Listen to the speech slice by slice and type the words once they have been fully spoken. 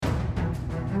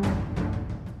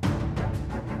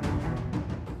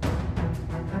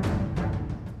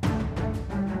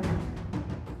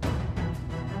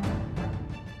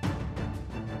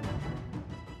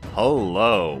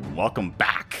Hello, welcome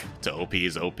back to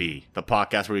OP's OP, the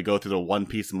podcast where we go through the One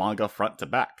Piece manga front to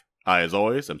back. I, as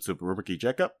always, am Super Rubriki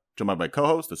Jacob, joined by my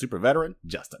co-host, the super veteran,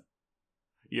 Justin.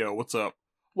 Yo, what's up?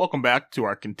 Welcome back to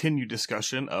our continued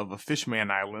discussion of Fishman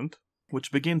Island,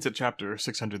 which begins at chapter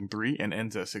 603 and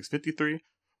ends at 653.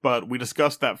 But we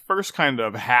discussed that first kind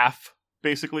of half,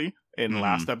 basically, in the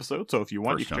last episode, so if you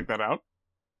want, you can check that out.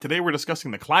 Today we're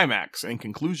discussing the climax and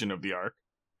conclusion of the arc.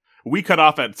 We cut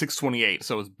off at 628,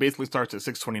 so it basically starts at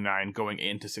 629, going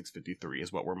into 653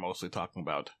 is what we're mostly talking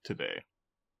about today.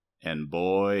 And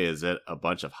boy, is it a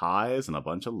bunch of highs and a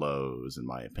bunch of lows, in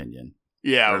my opinion.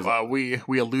 Yeah, we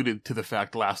alluded to the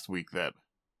fact last week that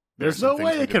there's no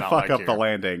way they could fuck up the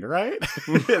landing, right?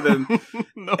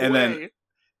 No way.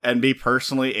 And me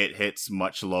personally, it hits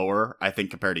much lower, I think,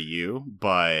 compared to you,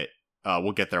 but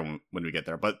we'll get there when we get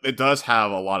there. But it does have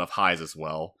a lot of highs as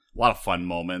well. A lot of fun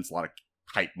moments, a lot of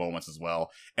hype moments as well,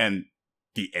 and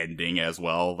the ending as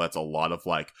well. That's a lot of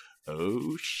like,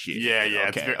 oh shit. Yeah.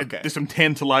 Okay. There's some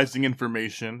tantalizing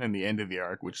information in the end of the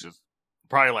arc, which is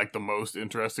probably like the most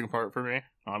interesting part for me,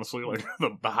 honestly. Like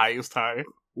the highest high,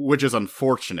 which is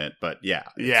unfortunate, but yeah.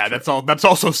 That's all. That's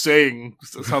also saying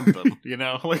something, you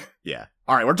know. Like, yeah.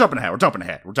 All right, we're jumping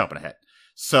ahead.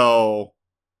 So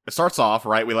it starts off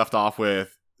right. We left off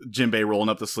with Jinbei rolling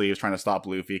up the sleeves, trying to stop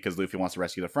Luffy because Luffy wants to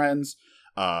rescue the friends.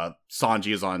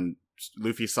 Sanji is on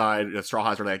Luffy's side. The Straw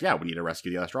Hats are like, yeah, we need to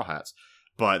rescue the other Straw Hats.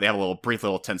 But they have a brief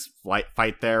tense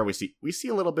fight there. We see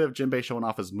a little bit of Jinbei showing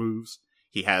off his moves.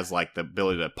 He has like the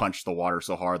ability to punch the water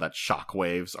so hard that shock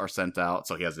waves are sent out,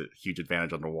 so he has a huge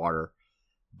advantage underwater.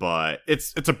 But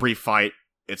it's a brief fight.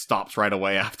 It stops right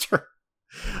away after.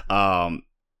 I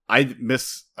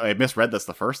misread this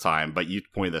the first time, but you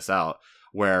pointed this out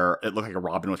where it looked like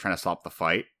Robin was trying to stop the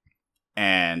fight,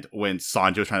 and when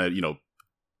Sanji was trying to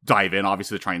dive in,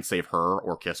 obviously to try and save her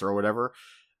or kiss her or whatever,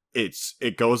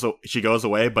 she goes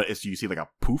away, but you see like a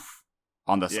poof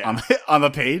on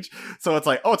the page, so it's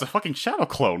like, oh, it's a fucking shadow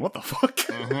clone. What the fuck?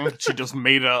 Mm-hmm. She just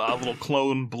made a little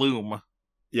clone bloom.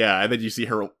 Yeah, and then you see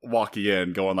her walking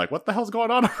in, going like, what the hell's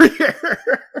going on over here?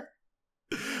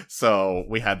 So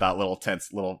we had that little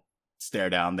tense little stare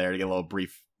down there to get a little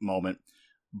brief moment,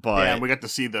 but yeah, we got to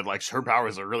see that like her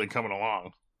powers are really coming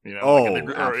along. You know,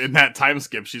 in that time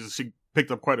skip, she picked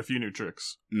up quite a few new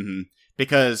tricks. Mm-hmm.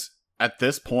 Because at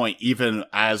this point, even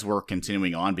as we're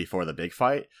continuing on before the big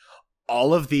fight,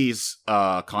 all of these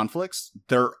conflicts,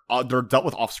 they're dealt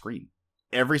with off screen.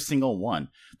 Every single one.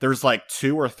 There's like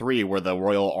 2 or 3 where the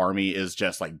Royal Army is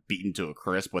just like beaten to a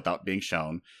crisp without being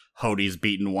shown. Hody's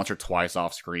beaten once or twice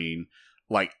off screen.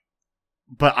 Like,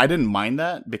 but I didn't mind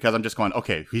that because I'm just going,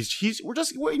 okay, we're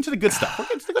just into the good stuff. We're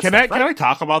getting to the good Can stuff, Can I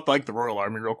talk about like the Royal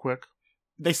Army real quick?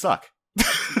 They suck.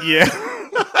 Yeah.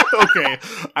 Okay.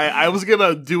 I was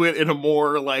gonna do it in a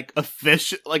more like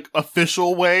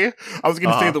official way. I was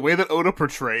gonna say the way that Oda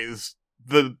portrays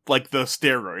the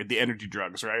steroid, the energy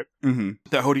drugs, right? Mm-hmm.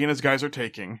 That Hody and his guys are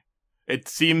taking. It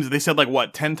seems they said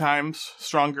 10 times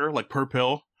stronger, like per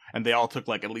pill, and they all took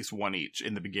like at least 1 each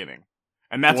in the beginning,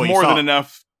 and that's more than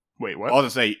enough. Wait, what? I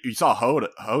was gonna say, you saw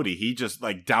Hody, he just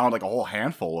like downed like a whole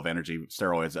handful of energy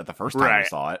steroids at the first time we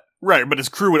saw it. Right, but his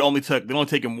crew they only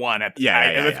taken 1 at the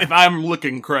If I'm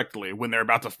looking correctly, when they're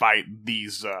about to fight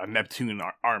these Neptune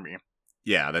army.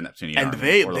 Yeah, the Neptunian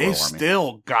army. And they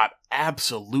still got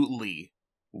absolutely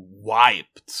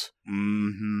wiped.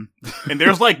 Mm-hmm. And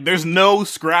there's no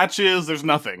scratches, there's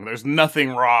nothing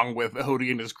wrong with Hody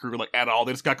and his crew at all.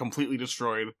 They just got completely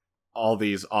destroyed. All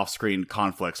these off-screen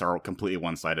conflicts are completely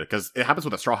one-sided, because it happens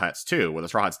with the Straw Hats too, where the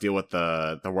Straw Hats deal with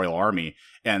the Royal Army,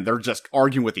 and they're just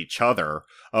arguing with each other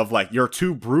of like, you're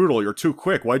too brutal, you're too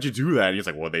quick, why'd you do that? And he's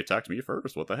like, well, they attacked me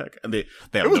first, what the heck? And they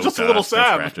have it was just a little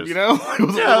sad, you know? It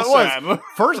was a little sad.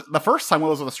 The first time it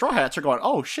was with the Straw Hats, you're going,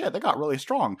 oh shit, they got really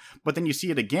strong. But then you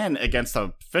see it again against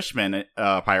the Fishman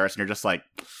pirates, and you're just like,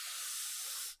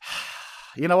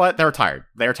 you know what? They're tired.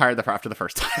 They're tired after the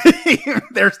first time.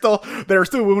 They're still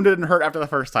wounded and hurt after the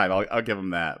first time. I'll give them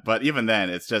that. But even then,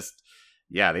 it's just,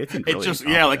 yeah, they seem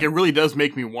really it really does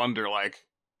make me wonder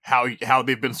how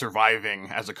they've been surviving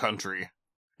as a country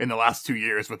in the last 2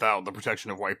 years without the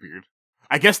protection of Whitebeard.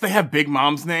 I guess they have Big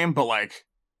Mom's name, but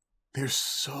they're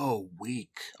so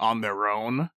weak on their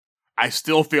own. I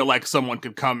still feel like someone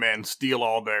could come in, steal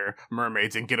all their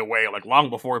mermaids, and get away long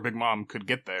before Big Mom could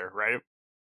get there, right?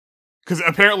 Because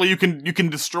apparently you can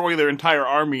destroy their entire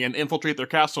army and infiltrate their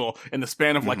castle in the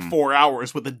span of 4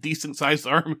 hours with a decent-sized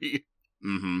army.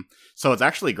 Mm-hmm. So it's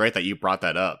actually great that you brought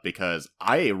that up, because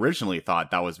I originally thought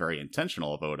that was very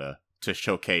intentional of Oda to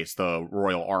showcase the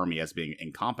Royal Army as being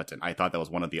incompetent. I thought that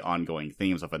was one of the ongoing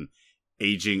themes of an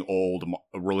aging old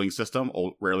ruling system,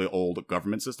 rarely old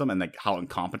government system, and like how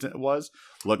incompetent it was.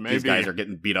 Look, these guys are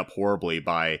getting beat up horribly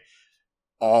by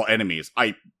all enemies.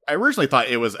 I originally thought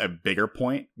it was a bigger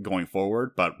point going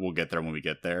forward, but we'll get there when we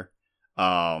get there.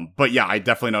 But yeah, I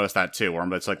definitely noticed that too.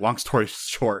 Where it's like, long story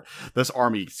short, this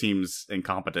army seems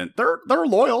incompetent. They're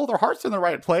loyal, their heart's in the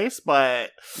right place, but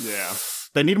yeah,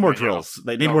 they need more drills.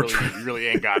 They need more. You really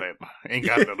ain't got it. Ain't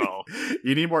got it at all.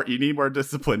 You need more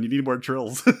discipline. You need more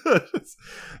drills.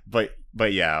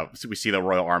 but yeah, so we see the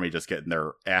royal army just getting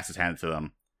their asses handed to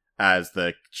them as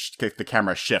the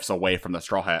camera shifts away from the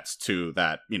Straw Hats to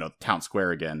that, town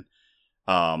square again.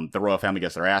 The royal family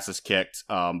gets their asses kicked.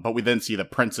 But we then see the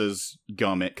princes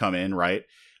come in, right?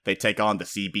 They take on the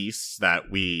sea beasts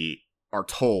that we are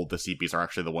told the sea beasts are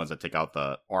actually the ones that take out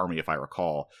the army, if I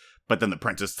recall. But then the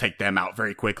princes take them out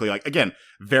very quickly. Like, again,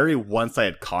 very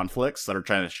one-sided conflicts that are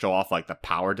trying to show off, like, the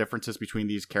power differences between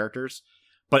these characters.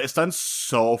 But it's done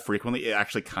so frequently, it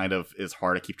actually kind of is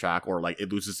hard to keep track, or, like,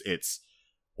 it loses its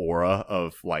aura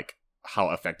of, like, how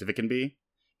effective it can be.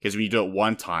 Because when you do it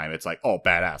one time, it's like, oh,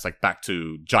 badass. Like, back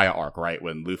to Jaya Arc, right?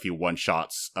 When Luffy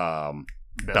one-shots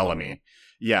Bellamy.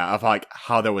 Yeah, of, like,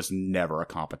 how there was never a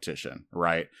competition,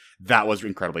 right? That was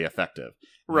incredibly effective.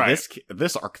 Right.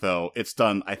 This arc, though, it's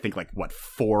done, I think, like,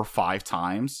 4 or 5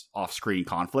 times off-screen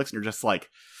conflicts, and you're just like,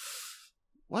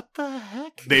 what the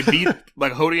heck? They beat,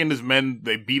 like, Hody and his men,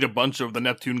 they beat a bunch of the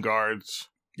Neptune guards.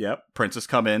 Yep. Princes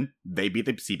come in, they beat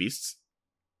the sea beasts.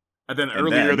 And then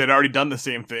earlier, they'd already done the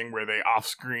same thing where they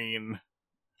off-screen...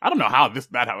 I don't know how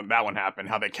that one happened,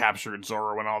 how they captured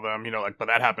Zoro and all them, but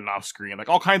that happened off-screen. Like,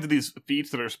 all kinds of these feats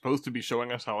that are supposed to be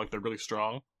showing us how, like, they're really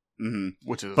strong. Mm-hmm.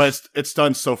 Which is... But it's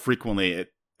done so frequently, it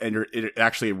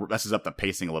actually messes up the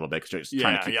pacing a little bit, because you're just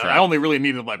trying to keep track. I only really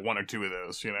needed, like, 1 or 2 of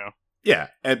those, Yeah,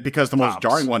 and because the most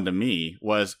jarring one to me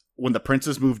was when the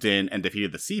princes moved in and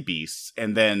defeated the sea beasts,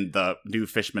 and then the new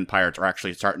fisherman pirates are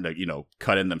actually starting to,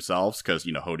 cut in themselves, because,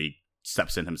 Hody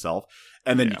steps in himself.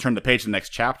 And then you turn the page to the next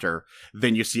chapter,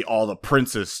 then you see all the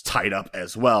princes tied up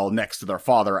as well next to their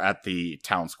father at the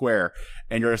town square.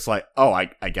 And you're just like, oh,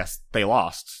 I guess they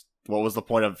lost. What was the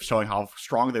point of showing how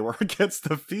strong they were against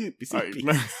the sea beasts?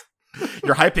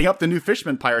 You're hyping up the new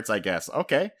fisherman pirates, I guess.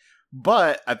 Okay.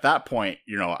 But at that point,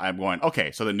 I'm going,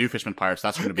 okay, so the new fisherman pirates,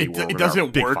 that's going to be where it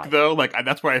doesn't work, though. Like,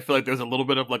 that's where I feel like there's a little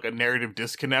bit of, like, a narrative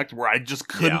disconnect where I just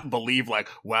couldn't believe, like,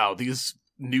 wow, these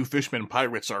new fisherman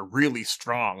pirates are really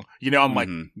strong. I'm like,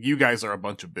 you guys are a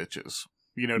bunch of bitches.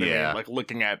 You know what I mean? Like,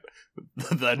 looking at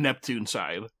the Neptune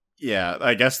side. Yeah,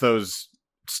 I guess those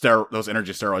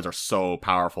energy steroids are so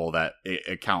powerful that it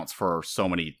accounts for so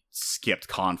many skipped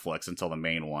conflicts until the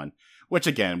main one. Which,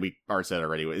 again, we already said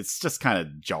already, it's just kind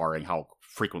of jarring how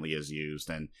frequently is used.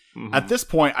 And at this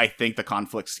point, I think the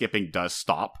conflict skipping does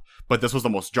stop. But this was the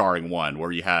most jarring one,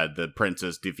 where you had the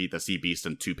princes defeat the sea beast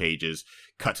in 2 pages,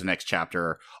 cut to next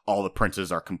chapter, all the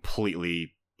princes are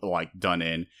completely, like, done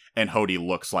in, and Hody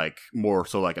looks like more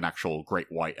so like an actual great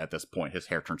white at this point. His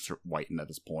hair turns white at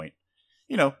this point.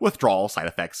 Withdrawal side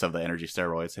effects of the energy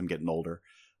steroids, him getting older.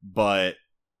 But,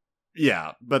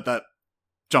 yeah, but that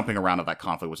jumping around of that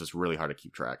conflict was just really hard to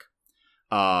keep track.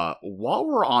 While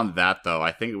we're on that, though,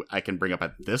 I think I can bring up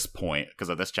at this point, because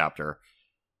of this chapter,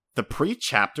 the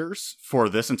pre-chapters for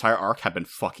this entire arc have been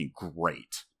fucking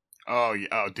great. Oh, yeah.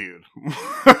 Oh, dude.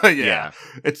 Yeah.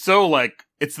 It's so, like,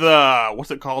 it's the,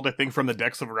 what's it called? I think From the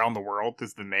Decks of Around the World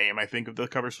is the name, I think, of the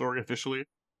cover story officially.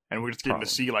 And we're just getting to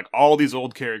see, like, all these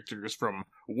old characters from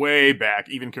way back,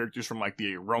 even characters from, like,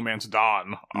 the Romance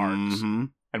Dawn arcs. Mm-hmm.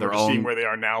 And we're just seeing where they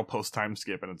are now post-time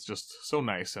skip, and it's just so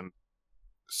nice and...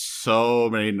 So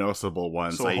many noticeable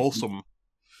ones. So wholesome.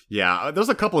 Yeah, there's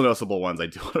a couple of noticeable ones I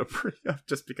do want to bring up,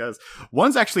 just because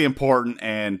one's actually important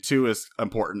and 2 is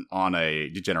important on a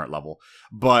degenerate level.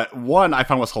 But one I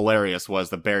found was hilarious was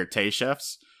the Berete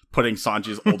chefs putting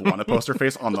Sanji's old Wano poster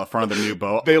face on the front of the new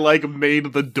boat. They, like,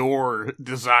 made the door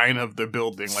design of the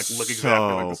building, like, look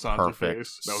exactly like the Sanji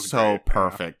face. That was so great.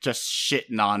 Perfect. Just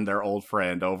shitting on their old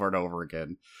friend over and over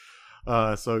again.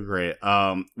 So great.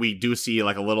 We do see,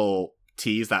 like, a little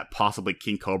tease that possibly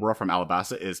King Cobra from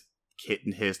Alabasta is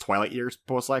hitting his twilight years,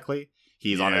 most likely.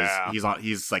 He's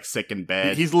like sick in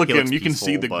bed. He's looking, you can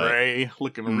see the gray,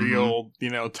 looking real,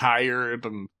 tired.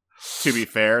 And to be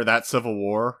fair, that Civil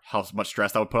War, how much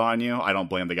stress that would put on you, I don't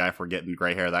blame the guy for getting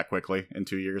gray hair that quickly in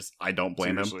 2 years. I don't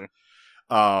blame him.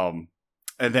 And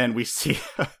then we see,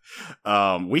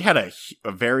 we had a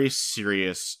very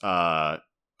serious,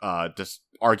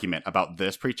 argument about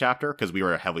this pre-chapter, because we were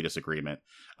in a heavily disagreement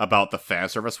about the fan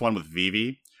service one with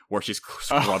Vivi, where she's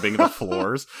scrubbing the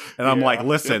floors. And I'm like,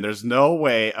 listen, there's no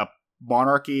way a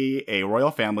monarchy, a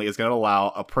royal family, is going to allow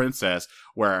a princess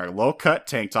wear a low-cut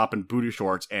tank top and booty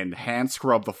shorts and hand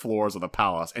scrub the floors of the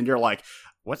palace? And you're like,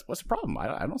 what's the problem?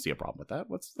 I don't see a problem with that.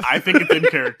 I think it's in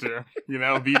character.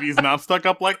 Vivi's not stuck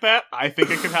up like that. I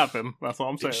think it could happen. That's all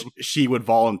I'm saying. She would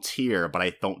volunteer, but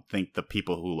I don't think the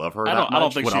people who love her I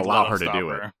don't think would allow her to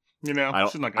do it. She's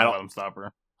not going to let him stop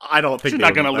her. I don't think she's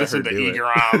not going to listen to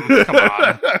Egon. Come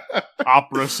on,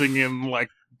 opera singing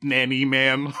like nanny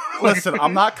man. Listen,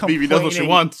 I'm not complaining. Vivi does what she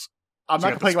wants. I'm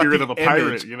not complaining about the spirit of a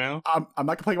pirate. I'm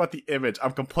not complaining about the image.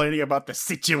 I'm complaining about the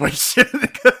situation,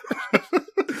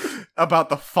 about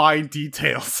the fine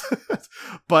details.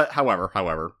 But however,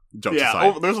 jokes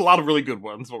aside, there's a lot of really good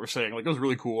ones. What we're saying, like, it was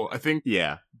really cool. I think.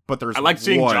 Yeah, but I like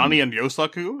seeing Johnny and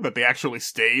Yosaku, that they actually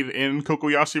stayed in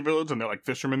Kokoyashi Village and they're like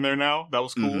fishermen there now. That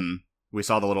was cool. Mm-hmm. We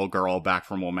saw the little girl back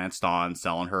from Romance Dawn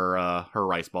selling her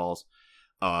rice balls.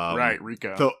 Right,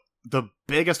 Rika. The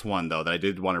biggest one, though, that I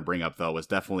did want to bring up, though, was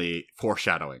definitely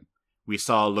foreshadowing. We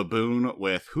saw Laboon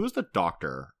with, who's the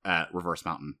doctor at Reverse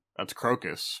Mountain? That's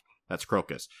Crocus. That's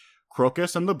Crocus.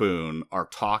 Crocus and Laboon are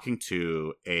talking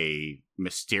to a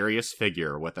mysterious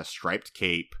figure with a striped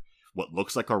cape, what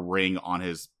looks like a ring on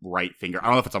his right finger. I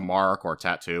don't know if it's a mark or a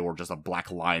tattoo or just a black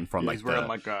line from he's wearing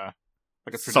like a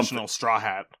traditional straw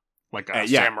hat. Like a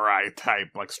samurai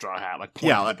type, like straw hat, like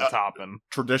pointed at the top, and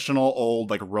traditional old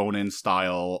like Ronin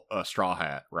style straw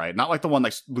hat, right? Not like the one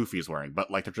like Luffy's wearing,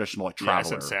 but like the traditional like traveler. Yeah, I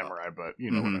said samurai, but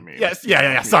you know what I mean. Yes,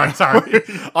 yeah. Sorry.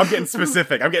 I'm getting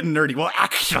specific. I'm getting nerdy. Well,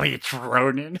 actually, it's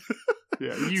Ronin.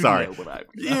 Yeah, you sorry. know what I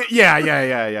mean.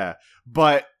 Yeah.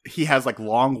 But he has like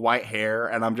long white hair,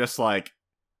 and I'm just like,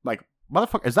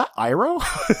 motherfucker, is that Iroh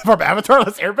from Avatar: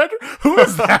 The Last Airbender? Who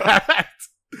is that?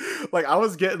 Like, I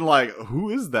was getting like, who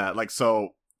is that? Like, so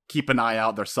keep an eye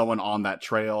out. There's someone on that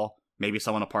trail. Maybe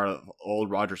someone a part of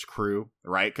old Roger's crew,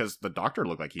 right? Because the doctor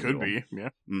looked like he could be, yeah.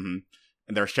 Mm-hmm.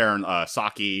 And they're sharing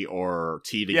sake or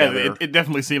tea together. Yeah, it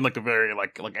definitely seemed like a very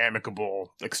like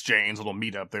amicable exchange, little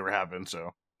meetup they were having.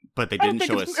 So, but they didn't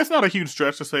show us. It's not a huge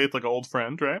stretch to say it's like an old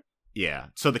friend, right? Yeah.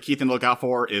 So the key thing to look out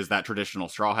for is that traditional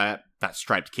straw hat, that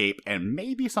striped cape, and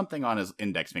maybe something on his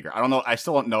index finger. I don't know. I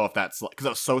still don't know if that's because it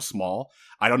was so small.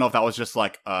 I don't know if that was just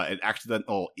like an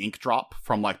accidental ink drop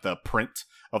from like the print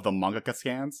of the mangaka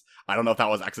scans. I don't know if that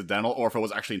was accidental or if it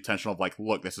was actually intentional of like,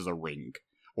 look, this is a ring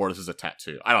or this is a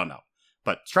tattoo. I don't know.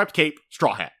 But striped cape,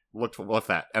 straw hat. Look for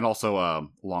that. And also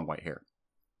long white hair.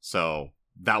 So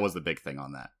that was the big thing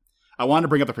on that. I wanted to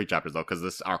bring up the pre-chapters, though, because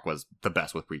this arc was the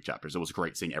best with pre-chapters. It was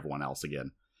great seeing everyone else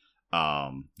again.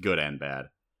 Good and bad.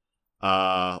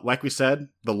 Like we said,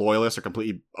 the Loyalists are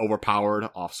completely overpowered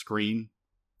off-screen.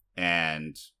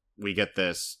 And we get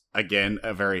this, again,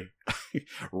 a very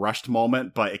rushed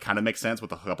moment, but it kind of makes sense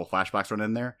with a couple flashbacks run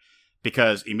in there.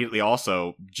 Because immediately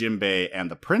also, Jinbei and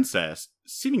the princess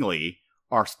seemingly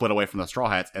are split away from the Straw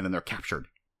Hats, and then they're captured.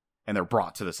 And they're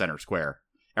brought to the center square.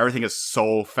 Everything is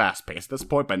so fast paced at this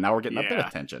point, but now we're getting a bit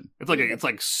of tension. It's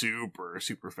like super,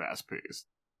 super fast paced.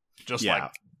 Just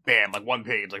like bam, like one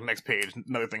page, like next page,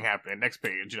 another thing happening, next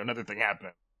page, another thing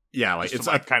happening. Yeah, like just it's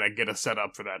like kind of get us set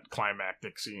up for that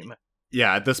climactic scene.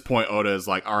 Yeah, at this point, Oda is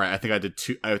like, all right, I think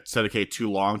I dedicated too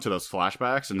long to those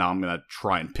flashbacks, and now I'm gonna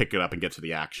try and pick it up and get to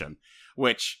the action.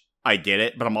 Which I get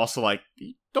it, but I'm also like,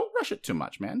 don't rush it too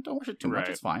much, man. Don't rush it too much.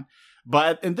 It's fine.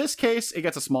 But in this case, it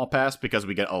gets a small pass because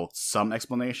we get some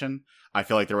explanation. I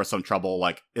feel like there was some trouble,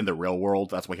 like, in the real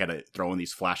world. That's why we had to throw in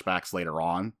these flashbacks later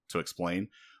on to explain.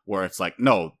 Where it's like,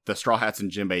 no, the Straw Hats and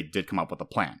Jinbei did come up with a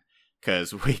plan.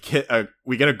 Because we get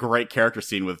a great character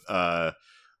scene with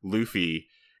Luffy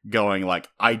going like,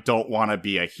 I don't want to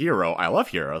be a hero. I love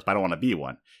heroes, but I don't want to be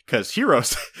one. Because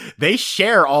heroes, they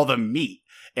share all the meat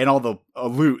and all the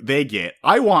loot they get.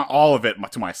 I want all of it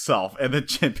to myself. And then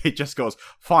Jinbei just goes,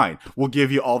 fine, we'll give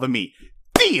you all the meat.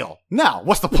 Deal! Now,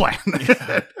 what's the plan?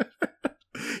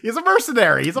 He's a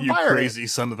mercenary. He's a pirate. You crazy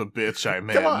son of a bitch, I'm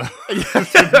in. Come on.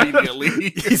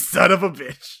 Immediately. You son of a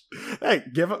bitch. Hey,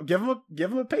 give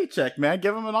him a paycheck, man.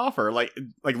 Give him an offer. Like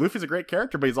Luffy's a great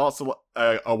character, but he's also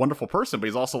a wonderful person. But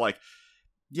he's also like,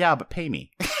 yeah, but pay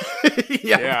me.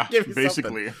 yeah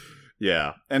basically. Something.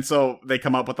 Yeah, and so they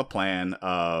come up with a plan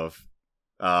of,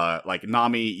 like,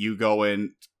 Nami, you go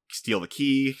in, steal the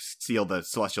key, steal the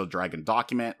Celestial Dragon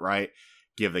document, right?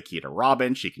 Give the key to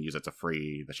Robin, she can use it to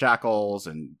free the shackles,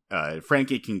 and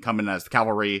Frankie can come in as the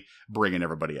cavalry, bring in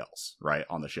everybody else, right,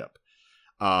 on the ship.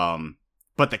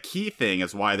 But the key thing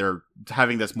is why they're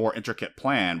having this more intricate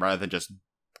plan, rather than just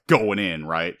going in,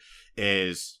 right,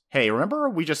 is, hey, remember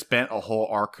we just spent a whole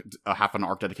arc, half an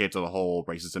arc dedicated to the whole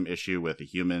racism issue with the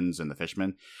humans and the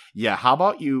fishmen? Yeah, how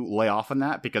about you lay off on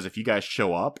that? Because if you guys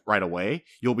show up right away,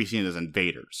 you'll be seen as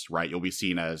invaders, right? You'll be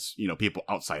seen as, people,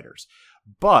 outsiders.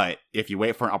 But if you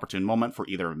wait for an opportune moment for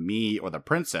either me or the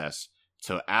princess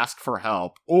to ask for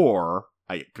help, or,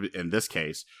 in this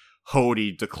case,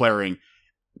 Hody declaring,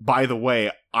 by the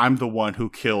way, I'm the one who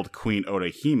killed Queen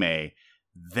Orihime,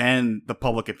 then the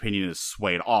public opinion is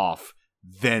swayed off,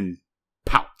 then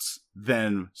pounce,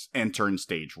 then enter in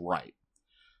stage right.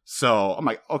 So I'm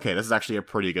like, okay, this is actually a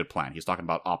pretty good plan. He's talking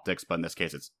about optics, but in this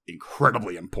case, it's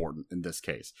incredibly important in this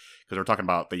case, because we're talking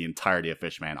about the entirety of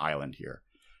Fishman Island here,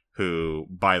 who,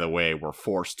 by the way, were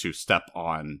forced to step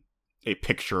on a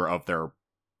picture of their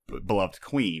beloved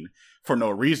queen for no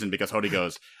reason, because Hody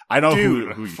goes, I know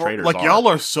who you traitors are. Y'all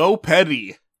are so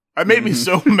petty. It made me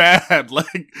so mad.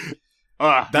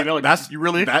 That's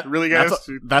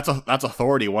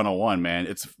authority 101, man.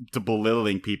 It's to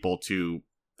belittling people to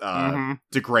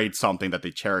degrade something that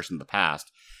they cherished in the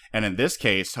past. And in this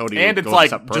case, Hody and goes a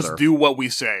step it's just do what we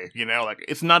say.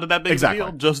 It's not that big of a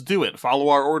deal. Just do it. Follow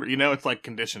our order. It's like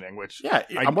conditioning. Which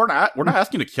we're not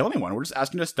asking you to kill anyone. We're just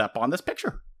asking you to step on this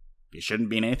picture. It shouldn't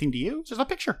mean anything to you. It's just a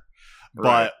picture.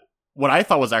 Right. But what I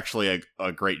thought was actually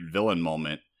a great villain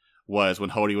moment was when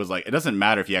Hody was like, it doesn't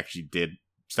matter if you actually did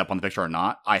step on the picture or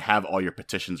not. I have all your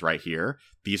petitions right here.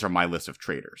 These are my list of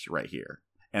traitors right here.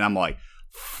 And I'm like,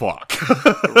 fuck.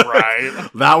 Right.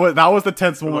 That was the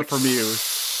tense moment for me.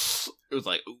 It was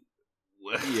like, ooh.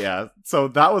 Yeah. So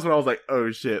that was when I was like,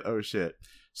 oh shit.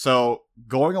 So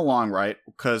going along, right?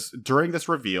 Because during this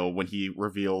reveal, when he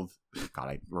revealed, God,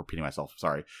 I'm repeating myself.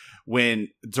 Sorry.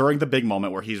 During the big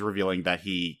moment where he's revealing that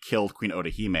he killed Queen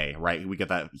Orihime, right? We get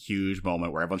that huge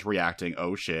moment where everyone's reacting.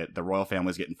 Oh shit. The royal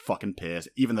family's getting fucking pissed.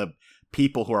 Even the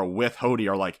people who are with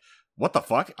Hody are like, what the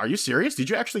fuck? Are you serious? Did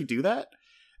you actually do that?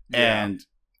 Yeah. And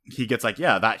he gets like,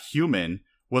 yeah, that human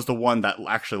was the one that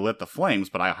actually lit the flames,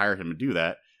 but I hired him to do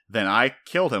that. Then I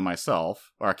killed him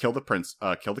myself, or I killed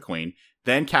the queen,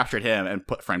 then captured him and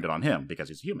framed it on him because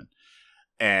he's a human.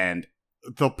 And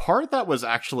the part that was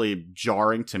actually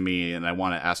jarring to me, and I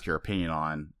want to ask your opinion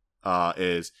on,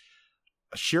 is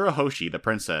Shirahoshi, the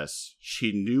princess.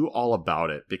 She knew all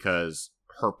about it because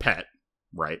her pet,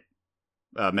 right,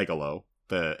 Megalo,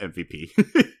 the MVP,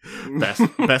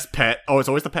 best pet. Oh, it's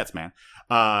always the pets, man.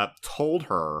 Told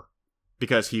her,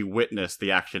 because he witnessed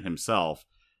the action himself.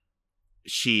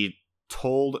 She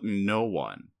told no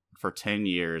one for 10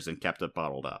 years and kept it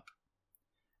bottled up.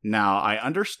 Now, I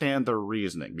understand the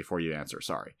reasoning. Before you answer,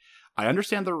 sorry. I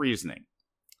understand the reasoning.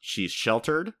 She's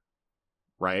sheltered,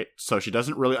 right? So she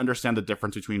doesn't really understand the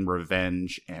difference between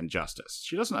revenge and justice.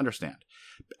 She doesn't understand.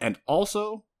 And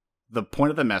also, the point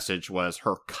of the message was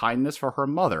her kindness for her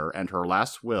mother and her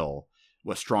last will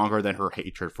was stronger than her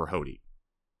hatred for Hody.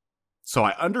 So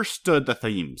I understood the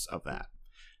themes of that.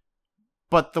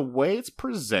 But the way it's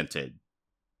presented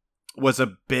was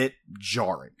a bit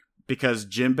jarring, because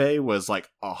Jinbei was like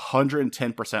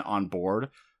 110% on board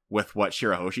with what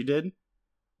Shirahoshi did,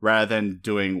 rather than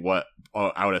doing what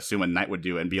I would assume a knight would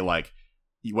do and be like,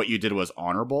 what you did was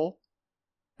honorable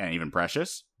and even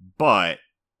precious, but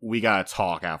we gotta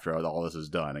talk after all this is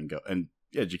done and go and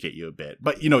educate you a bit.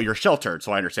 But you're sheltered,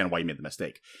 so I understand why you made the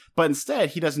mistake. But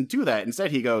instead, he doesn't do that.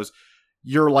 Instead, he goes,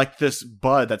 you're like this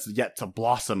bud that's yet to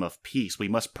blossom of peace. We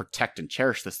must protect and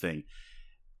cherish this thing.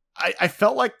 I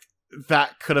felt like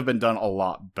that could have been done a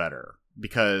lot better,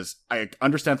 because I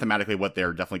understand thematically what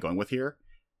they're definitely going with here,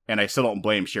 and I still don't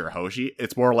blame Shirahoshi.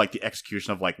 It's more like the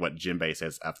execution of like what Jinbei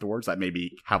says afterwards that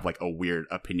maybe have like a weird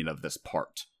opinion of this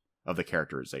part of the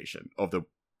characterization of the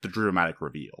dramatic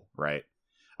reveal, right?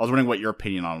 I was wondering what your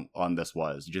opinion on this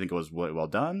was. Did you think it was well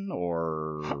done,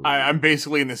 or I'm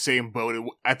basically in the same boat.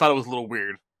 I thought it was a little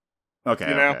weird. Okay,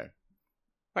 okay.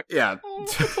 Yeah.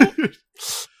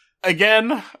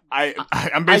 Again,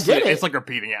 I'm basically, it's like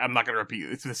repeating it. I'm not going to repeat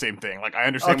it. It's the same thing. Like, I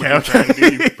understand what you're trying to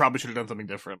do. You probably should have done something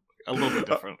different. A little bit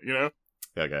different,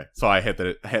 Okay. So I hit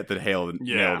the nail on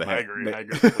the head. I agree.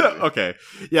 Okay.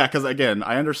 Yeah, because again,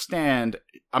 I understand.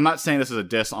 I'm not saying this is a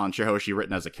diss on Shirahoshi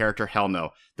written as a character. Hell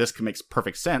no. This makes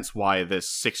perfect sense why this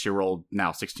 6-year-old,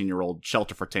 now 16-year-old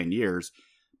shelter for 10 years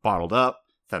bottled up.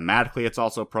 Thematically, it's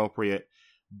also appropriate.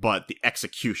 But the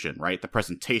execution, right? The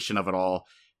presentation of it all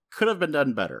could have been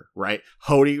done better, right?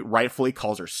 Hody rightfully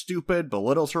calls her stupid,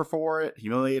 belittles her for it,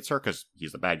 humiliates her because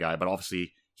he's the bad guy, but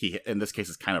obviously he, in this case,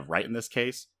 is kind of right in this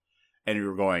case. And you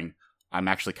were going, I'm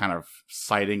actually kind of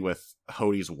siding with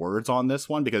Hody's words on this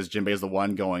one, because Jinbei is the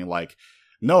one going like,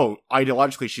 no,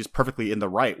 ideologically, she's perfectly in the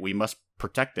right. We must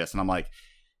protect this. And I'm like,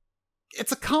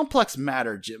 it's a complex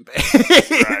matter,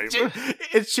 Jinbei. Right.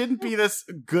 It shouldn't be this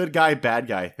good guy, bad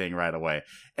guy thing right away.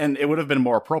 And it would have been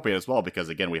more appropriate as well, because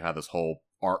again, we've had this whole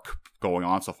arc going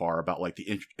on so far about like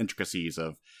the intricacies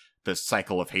of the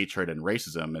cycle of hatred and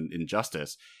racism and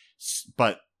injustice.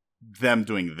 But them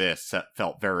doing this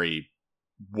felt very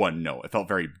one note. It felt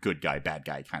very good guy, bad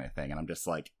guy kind of thing. And I'm just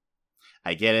like,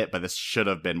 I get it, but this should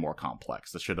have been more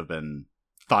complex. This should have been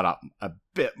thought out a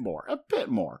bit more.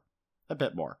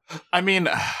 I mean,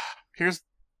 here's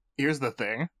the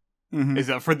thing, Mm-hmm. is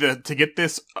that to get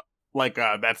this like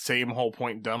that same whole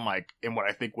point done like in what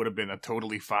I think would have been a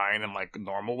totally fine and like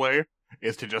normal way,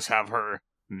 is to just have her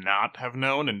not have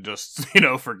known and just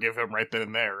forgive him right then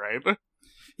and there, right?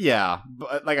 Yeah,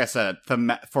 but like I said,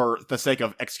 for the sake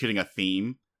of executing a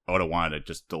theme, I would have wanted to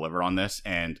just deliver on this.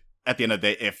 And at the end of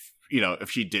the day, if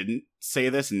she didn't say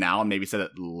this now and maybe said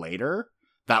it later,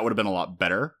 that would have been a lot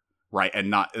better, right? And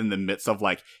not in the midst of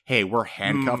like, hey, we're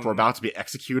handcuffed, we're about to be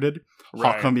executed.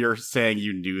 Right. How come you're saying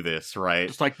you knew this, right?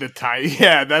 Just like the time,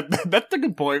 yeah, that's a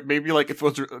good point. Maybe like if it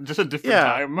was just a different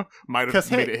time, might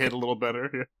have made it hit a little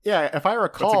better. Yeah, if I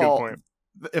recall, that's a good point.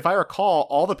 If I recall,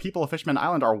 all the people of Fishman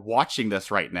Island are watching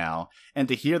this right now, and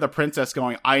to hear the princess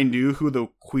going, I knew who the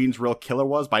queen's real killer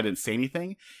was, but I didn't say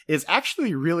anything, is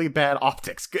actually really bad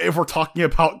optics, if we're talking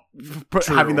about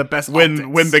having the best optics.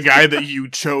 When the guy that you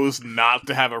chose not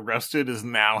to have arrested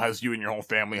has you and your whole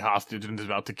family hostage and is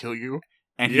about to kill you.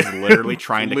 And he's literally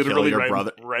trying to kill your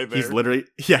brother. Right there.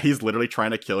 He's literally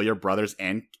trying to kill your brothers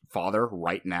and father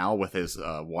right now with his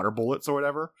water bullets or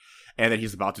whatever. And then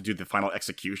he's about to do the final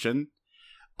execution.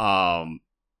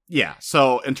 Yeah,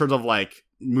 so in terms of like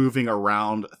moving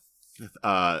around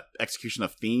execution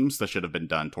of themes, that should have been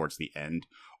done towards the end,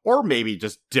 or maybe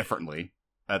just differently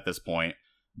at this point.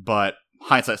 But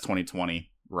hindsight's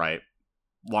 2020, right?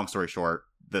 Long story short,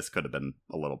 this could have been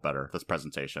a little better, this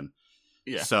presentation.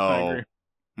 Yeah, so I agree.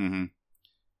 Mm-hmm.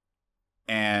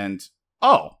 And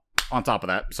on top of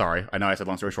that, sorry, I know I said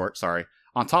long story short, sorry.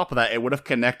 On top of that, it would have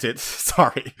connected.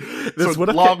 Sorry, this would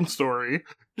have long story.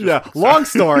 Yeah, long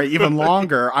story, even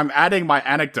longer. I'm adding my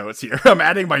anecdotes here. I'm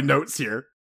adding my notes here.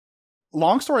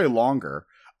 Long story longer.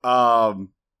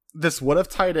 This would have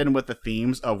tied in with the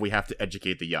themes of we have to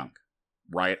educate the young,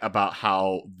 right? About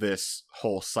how this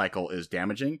whole cycle is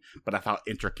damaging, but of how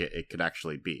intricate it could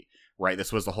actually be, right?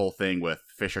 This was the whole thing with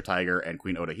Fisher Tiger and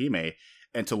Queen Otohime,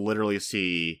 and to literally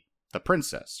see the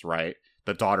princess, right,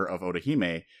 the daughter of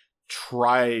Otohime,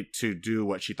 try to do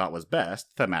what she thought was best,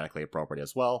 thematically appropriate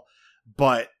as well,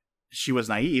 but she was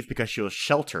naive because she was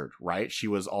sheltered, right? She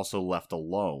was also left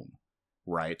alone,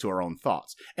 right, to her own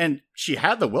thoughts. And she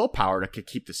had the willpower to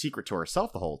keep the secret to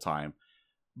herself the whole time,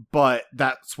 but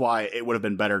that's why it would have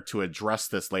been better to address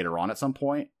this later on at some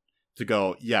point, to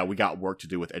go, yeah, we got work to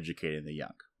do with educating the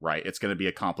young, right? It's going to be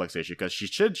a complex issue because she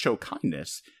should show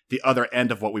kindness, the other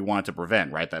end of what we wanted to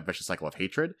prevent, right? That vicious cycle of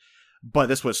hatred. But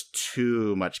this was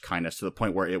too much kindness to the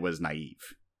point where it was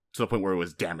naive, to the point where it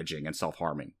was damaging and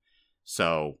self-harming.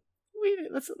 So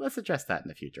let's address that in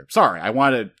the future. Sorry, I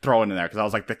wanted to throw it in there because I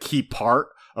was like the key part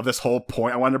of this whole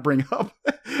point I wanted to bring up,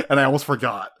 and I almost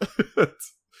forgot.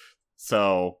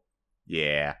 So,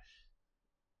 yeah.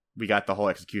 We got the whole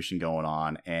execution going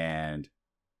on, and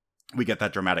we get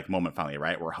that dramatic moment finally,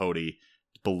 right? Where Hody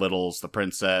belittles the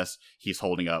princess. He's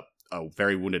holding up a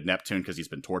very wounded Neptune because he's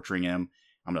been torturing him.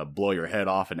 I'm going to blow your head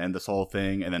off and end this whole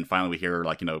thing. And then finally we hear,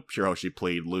 like, Shiroshi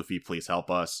plead, Luffy, please help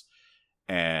us.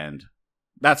 And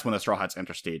that's when the Straw Hats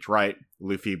enter stage, right?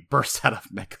 Luffy bursts out of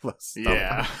Megalo's stomach.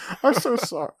 Yeah. I'm so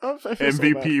sorry.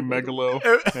 MVP Megalo.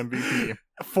 MVP.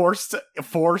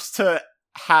 Forced to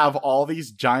have all these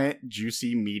giant,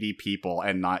 juicy, meaty people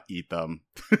and not eat them.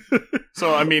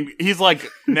 So, I mean, he's like,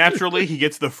 naturally, he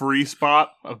gets the free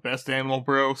spot of Best Animal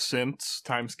Bro since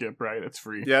Time Skip, right? It's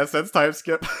free. Yes, that's Time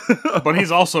Skip. But he's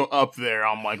also up there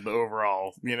on, like, the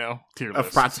overall, tier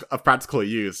list. Of practical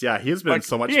use. Yeah, he's been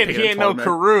so much pain He ain't no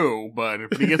Karoo, but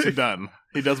if he gets it done,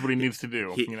 he does what he needs to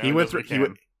do.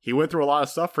 He went through a lot of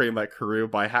suffering like Karoo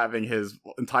by having his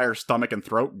entire stomach and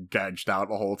throat gouged out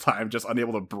the whole time, just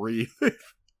unable to breathe.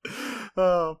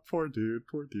 Oh, poor dude.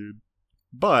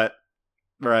 But,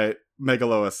 right,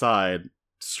 Megalo aside,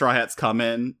 Straw Hats come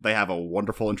in, they have a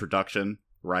wonderful introduction,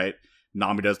 right?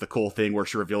 Nami does the cool thing where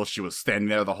she reveals she was standing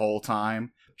there the whole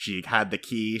time. She had the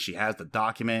key, she has the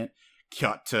document.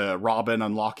 Cut to Robin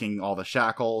unlocking all the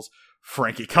shackles.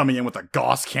 Frankie coming in with a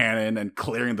Gauss cannon and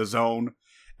clearing the zone.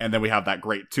 And then we have that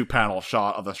great 2-panel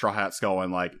shot of the Straw Hats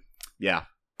going like, yeah,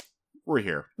 we're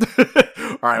here.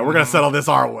 All right, we're going to settle this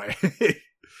our way.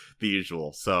 The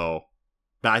usual. So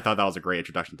I thought that was a great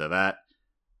introduction to that.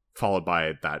 Followed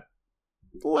by that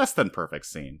less than perfect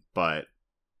scene, but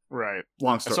Right.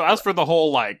 Long story. So as for the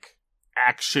whole like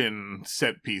action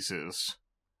set pieces,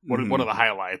 what are the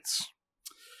highlights?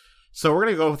 So we're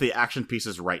gonna go with the action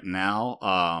pieces right now.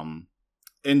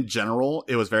 In general,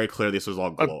 it was very clear this was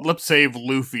all glow. Let's save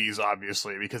Luffy's,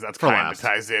 obviously, because that's kind of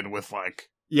ties in with like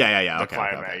yeah. The okay,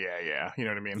 climax. okay. Yeah. You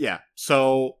know what I mean? Yeah.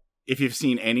 So if you've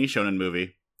seen any shonen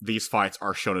movie, these fights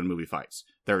are shonen movie fights.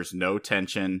 There's no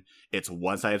tension. It's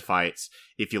one-sided fights.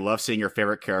 If you love seeing your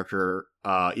favorite character,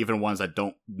 even ones that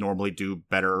don't normally do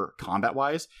better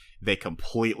combat-wise, they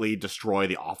completely destroy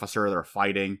the officer they're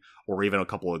fighting, or even a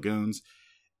couple of goons.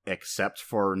 Except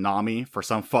for Nami, for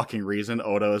some fucking reason,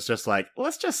 Oda is just like,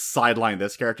 let's just sideline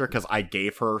this character because I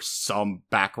gave her some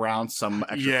background, some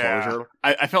extra closure.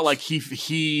 I felt like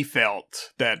he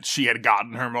felt that she had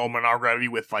gotten her moment already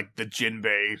with like the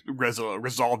Jinbei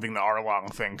resolving the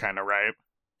Arlong thing, kind of, right?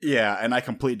 Yeah, and I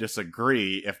completely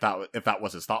disagree if that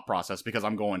was his thought process, because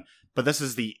I'm going, but this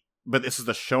is the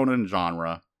shonen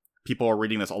genre. People are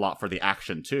reading this a lot for the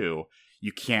action too.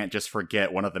 You can't just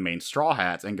forget one of the main Straw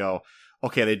Hats and go,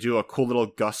 okay, they do a cool little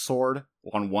gust sword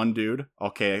on one dude.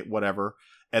 Okay, whatever.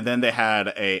 And then they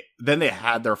had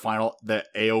their final, the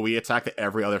AoE attack that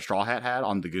every other Straw Hat had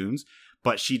on the goons.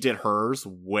 But she did hers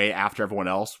way after everyone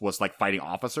else was like fighting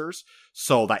officers.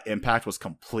 So that impact was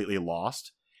completely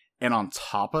lost. And on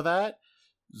top of that,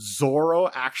 Zoro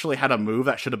actually had a move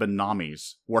that should have been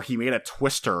Nami's, where he made a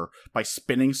twister by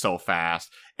spinning so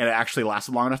fast, and it actually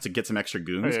lasted long enough to get some extra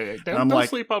goons. Hey, don't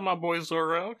sleep on my boy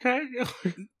Zoro, okay?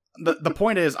 The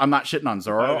point is, I'm not shitting on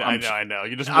Zoro. I know.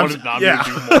 You just wanted Nami to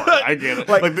do more. I get it.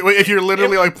 like if you're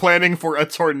literally like planning for a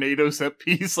tornado set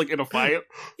piece, like in a fight,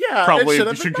 probably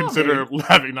you should consider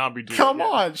having Nami do it. Come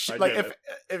on,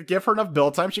 if give her enough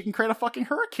build time, she can create a fucking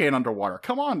hurricane underwater.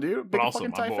 Come on, dude. But also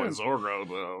fucking my typhoon. boy Zoro,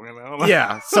 though, you know?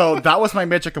 Yeah, so that was my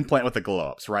major complaint with the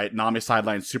glow-ups, right? Nami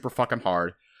sidelined super fucking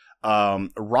hard.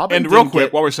 Robin, and real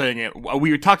quick, while we're saying it,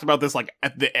 we talked about this like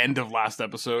at the end of last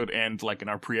episode and like in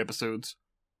our pre-episodes.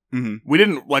 Mm-hmm. We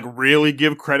didn't like really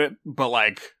give credit, but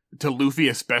like to Luffy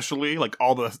especially, like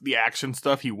all the action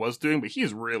stuff he was doing, but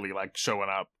he's really like showing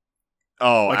up.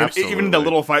 Oh, like, absolutely. Even the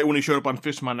little fight when he showed up on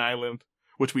Fishman Island,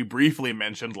 which we briefly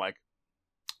mentioned, like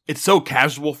it's so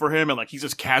casual for him, and like he's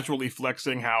just casually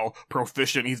flexing how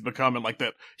proficient he's become, and like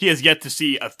that he has yet to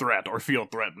see a threat or feel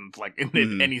threatened, like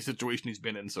in any situation he's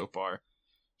been in so far.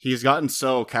 He's gotten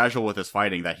so casual with his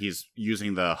fighting that he's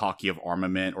using the Haki of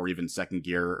Armament or even second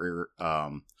gear, or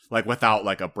like without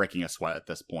like breaking a sweat at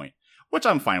this point, which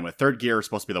I'm fine with. Third gear is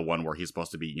supposed to be the one where he's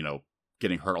supposed to be,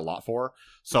 getting hurt a lot for.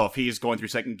 So if he's going through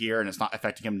second gear and it's not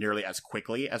affecting him nearly as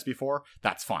quickly as before,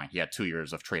 that's fine. He had 2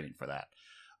 years of training for that.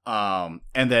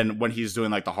 And then when he's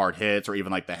doing like the hard hits or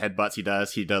even like the headbutts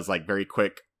he does like very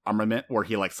quick armament where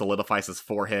he like solidifies his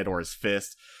forehead or his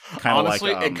fist.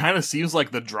 Honestly, it kind of seems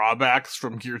like the drawbacks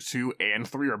from Gear 2 and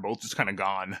 3 are both just kind of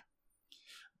gone.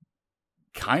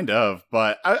 Kind of,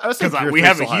 but I was saying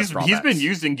he's been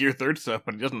using Gear 3 stuff,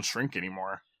 but it doesn't shrink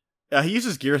anymore. He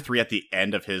uses Gear 3 at the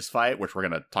end of his fight, which we're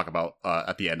going to talk about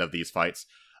at the end of these fights.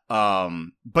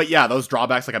 But yeah, those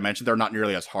drawbacks, like I mentioned, they're not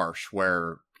nearly as harsh,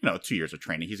 where, 2 years of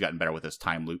training, he's gotten better with his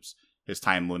time loops, his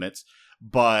time limits.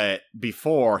 But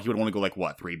before, he would only go like,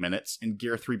 3 minutes in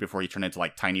Gear 3 before he turned into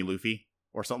like Tiny Luffy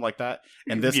or something like that.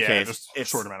 In this case, just it's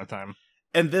a short amount of time.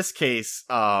 In this case,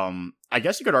 I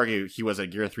guess you could argue he was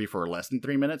at Gear 3 for less than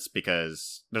 3 minutes,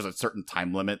 because there's a certain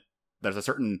time limit. There's a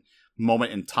certain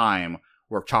moment in time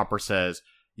where Chopper says,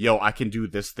 yo, I can do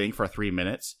this thing for 3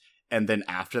 minutes. And then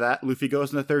after that, Luffy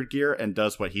goes into third gear and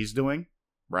does what he's doing.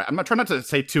 Right? I'm not trying not to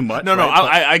say too much. No,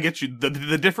 I get you.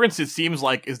 The difference, it seems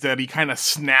like, is that he kind of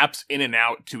snaps in and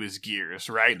out to his gears,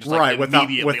 right? Just like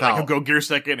immediately. Like he'll go gear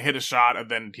second, hit a shot, and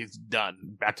then he's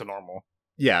done. Back to normal.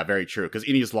 Yeah, very true. Because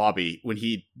Enies Lobby, when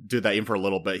he did that even for a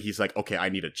little bit, he's like, okay, I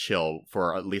need to chill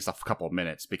for at least a couple of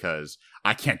minutes because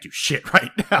I can't do shit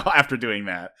right now after doing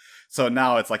that. So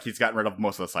now it's like he's gotten rid of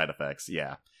most of the side effects.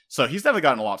 Yeah. So he's definitely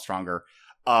gotten a lot stronger.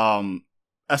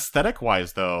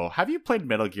 Aesthetic-wise, though, have you played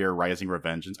Metal Gear Rising: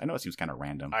 Revengeance? I know it seems kind of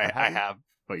random. I have,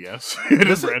 but yes. It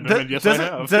is random, and yes, I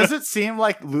have. Does it seem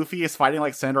like Luffy is fighting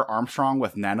like Sandor Armstrong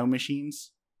with nanomachines?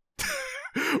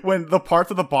 When the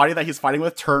parts of the body that he's fighting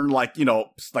with turn like,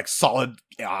 like solid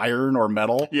iron or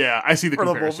metal. Yeah, I see the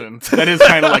comparison. That is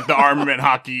kind of like the armament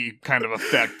hockey kind of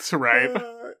effect, right?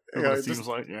 It seems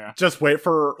like, yeah. Just wait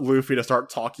for Luffy to start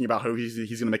talking about how he's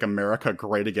going to make America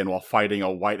great again while fighting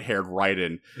a white-haired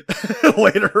Raiden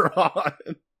later on.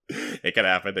 It could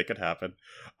happen.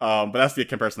 But that's the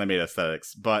comparison I made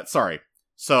aesthetics. But sorry.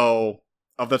 So,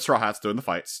 of the Straw Hats doing the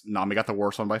fights, Nami got the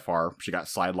worst one by far. She got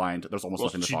sidelined. There's almost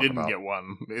nothing to talk about. She didn't get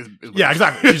one. Yeah,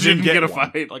 exactly. She didn't get a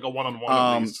fight, like a one-on-one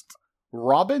at least.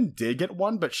 Robin did get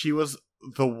one, but she was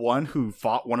the one who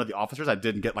fought one of the officers that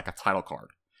didn't get like a title card.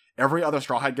 Every other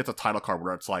Straw Hat gets a title card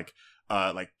where it's like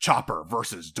Chopper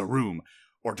versus Darum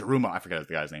or Daruma. I forget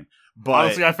the guy's name. But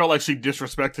honestly, I felt like she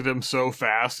disrespected him so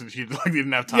fast, and she like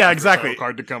didn't have time. Yeah, for exactly. the title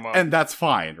card to come up, and that's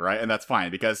fine, right? And that's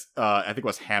fine because I think it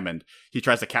was Hammond. He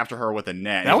tries to capture her with a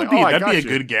net. That'd be a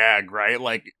good gag, right?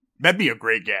 Like that'd be a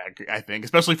great gag, I think,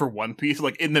 especially for One Piece.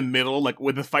 Like in the middle, like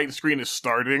when the fight screen is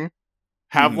starting,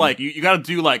 have like you got to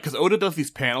do like because Oda does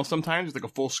these panels sometimes, it's like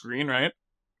a full screen, right?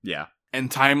 Yeah.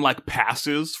 And time like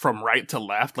passes from right to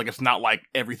left. Like it's not like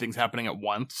everything's happening at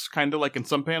once, kind of like in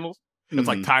some panels. It's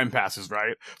like time passes,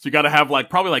 right? So you got to have like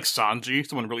probably like Sanji,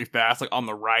 someone really fast, like on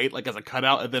the right, like as a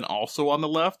cutout, and then also on the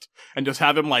left, and just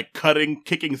have him like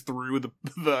kicking through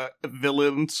the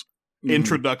villains.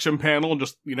 Introduction panel,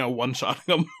 just one-shotting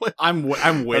them. I'm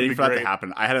waiting for that to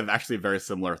happen. I had actually a very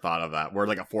similar thought of that, where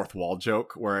like a fourth wall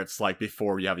joke, where it's like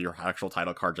before you have your actual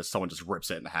title card, just someone just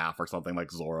rips it in half or something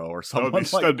like Zoro or someone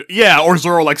or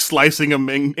Zoro like slicing them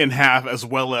in half as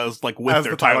well as like with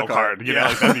their title card. You know,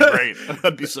 like, that'd be great.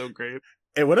 That'd be so great.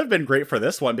 It would have been great for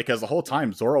this one because the whole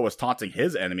time Zoro was taunting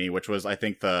his enemy, which was I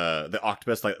think the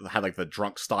octopus like had like the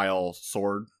drunk style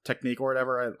sword technique or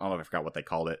whatever. I don't know if I forgot what they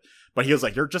called it, but he was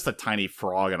like, "You're just a tiny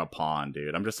frog in a pond,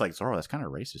 dude." I'm just like, Zoro, that's kind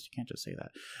of racist. You can't just say that.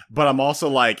 But I'm also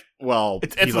like, well,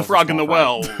 it's a frog in the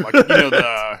well. Like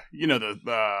the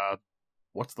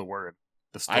what's the word?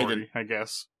 The story, I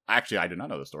guess. Actually, I did not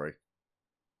know the story.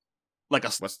 Like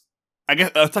I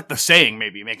guess it's like the saying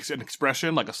maybe makes an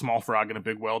expression like a small frog in a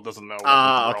big well doesn't know what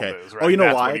the okay. world is, right? Oh, you know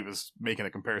That's why? What he was making a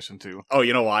comparison to. Oh,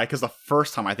 you know why? Because the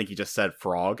first time I think he just said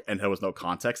frog and there was no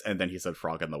context, and then he said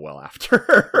frog in the well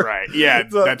after. Right? Yeah,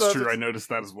 that's true. I noticed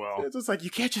that as well. It's just like you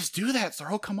can't just do that,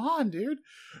 Zoro. Come on, dude.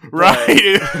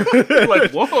 Right?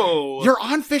 Like whoa, you're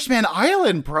on Fishman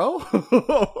Island, bro.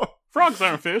 Frogs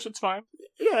aren't fish. It's fine.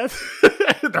 Yeah,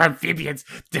 they're amphibians.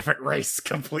 Different race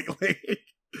completely.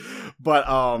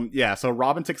 But yeah, so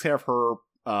Robin takes care of her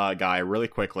guy really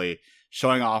quickly,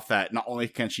 showing off that not only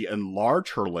can she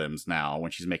enlarge her limbs now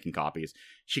when she's making copies,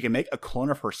 she can make a clone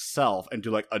of herself and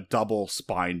do like a double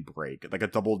spine break, like a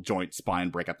double joint spine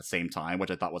break at the same time,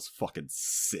 which I thought was fucking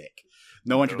sick.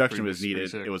 No introduction was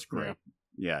needed. It was great.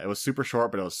 Yeah, it was super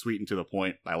short, but it was sweet and to the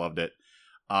point. I loved it.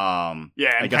 Yeah,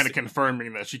 and kind of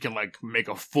confirming that she can like make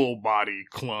a full body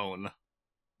clone.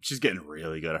 She's getting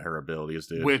really good at her abilities,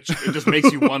 dude. Which it just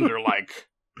makes you wonder, like,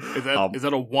 is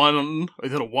that a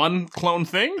one clone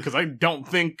thing? Because I don't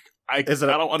think I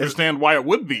don't understand why it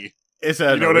would be. Is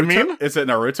it know what I mean? Is it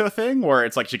a Naruto thing where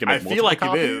it's like she can make multiple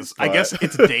copies? It is. But I guess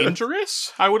it's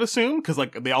dangerous, I would assume, because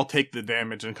like they all take the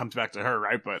damage and it comes back to her,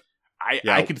 right? But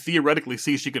I could theoretically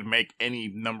see she could make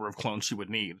any number of clones she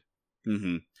would need.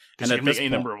 Mm-hmm. And she can make any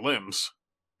number of limbs.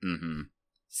 Mm-hmm.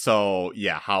 So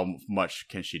yeah, how much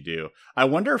can she do? I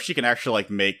wonder if she can actually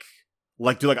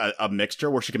do a mixture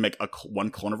where she can make one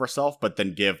clone of herself, but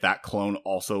then give that clone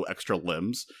also extra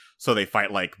limbs, so they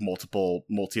fight like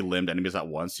multi-limbed enemies at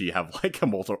once. So you have like a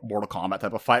Mortal Kombat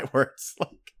type of fight where it's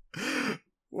like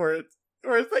where it's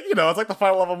like it's like the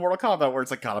final level of Mortal Kombat where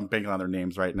it's like God, I'm banking on their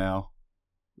names right now.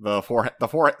 The four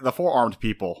armed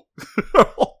people.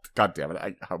 God damn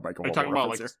it! How am I going? Are you talking about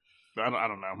like? Here? I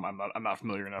don't know. I'm not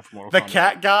familiar enough for Mortal Kombat. The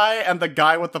cat guy and the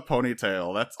guy with the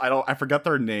ponytail. I forget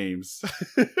their names.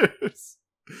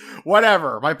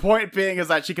 Whatever. My point being is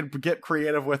that she can get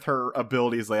creative with her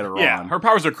abilities later on. Yeah, her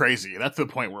powers are crazy. That's the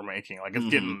point we're making. Like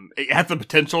it has the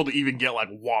potential to even get like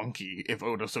wonky if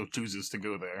Oda so chooses to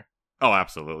go there. Oh,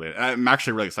 absolutely. I'm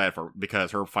actually really excited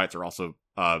because her fights are also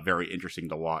very interesting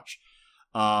to watch.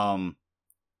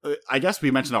 I guess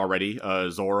we mentioned already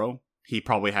Zoro. He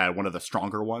probably had one of the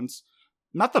stronger ones.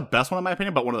 Not the best one in my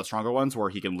opinion, but one of the stronger ones where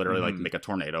he can literally like make a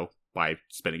tornado by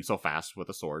spinning so fast with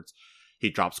the swords.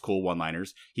 He drops cool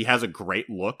one-liners. He has a great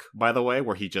look, by the way,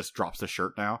 where he just drops the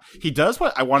shirt now. He does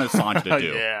what I wanted Sanji to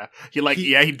do. Yeah.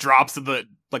 He drops the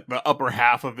upper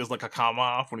half of his like Akama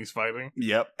off when he's fighting.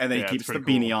 Yep. And then he keeps the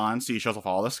beanie on, so he shows off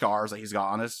all the scars that he's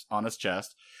got on his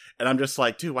chest. And I'm just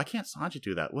like, dude, why can't Sanji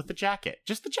do that with the jacket?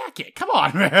 Just the jacket. Come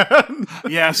on, man.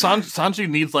 Yeah, Sanji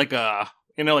needs like a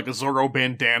Zoro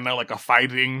bandana, like a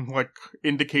fighting like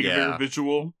indicator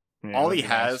visual. Yeah,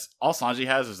 all Sanji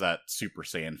has is that Super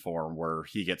Saiyan form where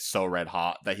he gets so red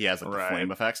hot that he has like the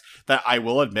flame effects that I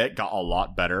will admit got a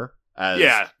lot better as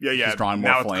he's drawing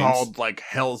more flames. Now it's called like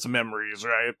Hell's Memories,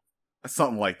 right?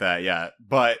 Something like that, yeah.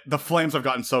 But the flames have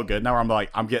gotten so good now where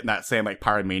I'm getting that same like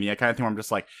Pyromania kind of thing where I'm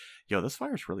just like, yo, this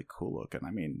fire's really cool looking.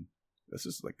 I mean, this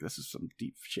is some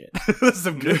deep shit. This is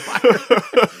some good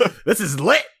fire. This is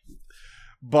lit.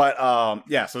 But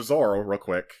yeah, so Zoro, real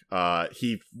quick,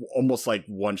 he almost like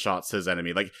one shots his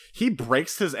enemy. Like he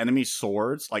breaks his enemy's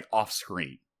swords like off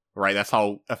screen, right? That's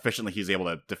how efficiently he's able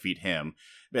to defeat him.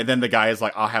 And then the guy is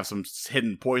like, I'll have some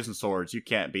hidden poison swords, you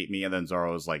can't beat me. And then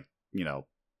Zoro is like,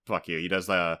 fuck you. He does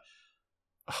the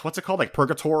what's it called? Like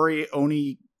Purgatory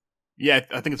Oni. Yeah,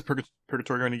 I think it's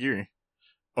Purgatory Onigiri.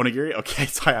 Onigiri? Okay,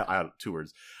 so I have 2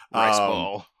 words. Rice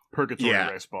ball. Purgatory yeah.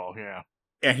 rice ball, yeah.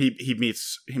 And he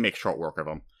makes short work of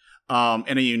him.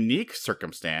 In a unique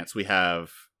circumstance, we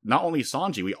have not only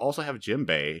Sanji, we also have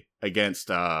Jinbei against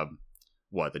the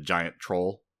giant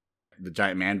troll, the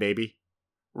giant man baby.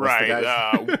 What's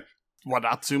right,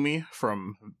 Wadatsumi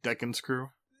from Dekkan's crew.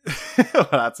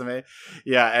 Wadatsumi,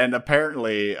 yeah, and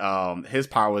apparently, his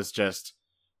power was just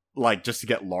to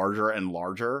get larger and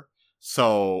larger.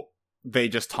 So they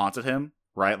just taunted him,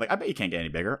 right? Like, I bet you can't get any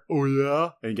bigger. Oh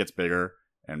yeah, and he gets bigger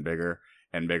and bigger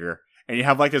and bigger. And you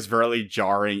have like this very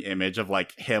jarring image of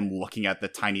like him looking at the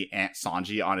tiny ant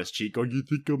Sanji on his cheek, going, "You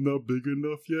think I'm not big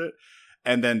enough yet?"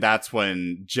 And then that's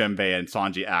when Jinbei and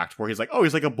Sanji act, where he's like, "Oh,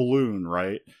 he's like a balloon,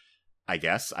 right?" I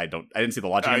guess I didn't see the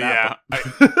logic in that.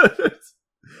 Yeah.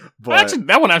 But actually,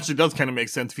 that one actually does kind of make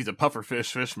sense if he's a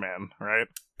pufferfish fish man, right?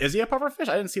 Is he a pufferfish?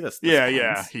 I didn't see this. Yeah, he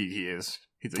is.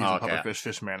 He's a pufferfish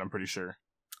fish man. I'm pretty sure.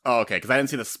 Oh, okay, because I didn't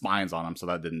see the spines on him, so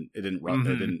it didn't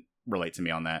relate to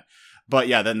me on that. But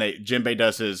yeah, then Jinbei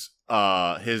does his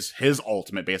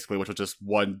ultimate basically, which was just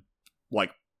one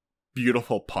like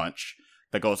beautiful punch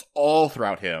that goes all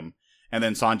throughout him, and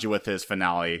then Sanji with his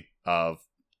finale of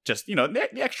just the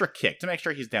extra kick to make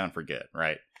sure he's down for good,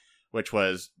 right? Which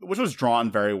was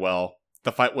drawn very well.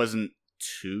 The fight wasn't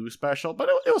too special, but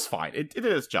it was fine. It did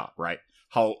its job, right?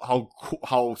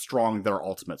 How strong their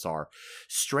ultimates are.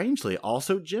 Strangely,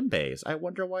 also Jinbei's. I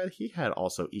wonder why he had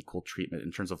also equal treatment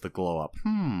in terms of the glow up.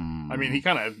 I mean, he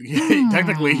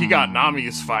technically he got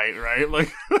Nami's fight, right?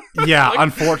 Like, yeah,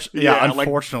 unfortunately,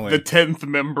 unfortunately, like the 10th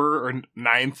member or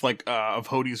 9th of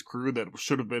Hodi's crew that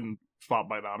should have been fought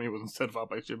by Nami was instead fought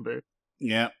by Jinbei.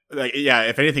 Yeah,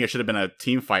 if anything, it should have been a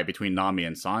team fight between Nami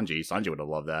and Sanji. Sanji would have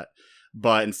loved that.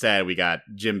 But instead, we got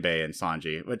Jinbei and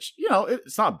Sanji, which,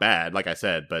 it's not bad, like I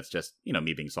said, but it's just,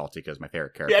 me being salty because my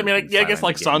favorite character. Yeah, I mean, I guess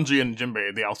like Sanji and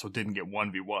Jinbei, they also didn't get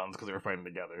 1v1s because they were fighting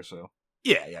together, so.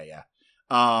 Yeah.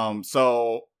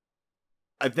 So,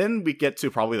 then we get to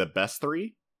probably the best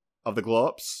 3 of the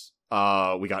glow-ups.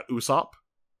 We got Usopp,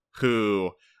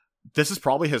 who, this is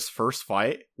probably his first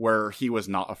fight where he was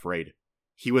not afraid.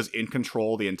 He was in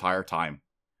control the entire time,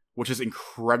 which is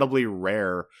incredibly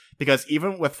rare, because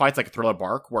even with fights like Thriller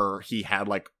Bark, where he had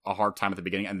like a hard time at the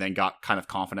beginning and then got kind of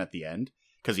confident at the end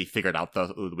because he figured out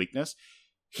the weakness,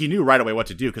 he knew right away what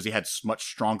to do because he had much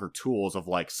stronger tools of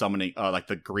like summoning like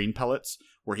the green pellets,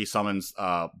 where he summons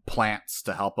plants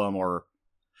to help him, or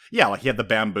like he had the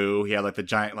bamboo, he had like the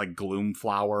giant like gloom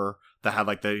flower that had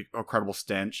like the incredible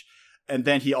stench. And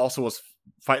then he also was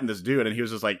fighting this dude, and he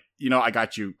was just like, I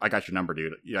got your number,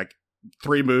 dude. Like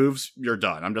 3 moves, you're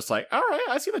done. I'm just like, all right,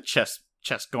 I see the chess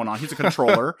going on. He's a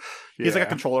controller. Yeah. He's like a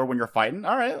controller when you're fighting.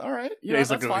 All right. He's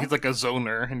like a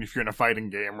zoner, and if you're in a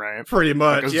fighting game, right? Pretty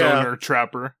much, like a zoner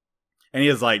trapper. And he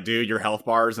is like, dude, your health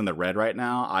bar is in the red right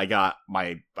now. I got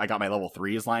my level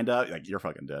 3s lined up. Like, you're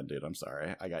fucking dead, dude. I'm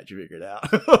sorry. I got you figured out.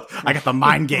 I got the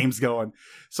mind games going.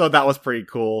 So that was pretty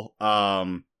cool.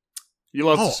 You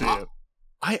love to see it.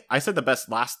 I said the best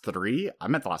last 3. I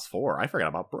meant the last 4. I forgot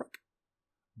about Brook.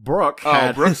 Brooks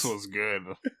was good.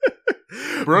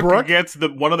 Brook gets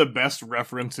one of the best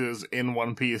references in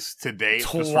One Piece to date.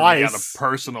 Twice. Just on a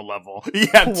personal level.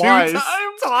 Yeah, Twice. 2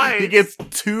 times. Twice. He gets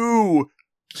 2.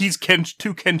 He's 2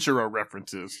 Kenshiro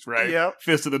references, right? Yep.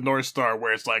 Fist of the North Star,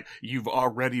 where it's like, you've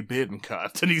already been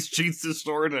cut. And he sheaths his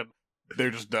sword, and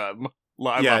they're just done.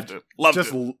 I loved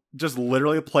it. Just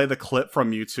literally play the clip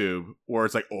from YouTube where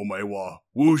it's like, "Oh my wa,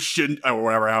 whoosh," or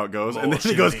whatever how it goes, and then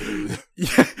he goes,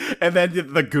 yeah, and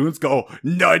then the goons go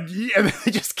nudgy, and then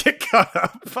they just get cut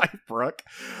up by Brook.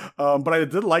 But I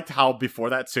did like how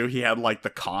before that too, he had like the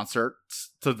concert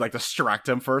to like distract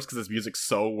him first because his music's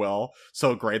so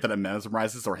great that it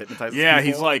mesmerizes or hypnotizes. Yeah,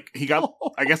 people. He's like he got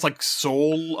I guess like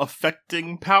soul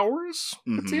affecting powers.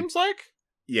 It seems like.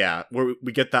 Yeah, where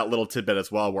we get that little tidbit as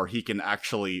well, where he can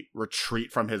actually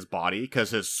retreat from his body because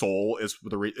his soul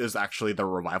is actually the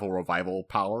revival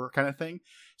power kind of thing.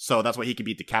 So that's why he can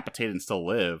be decapitated and still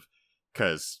live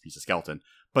because he's a skeleton.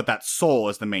 But that soul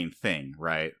is the main thing,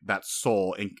 right? That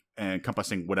soul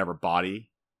encompassing whatever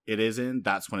body it is in.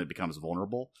 That's when it becomes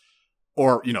vulnerable,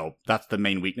 or that's the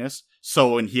main weakness.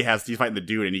 So when he's fighting the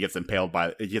dude and he gets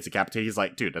decapitated, he's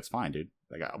like, dude, that's fine, dude.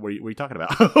 Like, what are you talking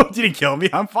about? You didn't kill me.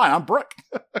 I'm fine. I'm Brook.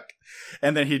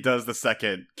 And then he does the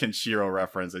second Kenshiro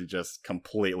reference and just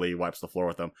completely wipes the floor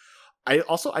with him. I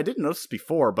didn't notice this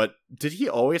before, but did he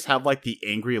always have like the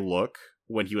angry look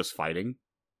when he was fighting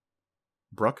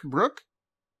Brook?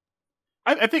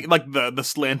 I think like the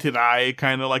slanted eye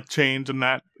kind of like change in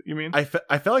that. You mean? I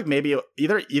felt like maybe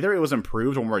either it was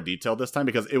improved or more detailed this time,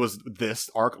 because it was this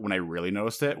arc when I really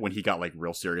noticed it, when he got like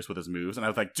real serious with his moves, and I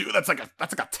was like, dude, that's like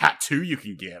a tattoo you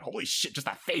can get. Holy shit, just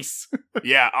that face.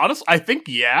 Yeah, honestly, I think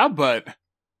but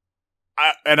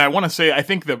I want to say I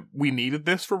think that we needed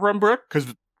this for Brook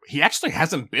because he actually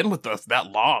hasn't been with us that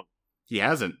long. He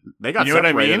hasn't. They got you know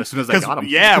separated what I mean? as soon as they got him.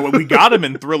 Yeah, when we got him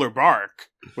in Thriller Bark,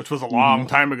 which was a long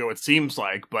time ago, it seems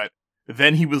like, but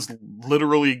then he was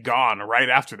literally gone right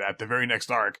after that, the very next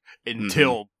arc,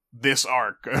 until this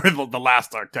arc, or the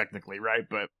last arc, technically, right?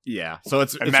 But yeah, so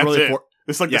it's that's really it.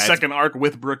 It's like the second arc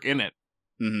with Brook in it.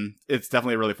 Mm-hmm. It's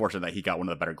definitely really fortunate that he got one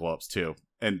of the better glow ups too,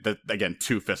 and again,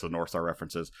 2 Fists of North Star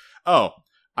references. Oh,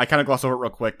 I kind of glossed over it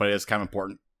real quick, but it is kind of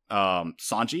important.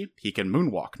 Sanji, he can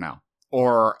moonwalk now,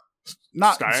 or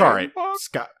not? Skywalk? Sorry,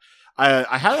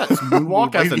 I had that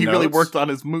moonwalk as the he notes. really worked on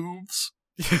his moves.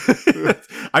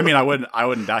 I mean, I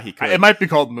wouldn't doubt he could. It might be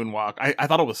called Moonwalk. I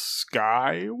thought it was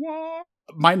Skywalk.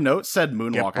 My notes said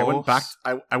Moonwalk.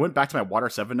 I went back to my Water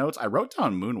 7 notes. I wrote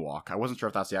down Moonwalk. I wasn't sure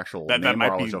if that's the actual name, that might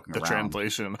or I was be joking the around.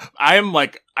 translation.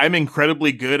 I'm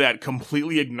incredibly good at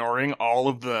completely ignoring all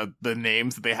of the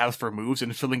names that they have for moves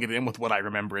and filling it in with what I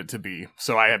remember it to be.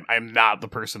 So I'm not the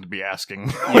person to be asking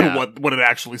what it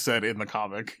actually said in the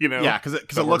comic. You know? Yeah, because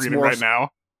it looks more right now.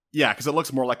 Yeah, because it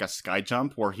looks more like a sky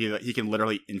jump where he can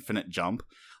literally infinite jump.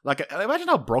 Like, imagine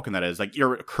how broken that is. Like,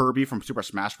 you're Kirby from Super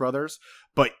Smash Brothers,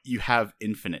 but you have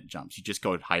infinite jumps. You just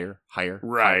go higher,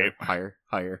 right, higher.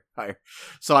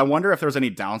 So I wonder if there's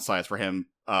any downsides for him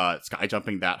sky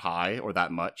jumping that high or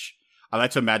that much. I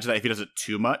like to imagine that if he does it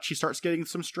too much, he starts getting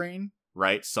some strain,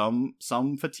 right? Some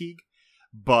fatigue.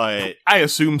 But I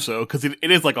assume so, because it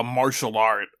is like a martial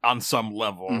art on some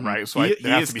level, right? So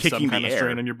there has to be some kind of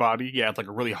strain on your body. Yeah, it's like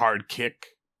a really hard kick.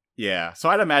 Yeah, so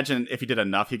I'd imagine if he did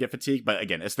enough, he'd get fatigued. But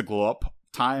again, it's the glow up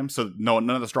time, so none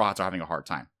of the Straw Hats are having a hard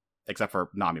time, except for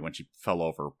Nami when she fell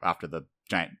over after the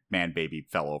giant man baby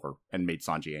fell over and made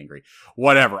Sanji angry.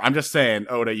 Whatever. I'm just saying,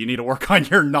 Oda, you need to work on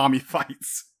your Nami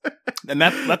fights. And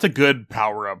that's a good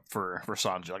power up for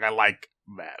Sanji. Like, I like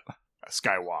that.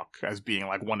 Skywalk as being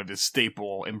like one of his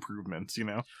staple improvements, you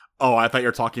know? Oh, I thought you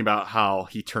were talking about how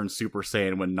he turns Super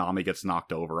Saiyan when Nami gets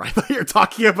knocked over. I thought you were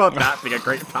talking about that being a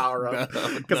great power up.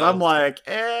 Because I'm like,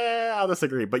 I'll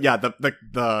disagree. But yeah,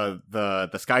 the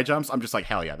sky jumps, I'm just like,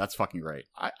 hell yeah, that's fucking great.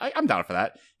 I'm down for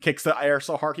that. Kicks the air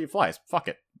so hard he flies. Fuck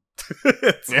it.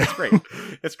 It's great.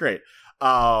 It's great.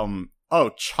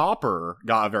 Chopper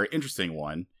got a very interesting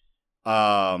one.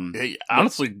 Hey,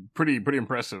 honestly, pretty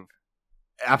impressive.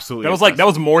 Absolutely. That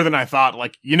was more than I thought.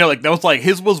 Like, you know, like that was like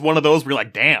his was one of those where you're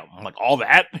like, damn, like all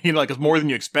that, you know, like it's more than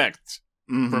you expect.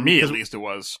 Mm-hmm. For me, at least, it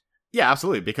was. Yeah,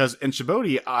 absolutely. Because in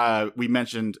Djibouti, we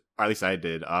mentioned, or at least I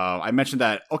did, I mentioned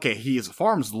that, okay, his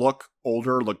forms look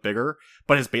older, look bigger,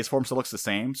 but his base form still looks the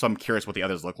same. So I'm curious what the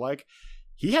others look like.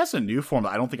 He has a new form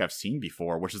that I don't think I've seen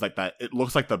before, which is like that. It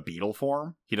looks like the beetle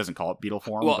form. He doesn't call it beetle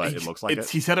form, but it looks like it.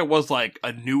 He said it was like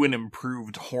a new and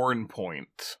improved horn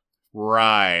point.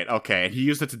 Right. Okay. And he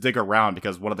used it to dig around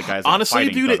because one of the guys honestly,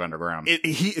 fighting dug underground.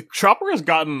 Chopper has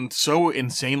gotten so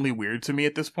insanely weird to me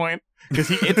at this point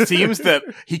because it seems that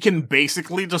he can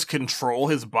basically just control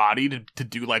his body to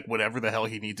do like whatever the hell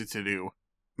he needs it to do,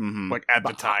 like at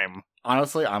the time.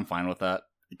 Honestly, I'm fine with that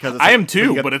because I am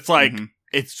too. But it's like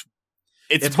it's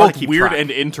both weird and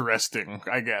interesting,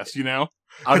 I guess. You know,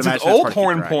 because his old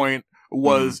horn point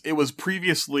was it was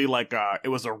previously like it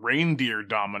was a reindeer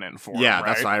dominant form. Yeah, right?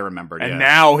 that's what I remembered. And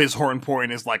now his horn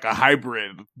point is like a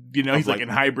hybrid. You know, he's like in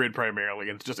hybrid primarily,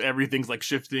 and it's just everything's like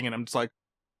shifting. And I'm just like,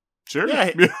 sure,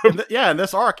 yeah. In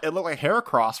this arc, it looked like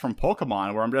Heracross from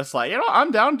Pokemon, where I'm just like, you know,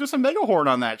 I'm down to do some Mega Horn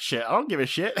on that shit. I don't give a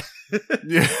shit.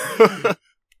 Yeah,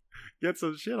 get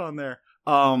some shit on there.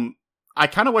 I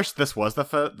kind of wish this was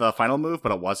the final move,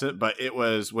 but it wasn't. But it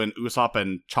was when Usopp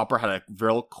and Chopper had a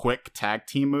real quick tag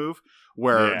team move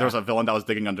where there was a villain that was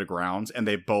digging underground, and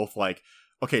they both like,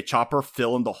 okay, Chopper,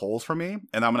 fill in the holes for me,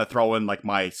 and I'm gonna throw in like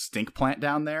my stink plant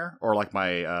down there, or like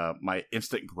my my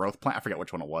instant growth plant. I forget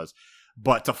which one it was,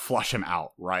 but to flush him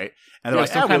out, right? And they're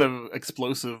like, some kind of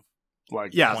explosive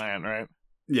like plant, right?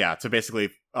 Yeah, to basically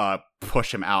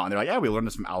push him out. And they're like, yeah, we learned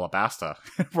this from Alabasta.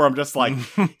 Where I'm just like,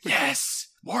 yes,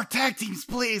 more tag teams,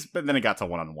 please. But then it got to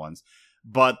one-on-ones.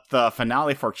 But the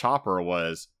finale for Chopper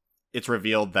was, it's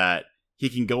revealed that he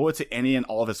can go into any and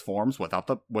all of his forms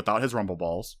without his rumble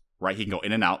balls, right? He can go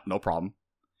in and out, no problem.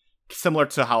 similar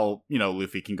to how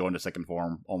Luffy can go into second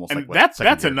form, almost And like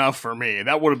that's enough for me.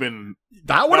 That would have been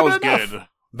that would have been enough. good.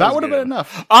 That would have been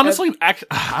enough. Honestly,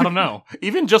 I don't know.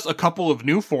 Even just a couple of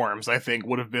new forms, I think,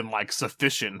 would have been like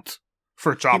sufficient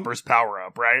for Chopper's power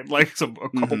up, right? Like a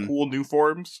couple cool new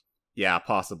forms. Yeah,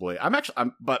 possibly.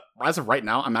 But as of right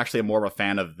now, I'm actually more of a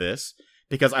fan of this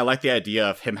because I like the idea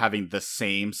of him having the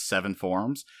same 7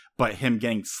 forms, but him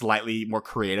getting slightly more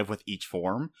creative with each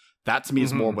form. That to me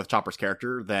is more with Chopper's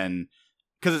character than,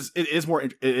 because it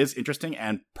is interesting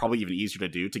and probably even easier to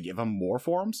do to give him more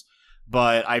forms.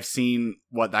 But I've seen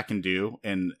what that can do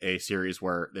in a series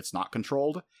where it's not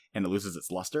controlled and it loses its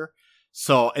luster.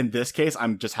 So in this case,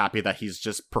 I'm just happy that he's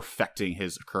just perfecting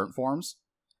his current forms.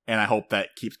 And I hope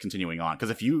that keeps continuing on.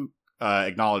 Because if you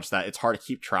acknowledge that it's hard to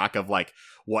keep track of like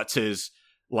what's his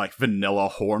like vanilla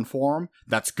horn form,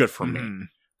 that's good for me.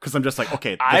 Because I'm just like,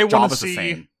 okay, the job is the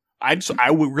same.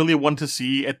 I would really want to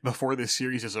see it before this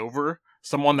series is over.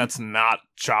 Someone that's not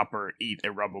Chopper eat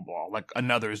a Rumble Ball, like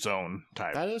another Zone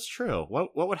type. That is true.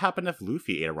 What would happen if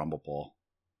Luffy ate a Rumble Ball?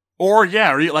 Or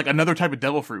like another type of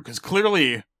Devil Fruit, because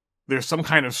clearly there's some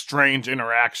kind of strange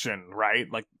interaction, right?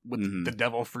 Like with the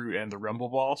Devil Fruit and the Rumble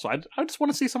Ball. So I just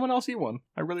want to see someone else eat one.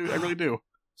 I really do.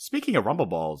 Speaking of Rumble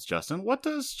Balls, Justin, what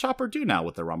does Chopper do now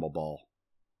with the Rumble Ball?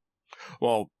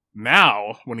 Well,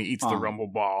 now when he eats the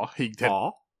Rumble Ball, he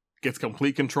gets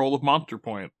complete control of Monster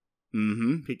Point.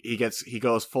 He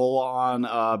goes full on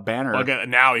Banner. Well, again,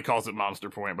 now he calls it Monster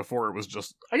Point. Before it was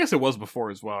just, I guess it was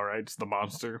before as well, right? It's the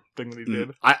monster thing that he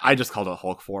did. I just called it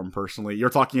Hulk form personally. You're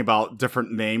talking about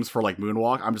different names for like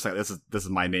Moonwalk. I'm just like, this is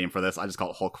my name for this. I just call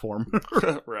it Hulk form.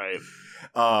 Right.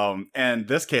 And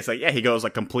this case, like, yeah, he goes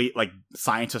like complete like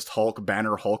Scientist Hulk,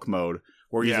 Banner Hulk mode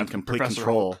where he's in complete Professor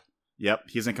control. Hulk. Yep,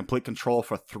 he's in complete control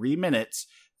for 3 minutes.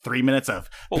 3 minutes of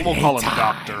we'll call him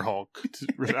Dr. Hulk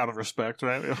out of respect,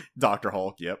 right? Dr.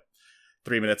 Hulk, yep.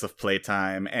 3 minutes of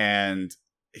playtime, and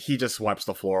he just wipes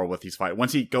the floor with these fights.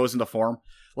 Once he goes into form,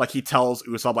 like he tells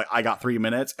Usopp, like, I got 3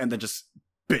 minutes, and then just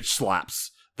bitch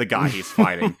slaps the guy he's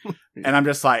fighting. And I'm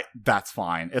just like, that's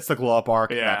fine. It's the glow up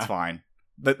arc, that's fine.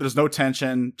 There's no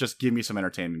tension, just give me some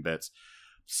entertaining bits.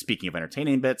 Speaking of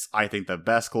entertaining bits, I think the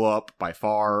best glow up by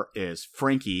far is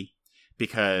Frankie,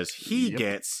 because he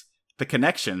gets the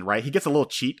connection, right? He gets a little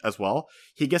cheat as well.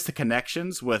 He gets the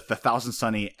connections with the Thousand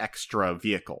Sunny extra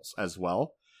vehicles as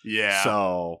well. Yeah.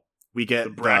 So we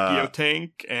get the Brachio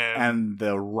tank and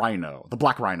the Rhino, the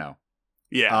Black Rhino.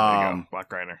 Yeah, there you go.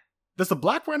 Black Rhino. Does the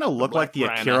Black Rhino look like the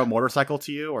Akira motorcycle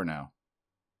to you, or no?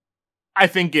 I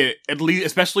think it, at least,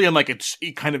 especially in like its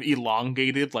kind of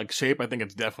elongated like shape, I think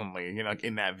it's definitely like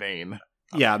in that vein.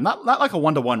 Yeah, not like a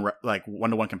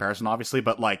one-to-one comparison, obviously,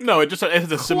 but like no, it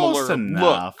has a similar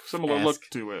look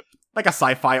to it, like a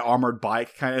sci-fi armored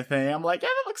bike kind of thing. I'm like, yeah,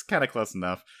 that looks kind of close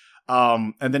enough.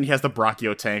 And then he has the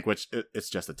Brachio tank, which it's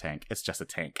just a tank. It's just a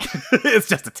tank. It's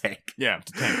just a tank. Yeah,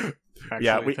 it's a tank.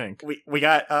 Actually, we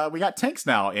got tanks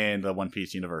now in the One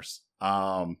Piece universe.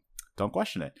 Don't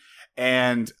question it,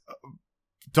 and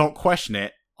don't question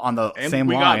it. On the same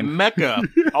line, we got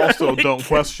Mecha. Also, don't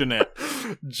question it.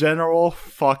 General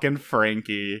fucking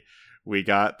Frankie. We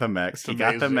got the mechs. He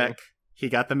got the mech. He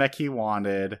got the mech he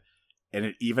wanted, and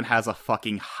it even has a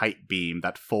fucking height beam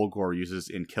that Fulgor uses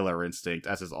in Killer Instinct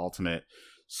as his ultimate.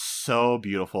 So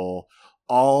beautiful.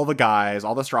 All the guys,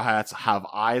 all the Straw Hats have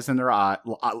eyes in their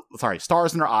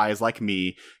stars in their eyes, like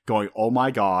me, going, "Oh my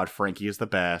god, Frankie is the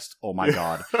best. Oh my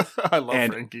god." I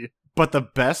love Frankie. But the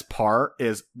best part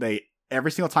is every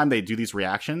single time they do these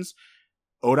reactions,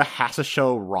 Oda has to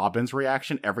show Robin's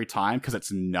reaction every time because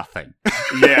it's nothing.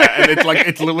 Yeah, and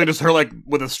it's literally just her like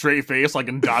with a straight face, like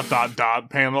in ...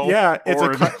 panel. Yeah, it's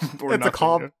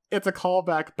a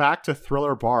callback back to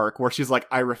Thriller Bark where she's like,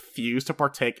 I refuse to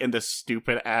partake in this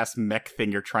stupid ass mech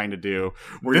thing you're trying to do.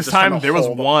 This time there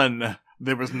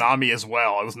was Nami as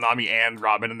well. It was Nami and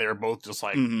Robin, and they were both just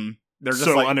like. They're just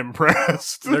so like,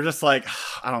 unimpressed. They're just like,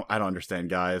 I don't understand,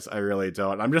 guys. I really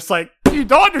don't. I'm just like, you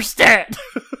don't understand.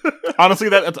 Honestly,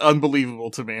 that's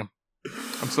unbelievable to me.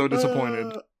 I'm so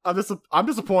disappointed. I'm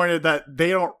disappointed that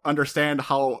they don't understand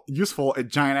how useful a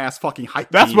giant ass fucking hype.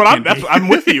 I'm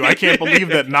with you. I can't believe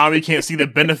that Nami can't see the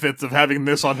benefits of having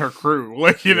this on her crew.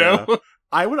 Like, you know,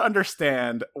 I would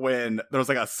understand when there was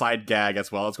like a side gag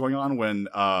as well as going on when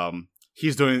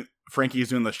Frankie's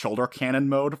doing the shoulder cannon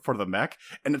mode for the mech,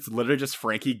 and it's literally just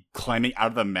Frankie climbing out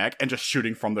of the mech and just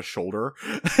shooting from the shoulder.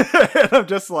 And I'm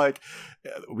just like,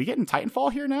 are we getting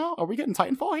Titanfall here now? Are we getting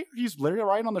Titanfall here? He's literally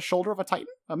riding on the shoulder of a Titan,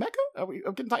 a mecha? Are we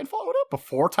getting Titanfall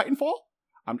before Titanfall?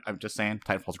 I'm just saying,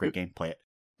 Titanfall's a great game. Play it.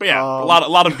 But yeah, a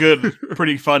lot of good,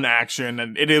 pretty fun action,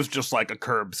 and it is just like a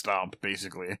curb stomp,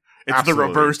 basically. It's Absolutely. the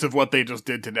reverse of what they just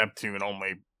did to Neptune,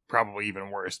 only probably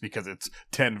even worse, because it's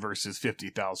 10 versus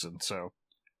 50,000, so...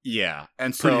 Yeah,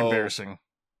 and Pretty so... embarrassing.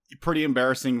 Pretty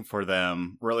embarrassing for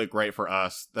them, really great for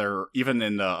us. They're, even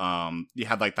in the, you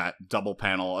had like that double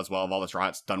panel as well of all the Straw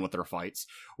Hats done with their fights,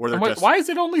 where they're just... Why is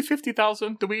it only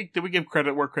 50,000? Did we give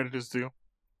credit where credit is due?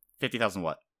 50,000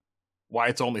 what? Why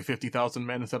it's only 50,000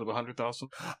 men instead of 100,000?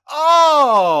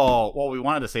 Oh! Well, we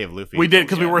wanted to save Luffy. We did,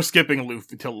 because we were skipping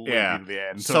Luffy till Yeah. to the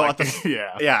end. So like, at the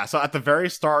yeah. So at the very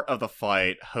start of the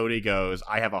fight, Hody goes,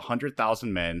 I have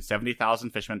 100,000 men, 70,000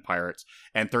 fishermen pirates,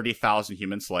 and 30,000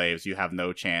 human slaves. You have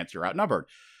no chance. You're outnumbered.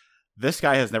 This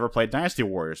guy has never played Dynasty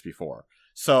Warriors before.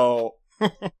 So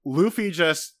Luffy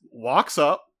just walks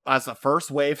up as the first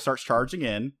wave starts charging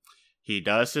in. He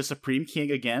does his Supreme King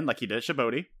again, like he did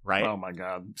Djibouti, right? Oh my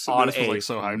god. So On this was a like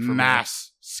so hyped for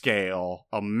mass scale.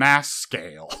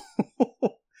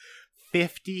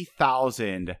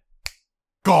 50,000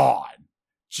 gone.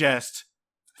 Just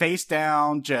face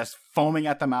down, just foaming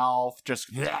at the mouth,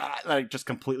 just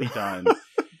completely done.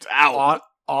 Ow.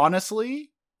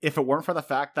 Honestly, if it weren't for the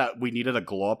fact that we needed a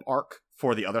glow up arc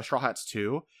for the other Straw Hats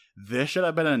too, this should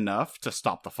have been enough to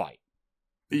stop the fight.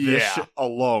 This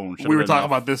alone should we were have been talking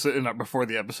enough. about this before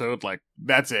the episode. Like,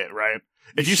 that's it, right?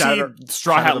 If you Shatter- see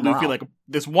Straw Hat shatter the Luffy,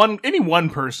 morale. like any one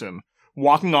person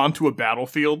walking onto a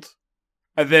battlefield,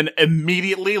 and then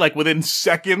immediately, like within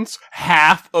seconds,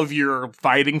 half of your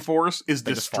fighting force is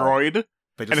They just destroyed.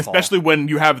 They just And fall. especially when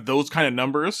you have those kind of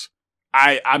numbers,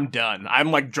 I'm done.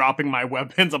 I'm like dropping my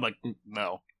weapons. I'm like,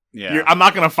 no. Yeah. I'm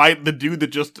not gonna fight the dude that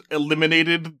just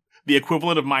eliminated the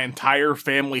equivalent of my entire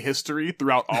family history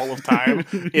throughout all of time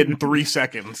in 3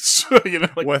 seconds. You know,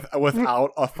 like, without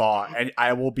a thought, and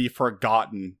I will be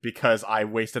forgotten because I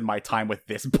wasted my time with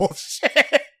this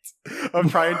bullshit. I'm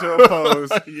trying to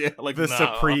oppose yeah, like the no.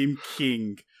 Supreme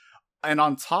King. And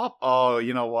on top,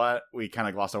 you know what? We kind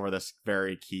of glossed over this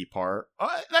very key part.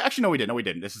 Actually, no, we didn't. No, we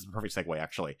didn't. This is the perfect segue,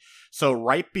 actually. So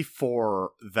right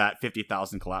before that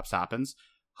 50,000 collapse happens,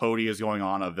 Hody is going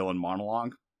on a villain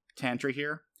monologue tantry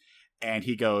here. And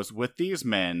he goes, with these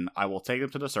men, I will take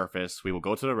them to the surface. We will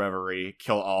go to the reverie,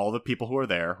 kill all the people who are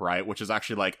there, right? Which is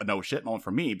actually like a no shit moment for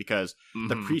me because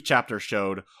the pre-chapter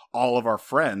showed all of our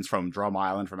friends from Drum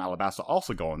Island, from Alabasta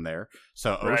also going there.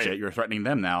 So, oh shit, you're threatening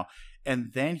them now.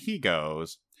 And then he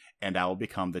goes, and I will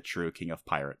become the true king of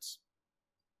pirates.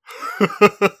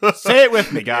 Say it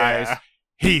with me, guys. Yeah.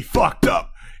 He fucked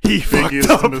up. He fucked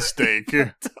Biggest up. mistake.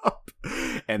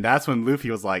 And that's when Luffy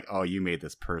was like, oh, you made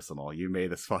this personal. You made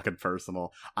this fucking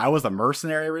personal. I was a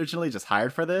mercenary originally, just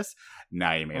hired for this.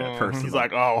 Now you made it personal. He's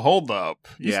like, oh, hold up.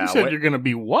 You said you're gonna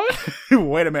be what?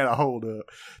 Wait a minute, hold up.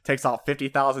 Takes out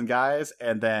 50,000 guys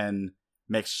and then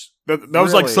makes... That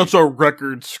was like such a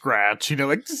record scratch, you know,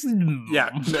 like... Yeah,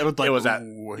 that was like, it was at...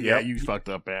 yeah, you fucked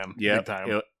up, man. Yeah, Big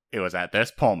time. It was at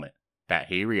this moment that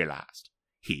he realized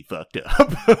he fucked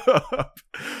up.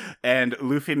 And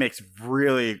Luffy makes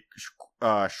really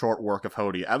short work of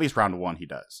Hody. At least round 1 he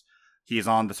does. He's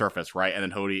on the surface, right? And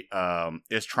then Hody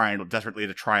is trying desperately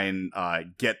to try and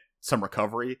get some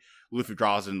recovery. Luffy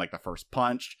draws in like the first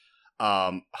punch.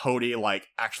 Hody like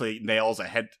actually nails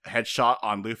a headshot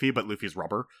on Luffy, but Luffy's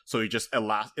rubber, so he just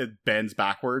it bends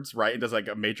backwards, right? And does like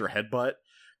a major headbutt.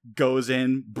 Goes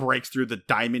in, breaks through the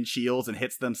diamond shields, and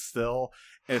hits them still.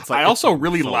 It's like I also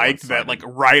really liked that, like,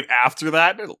 right after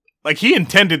that, like, he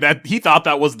intended that, he thought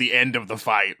that was the end of the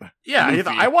fight. Yeah,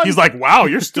 he's like, wow,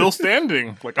 you're still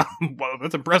standing. Like, wow,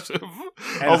 that's impressive.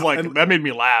 I was like, that made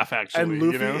me laugh, actually. And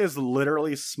Luffy you know? is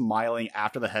literally smiling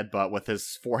after the headbutt with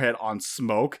his forehead on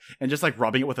smoke and just, like,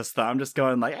 rubbing it with his thumb, just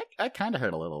going, like, I kind of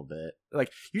hurt a little bit.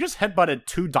 Like, you just headbutted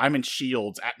 2 diamond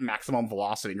shields at maximum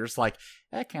velocity, and you're just like,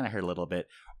 that kind of hurt a little bit.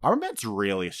 Armament's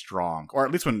really strong, or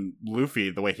at least when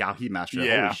Luffy, the way how he mastered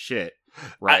it, holy shit.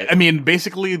 Right. I mean,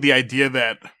 basically, the idea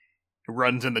that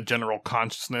runs in the general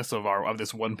consciousness of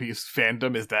this One Piece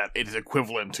fandom is that it is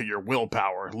equivalent to your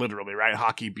willpower, literally, right?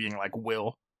 Hockey being like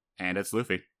will. And it's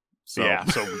Luffy. So. Yeah,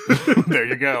 so there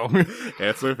you go.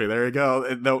 It's Luffy, there you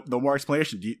go. No more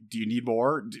explanation. Do you need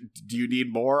more? Do you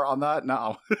need more on that?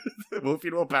 No.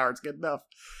 Luffy willpower, it's good enough.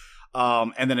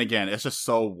 And then again, it's just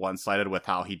so one-sided with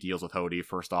how he deals with Hody,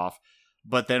 first off.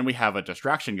 But then we have a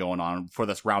distraction going on for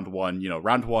this round 1. You know,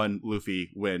 round 1, Luffy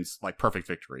wins, like, perfect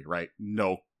victory, right?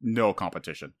 No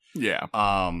competition. Yeah.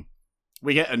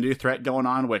 We get a new threat going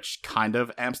on, which kind of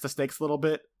amps the stakes a little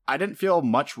bit. I didn't feel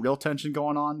much real tension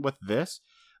going on with this,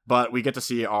 but we get to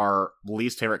see our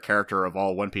least favorite character of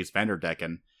all One Piece,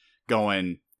 Vanderdecken,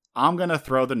 going, I'm gonna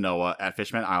throw the Noah at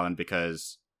Fishman Island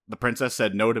because the princess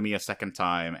said no to me a second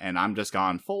time, and I'm just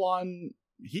gone full on.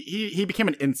 He became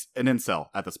an incel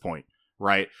at this point,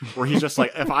 right? Where he's just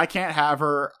like, if I can't have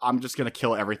her, I'm just gonna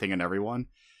kill everything and everyone.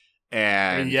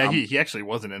 And he actually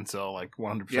was an incel, like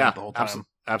 100% the whole time.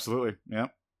 Absolutely, yeah.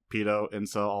 Pedo,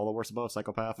 incel, all the worst above,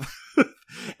 psychopath.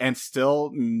 And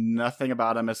still nothing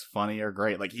about him is funny or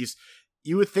great. Like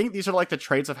you would think these are like the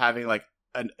traits of having like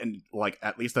like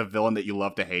at least a villain that you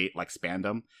love to hate, like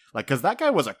Spandam. Like, because that guy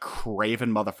was a craven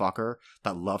motherfucker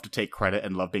that loved to take credit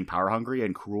and loved being power hungry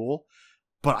and cruel.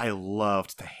 But I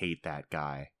loved to hate that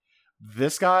guy.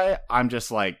 This guy, I'm just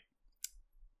like,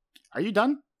 are you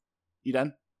done? You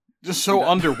done? Just so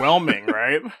underwhelming,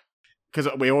 right? Because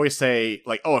we always say,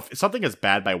 like, oh, if something is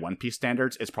bad by One Piece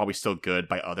standards, it's probably still good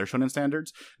by other shonen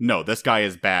standards. No, this guy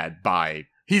is bad by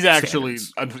He's actually,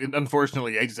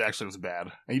 unfortunately, Aegis actually was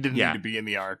bad. He didn't need to be in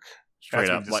the arc. Straight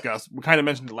up. We discussed. We kind of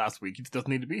mentioned it last week. He doesn't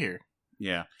need to be here.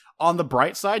 Yeah. On the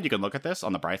bright side, you can look at this.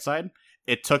 On the bright side,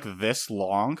 it took this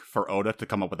long for Oda to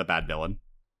come up with a bad villain.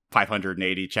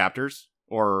 580 chapters?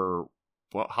 Or,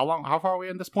 well, how far are we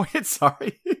in this point?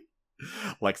 Sorry.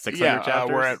 Like 600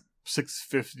 chapters? We're at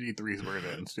 653 is where it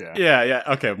ends, yeah. Yeah,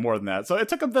 okay, more than that. So it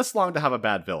took him this long to have a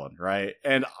bad villain, right?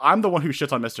 And I'm the one who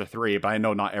shits on Mr. 3, but I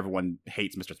know not everyone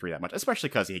hates Mr. 3 that much, especially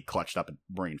because he clutched up and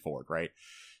Marineford, right?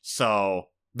 So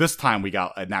this time we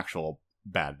got an actual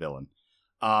bad villain.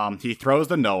 He throws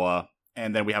the Noah,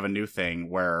 and then we have a new thing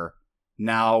where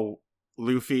now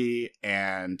Luffy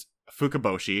and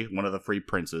Fukaboshi, one of the three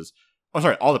princes,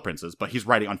 all the princes, but he's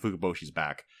riding on Fukaboshi's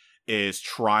back, is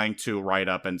trying to ride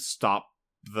up and stop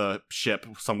the ship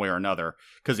some way or another,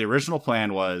 because the original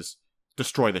plan was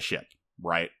destroy the ship,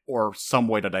 right? Or some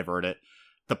way to divert it.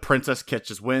 The princess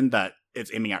catches wind that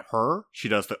it's aiming at her. She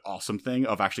does the awesome thing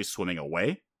of actually swimming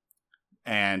away,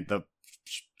 and the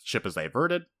ship is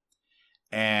diverted.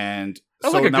 And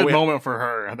that's like a good moment for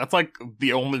her. That's like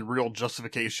the only real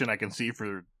justification I can see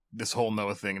for this whole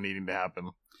Noah thing needing to happen.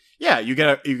 Yeah, you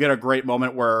get a great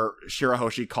moment where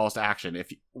Shirahoshi calls to action.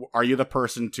 Are you the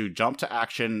person to jump to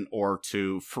action or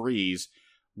to freeze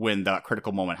when that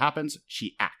critical moment happens?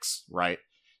 She acts, right?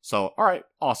 So, all right,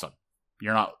 awesome.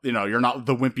 You're not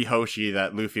the wimpy Hoshi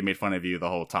that Luffy made fun of you the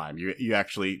whole time. You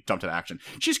actually jump to action.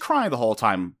 She's crying the whole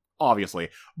time, obviously,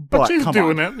 but she's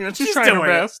doing it. You know, she's trying her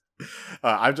best.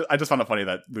 I just found it funny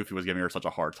that Luffy was giving her such a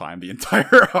hard time the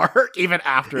entire arc, even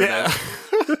after this.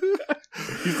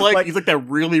 He's like that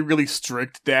really, really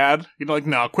strict dad. You know, like,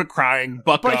 no, quit crying,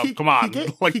 buck up, come on.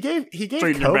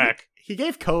 He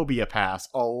gave Kobe a pass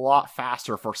a lot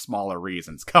faster for smaller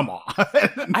reasons. Come on.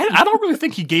 I don't really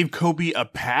think he gave Kobe a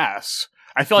pass.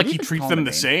 I feel like he treats them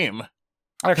the same.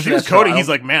 Because he was Cody, he's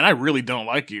like, man, I really don't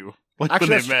like you. Like when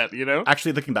they met, you know?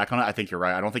 Actually, looking back on it, I think you're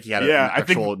right. I don't think he had an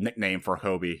actual nickname for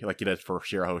Kobe like he did for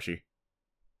Shirahoshi.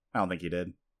 I don't think he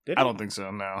did. I don't think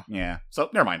so, no. Yeah. So,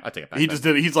 never mind. I take it back. He just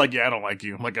did it. He's like, yeah, I don't like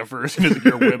you. Like, at first, he's like,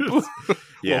 you're a wimp.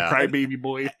 Yeah. Little crybaby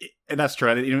boy. And that's true.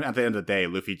 And even at the end of the day,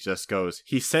 Luffy just goes,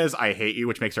 he says, I hate you,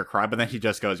 which makes her cry, but then he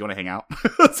just goes, you want to hang out?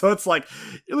 So it's like,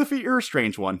 Luffy, you're a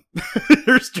strange one.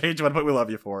 You're a strange one, but we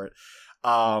love you for it.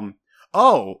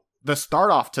 The start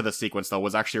off to the sequence, though,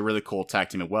 was actually a really cool tag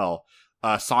team as well.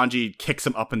 Sanji kicks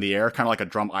him up in the air, kind of like a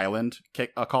Drum Island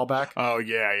callback. Oh,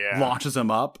 yeah. Launches him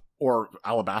up. Or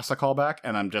Alabasta callback,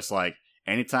 and I'm just like,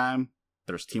 anytime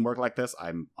there's teamwork like this,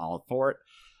 I'm all for it.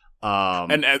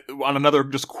 And on another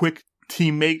just quick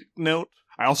teammate note,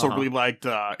 I also really liked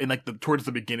towards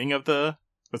the beginning of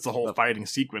that's the whole fighting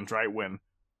sequence, right?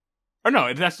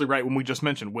 It's actually right when we just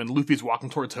mentioned when Luffy's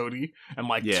walking towards Hody and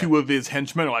two of his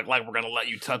henchmen are like we're gonna let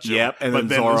you touch him. Yep, but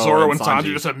then Zoro and Sanji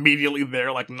just immediately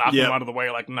there, like knocking him out of the way,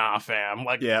 like nah, fam,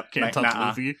 can't touch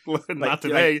Luffy, not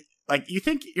today. Like, you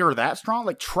think you're that strong?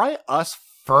 Like, try us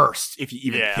first if you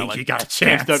even think you got a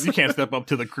chance. You can't step up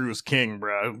to the crew's king,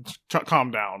 bro.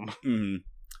 Calm down. Mm-hmm.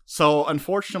 So,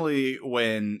 unfortunately,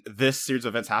 when this series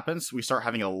of events happens, we start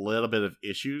having a little bit of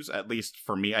issues. At least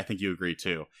for me, I think you agree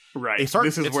too. Right.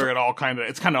 This is where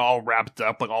it's kind of all wrapped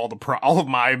up. Like all of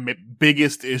my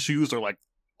biggest issues are like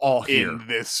all here in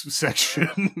this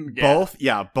section.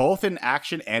 Both in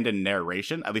action and in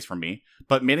narration, at least for me,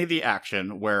 but mainly the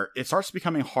action where it starts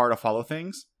becoming hard to follow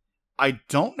things. I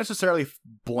don't necessarily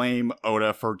blame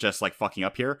Oda for just like fucking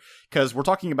up here, because we're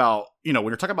talking about, when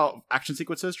you're talking about action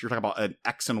sequences, you're talking about an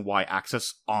X and Y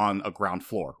axis on a ground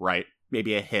floor, right?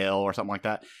 Maybe a hill or something like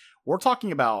that. We're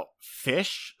talking about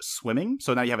fish swimming,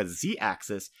 so now you have a Z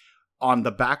axis on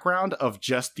the background of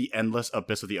just the endless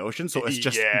abyss of the ocean, so it's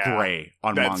just gray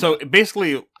on manga. So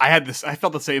basically, I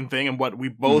felt the same thing, and what we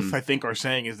both, I think, are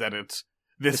saying is that it's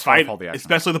fight,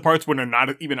 especially the parts when they're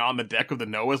not even on the deck of the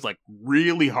Noah, is like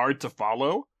really hard to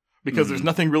follow, because there's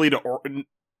nothing really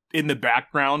in the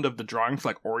background of the drawing to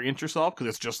like orient yourself, because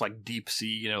it's just like deep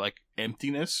sea, like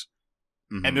emptiness.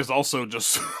 Mhm. And there's also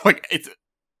just like it's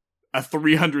a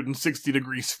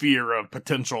 360-degree sphere of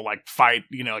potential like fight,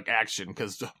 like action,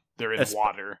 because they're in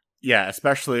water. Yeah,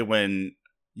 especially when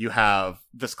you have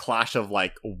this clash of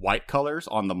like white colors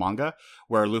on the manga,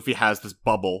 where Luffy has this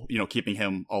bubble, keeping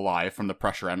him alive from the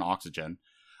pressure and oxygen.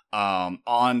 On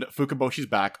Fukuboshi's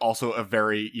back, also a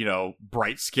very,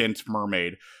 bright-skinned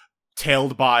mermaid,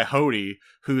 tailed by Hody,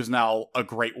 who's now a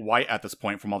great white at this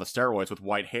point from all the steroids with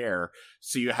white hair.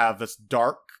 So you have this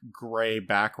dark gray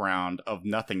background of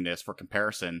nothingness for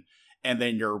comparison. And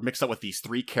then you're mixed up with these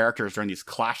three characters during these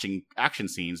clashing action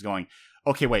scenes going,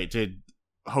 okay, wait, did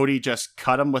Hody just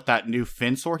cut him with that new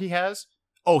fin sword he has?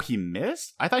 Oh, he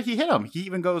missed? I thought he hit him. He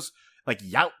even goes like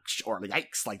youch or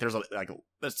yikes. Like there's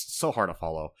it's so hard to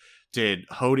follow. Did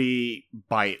Hody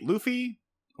bite Luffy,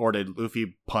 or did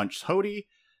Luffy punch Hody?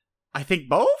 I think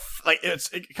both. Like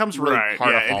it comes really hard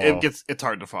to follow. It's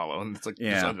hard to follow, and it's like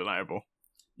it's undeniable.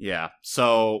 Yeah.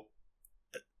 So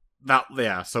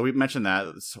So we mentioned that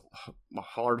it's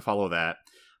hard to follow that,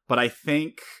 but I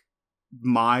think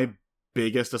my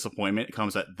biggest disappointment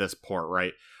comes at this part,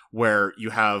 right, where you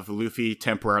have Luffy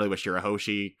temporarily with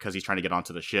Shirahoshi because he's trying to get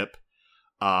onto the ship.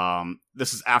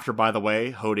 This is after, by the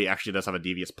way, Hody actually does have a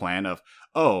devious plan of,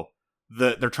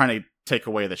 they're trying to take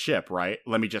away the ship, right?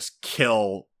 Let me just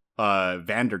kill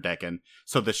Vanderdecken,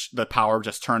 so the power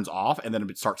just turns off, and then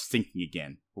it starts sinking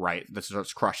again, right? This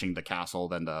starts crushing the castle,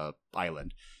 then the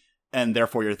island. And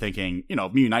therefore you're thinking,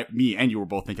 me and you were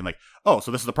both thinking like,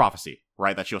 so this is the prophecy,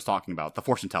 right, that she was talking about, the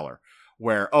fortune teller,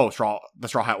 where, the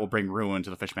Straw Hat will bring ruin to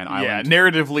the Fishman Island. Yeah,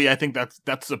 narratively, I think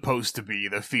that's supposed to be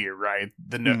the fear, right?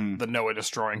 The Noah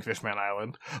destroying Fishman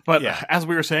Island. But as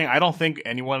we were saying, I don't think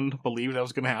anyone believed that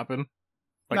was going to happen.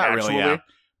 Like, not actually. really, yeah.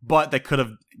 But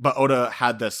but Oda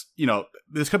had this,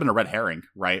 this could have been a red herring,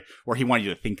 right? Where he wanted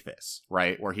you to think this,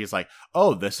 right? Where he's like,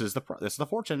 this is the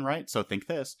fortune, right? So think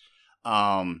this.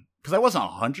 Because I wasn't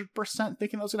 100%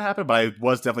 thinking that was going to happen, but I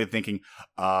was definitely thinking,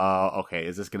 okay,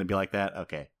 is this going to be like that?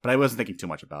 Okay. But I wasn't thinking too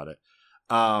much about it.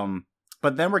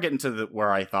 But then we're getting to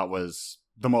where I thought was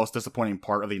the most disappointing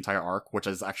part of the entire arc, which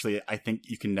is actually, I think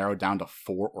you can narrow down to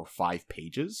 4 or 5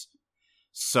 pages.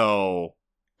 So...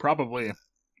 Probably.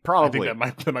 I think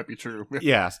that might be true.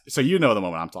 Yeah. So the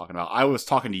moment I'm talking about. I was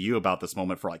talking to you about this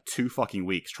moment for like 2 fucking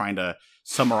weeks, trying to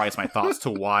summarize my thoughts to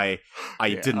why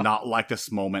I did not like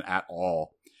this moment at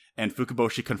all. And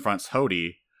Fukuboshi confronts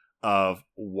Hody of,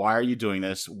 why are you doing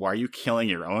this? Why are you killing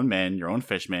your own men, your own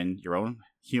fishmen, your own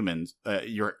humans?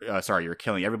 You're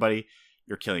killing everybody.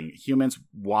 You're killing humans.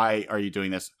 Why are you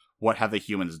doing this? What have the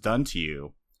humans done to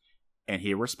you? And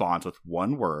he responds with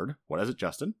one word. What is it,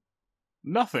 Justin?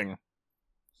 Nothing.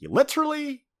 He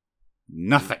literally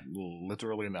nothing.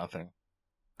 Literally nothing.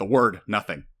 The word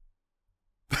nothing.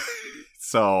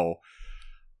 So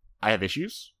I have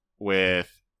issues with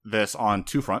this on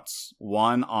 2 fronts.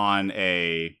 One on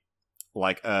a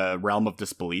realm of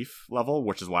disbelief level,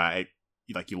 which is why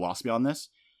you lost me on this,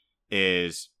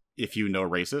 is if you know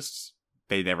racists,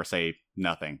 they never say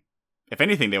nothing. If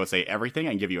anything, they would say everything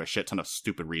and give you a shit ton of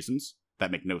stupid reasons that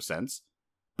make no sense.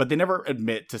 But they never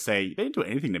admit to say, they didn't do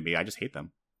anything to me, I just hate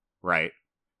them. Right?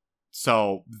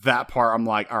 So that part, I'm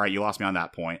like, all right, you lost me on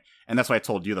that point. And that's why I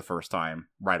told you the first time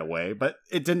right away. But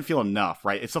it didn't feel enough,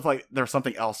 right? It's stuff like there's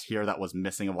something else here that was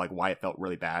missing of like why it felt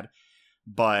really bad.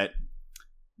 But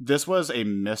this was a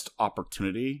missed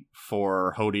opportunity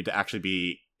for Hody to actually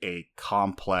be a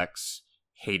complex,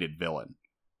 hated villain,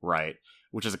 right?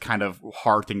 Which is a kind of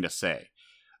hard thing to say.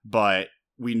 But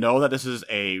we know that this is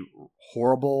a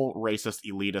horrible, racist,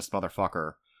 elitist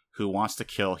motherfucker who wants to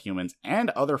kill humans and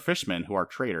other fishmen who are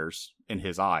traitors in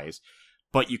his eyes.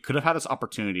 But you could have had this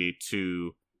opportunity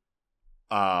to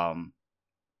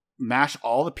mash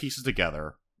all the pieces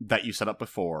together that you set up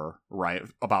before, right?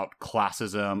 About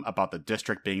classism, about the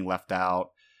district being left out,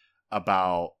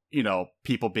 about,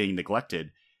 people being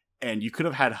neglected. And you could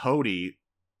have had Hody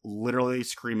literally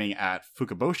screaming at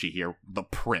Fukuboshi here, the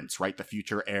prince, right? The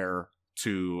future heir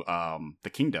to the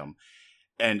kingdom.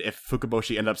 And if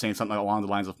Fukuboshi ended up saying something along the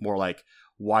lines of more like,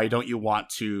 why don't you want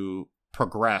to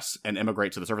progress and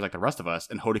immigrate to the surface like the rest of us?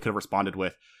 And Hody could have responded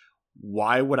with,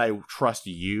 why would I trust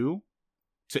you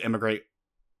to immigrate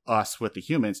us with the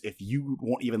humans if you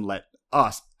won't even let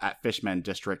us at Fishman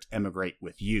District immigrate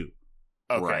with you?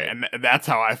 Okay, right? And that's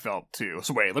how I felt too.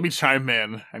 So wait, let me chime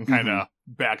in and kind of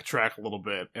backtrack a little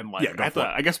bit. And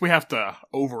I guess we have to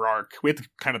overarch. We have to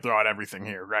kind of throw out everything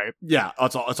here, right? Yeah,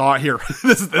 it's all here.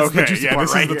 This is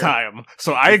the time.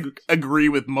 So I agree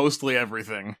with mostly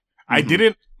everything. I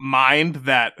didn't mind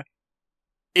that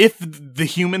if the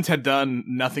humans had done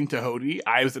nothing to Hody,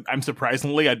 I'm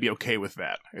surprisingly, I'd be okay with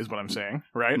that, is what I'm saying,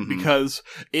 right? Mhm. Because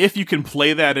if you can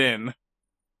play that in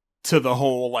to the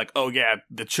whole, like, oh yeah,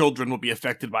 the children will be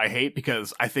affected by hate,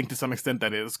 because I think to some extent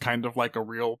that is kind of like a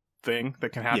real thing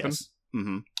that can happen, Yes.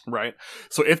 Mm-hmm. right?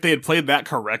 So if they had played that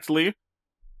correctly,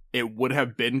 it would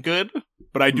have been good,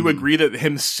 but I do Mhm. agree that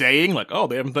him saying, like, oh,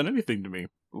 they haven't done anything to me,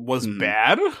 was Mhm.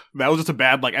 bad. That was just a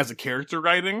bad, like, as a character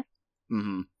writing,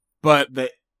 Mm-hmm. but...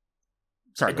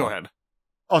 Sorry, go ahead.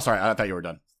 Oh, sorry, I thought you were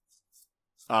done.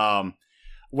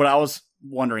 What I was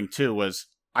wondering too was,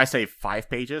 I say 5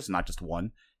 pages, not just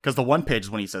 1, because the 1 page is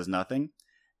when he says nothing,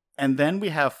 and then we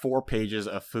have 4 pages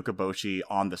of Fukaboshi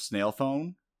on the snail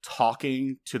phone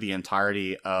talking to the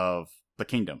entirety of the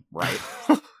kingdom, right?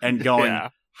 And going Yeah.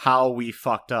 how we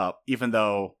fucked up, even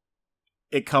though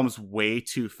it comes way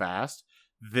too fast.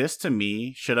 This to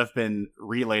me should have been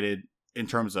related in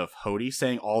terms of Hody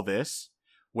saying all this,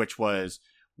 which was,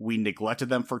 we neglected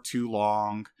them for too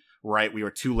long, right? We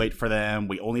were too late for them.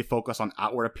 We only focus on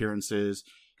outward appearances.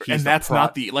 And that's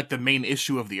not the main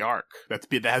issue of the arc that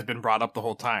has been brought up the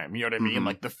whole time. You know what I mean? Mhm.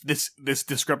 Like this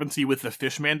discrepancy with the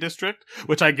Fishman district,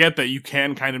 which I get that you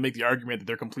can kind of make the argument that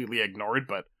they're completely ignored,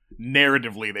 but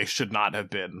narratively they should not have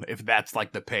been, if that's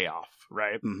like the payoff,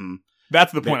 right? Mm-hmm.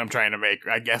 That's the point I'm trying to make,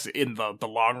 I guess, in the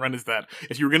long run, is that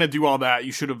if you were going to do all that,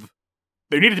 you should have...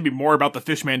 There needed to be more about the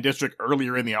Fishman district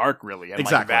earlier in the arc, really. And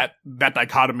Exactly. like that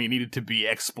dichotomy needed to be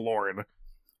explored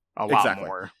a lot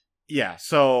more. Yeah,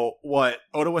 so what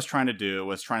Oda was trying to do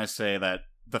was trying to say that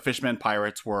the Fishman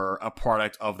pirates were a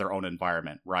product of their own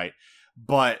environment, right?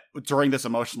 But during this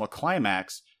emotional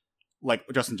climax, like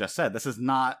Justin just said, this is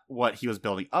not what he was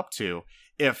building up to.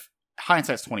 If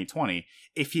hindsight's 2020,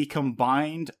 if he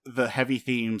combined the heavy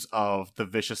themes of the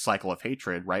vicious cycle of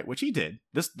hatred, right, which he did,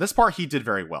 this part he did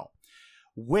very well,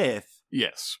 with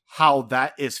yes, how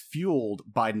that is fueled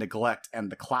by neglect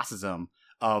and the classism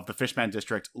of the Fishman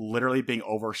district literally being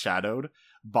overshadowed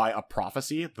by a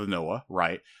prophecy, the Noah,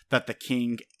 right, that the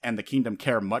king and the kingdom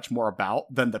care much more about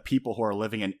than the people who are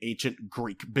living in ancient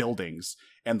Greek buildings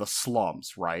and the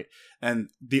slums, right? And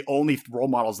the only role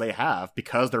models they have,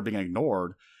 because they're being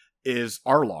ignored, is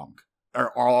Arlong,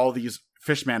 or are all these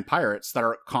Fishman pirates that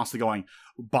are constantly going,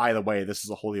 by the way, this is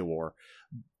a holy war.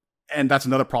 And that's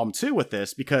another problem too with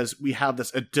this, because we have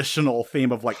this additional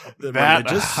theme of like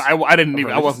religious. I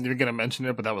wasn't even gonna mention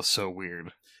it, but that was so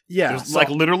weird. Yeah, so, like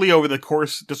literally over the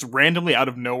course, just randomly out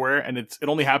of nowhere, and it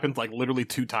only happens like literally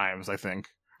 2 times, I think.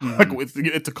 Mm-hmm. Like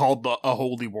it's called a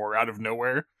holy war out of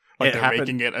nowhere. Like they're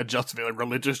making it a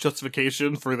religious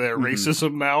justification for their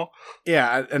racism now.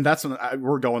 Yeah, and that's when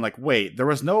we're going like, wait, there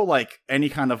was no like any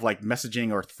kind of like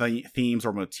messaging or themes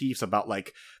or motifs about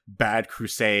like bad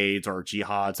crusades or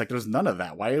jihads. Like there's none of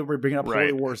that. Why are we bringing up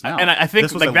holy wars now? And I think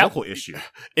this was like a that local issue.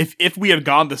 If we had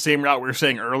gone the same route we were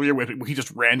saying earlier, with he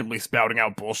just randomly spouting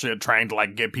out bullshit, trying to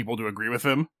like get people to agree with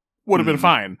him, would have been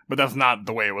fine. But that's not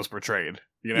the way it was portrayed.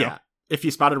 You know? Yeah. If he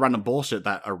spouted random bullshit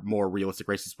that a more realistic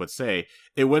racist would say,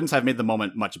 it wouldn't have made the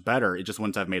moment much better. It just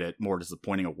wouldn't have made it more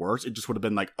disappointing or worse. It just would have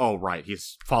been like, oh, right,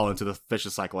 he's fallen into the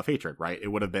vicious cycle of hatred, right? It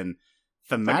would have been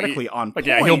thematically on point.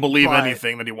 Yeah, he'll believe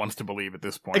anything that he wants to believe at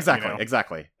this point.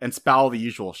 Exactly. And spout the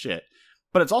usual shit.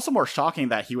 But it's also more shocking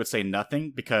that he would say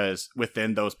nothing, because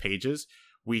within those pages,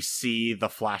 we see the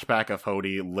flashback of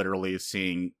Hody literally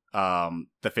seeing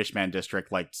the Fishman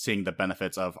district, like seeing the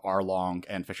benefits of Arlong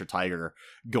and Fisher Tiger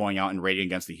going out and raiding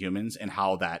against the humans, and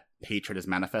how that hatred is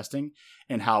manifesting,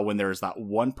 and how when there's that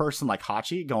one person like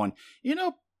Hachi going, you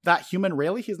know, that human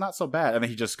Rayleigh, he's not so bad, and then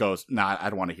he just goes, nah, I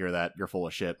don't want to hear that, you're full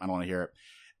of shit, I don't want to hear it,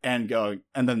 and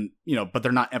then, you know, but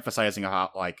they're not emphasizing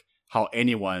how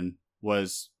anyone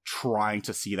was trying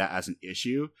to see that as an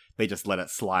issue. They just let it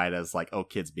slide as like, oh,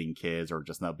 kids being kids, or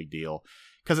just no big deal.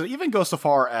 Because it even goes so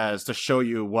far as to show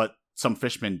you what some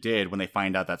fishermen did when they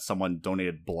find out that someone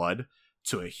donated blood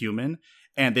to a human,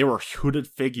 and they were hooded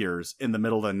figures in the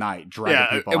middle of the night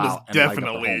dragging people out.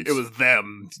 It was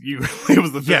them. It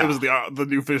was the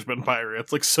new Fishman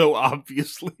pirates, like so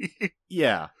obviously.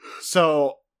 Yeah.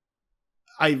 So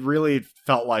I really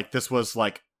felt like this was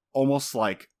like almost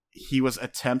like he was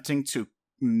attempting to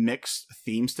mix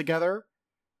themes together,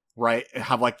 right?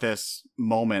 Have like this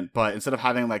moment, but instead of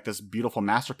having like this beautiful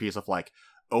masterpiece of like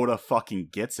Oda fucking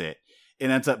gets it, it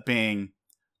ends up being,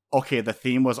 okay, the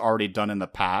theme was already done in the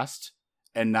past,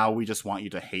 and now we just want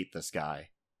you to hate this guy,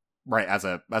 right? As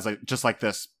a just like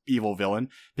this evil villain,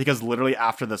 because literally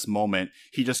after this moment,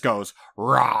 he just goes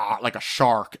rah like a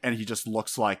shark, and he just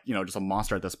looks like, you know, just a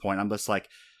monster at this point. I'm just like,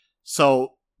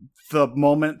 so the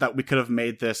moment that we could have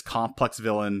made this complex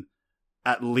villain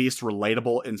at least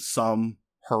relatable in some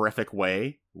horrific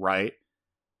way, right?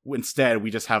 Instead,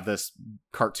 we just have this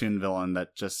cartoon villain that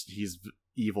he's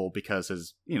evil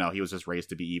because he was just raised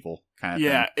to be evil kind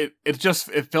of thing.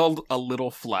 It felt a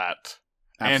little flat.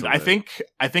 Absolutely. And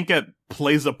I think it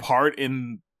plays a part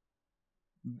in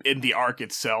the arc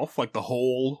itself, like the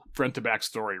whole front to back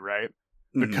story, right?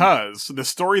 Because the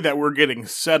story that we're getting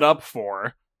set up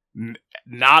for,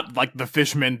 not like the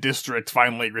Fishmen District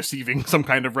finally receiving some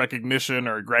kind of recognition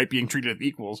or being treated as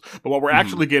equals, but what we're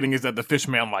actually getting is that the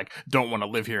Fishmen don't want to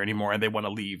live here anymore and they want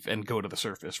to leave and go to the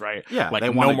surface, right? Yeah, like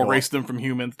they no more race them from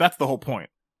humans. That's the whole point.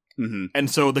 And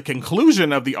so the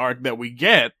conclusion of the arc that we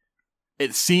get,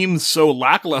 it seems so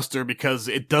lackluster because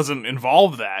it doesn't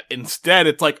involve that. Instead,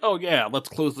 it's like, oh yeah, let's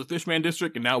close the Fishman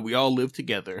District and now we all live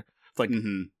together. It's like,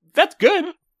 that's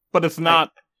good, but it's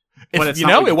not.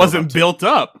 It wasn't built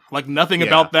up. Like, nothing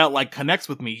about that, connects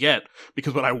with me yet.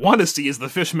 Because what I want to see is the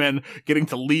Fishmen getting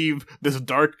to leave this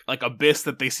dark, abyss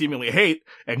that they seemingly hate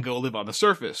and go live on the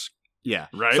surface. Yeah.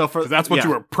 Right? So that's what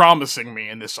you were promising me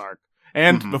in this arc.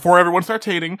 And before everyone starts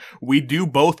hating, we do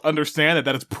both understand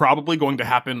that is probably going to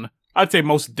happen. I'd say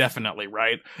most definitely,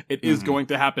 right? It is going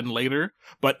to happen later.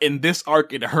 But in this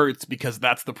arc, it hurts because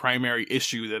that's the primary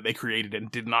issue that they created and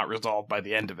did not resolve by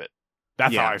the end of it.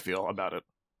 That's how I feel about it.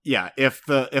 Yeah, if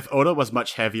Oda was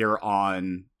much heavier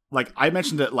on, I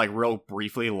mentioned it real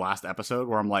briefly last episode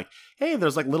where I'm like, hey,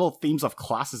 there's little themes of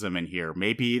classism in here.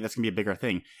 Maybe that's gonna be a bigger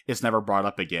thing. It's never brought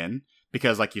up again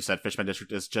because, like you said, Fishman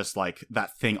District is just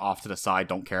that thing off to the side.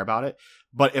 Don't care about it.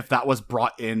 But if that was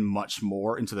brought in much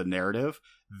more into the narrative,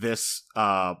 this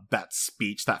that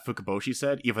speech that Fukaboshi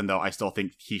said, even though I still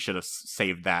think he should have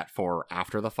saved that for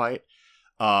after the fight,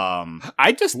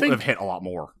 I just think would have hit a lot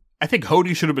more. I think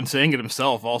Hody should have been saying it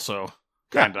himself also.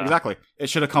 Kinda. Yeah, exactly.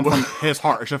 It should have come from his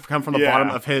heart. It should have come from the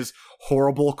bottom of his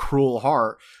horrible, cruel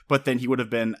heart. But then he would have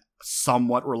been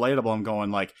somewhat relatable and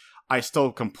going I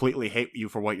still completely hate you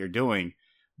for what you're doing,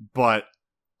 but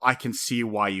I can see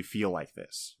why you feel like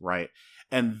this, right?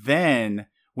 And then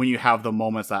when you have the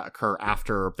moments that occur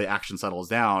after the action settles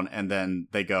down and then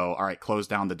they go, all right, close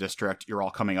down the district. You're all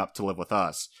coming up to live with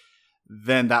us.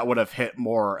 Then that would have hit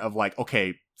more of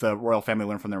okay, the royal family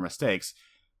learned from their mistakes.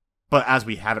 But as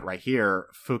we have it right here,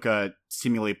 Fuka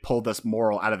seemingly pulled this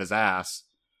moral out of his ass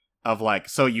of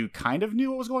so you kind of knew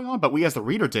what was going on, but we as the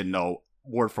reader didn't know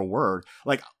word for word.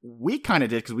 We kind of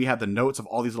did because we had the notes of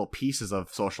all these little pieces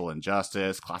of social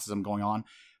injustice, classism going on,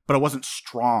 but it wasn't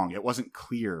strong. It wasn't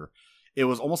clear. It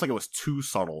was almost like it was too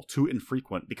subtle, too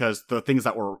infrequent, because the things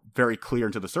that were very clear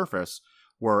into the surface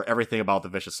were everything about the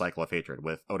vicious cycle of hatred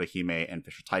with Orihime and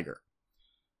Fisher Tiger.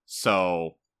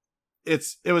 So it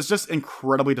was just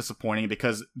incredibly disappointing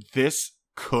because this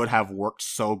could have worked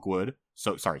so good.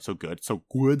 So good.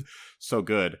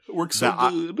 It works so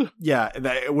good.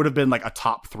 That it would have been a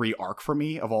top 3 arc for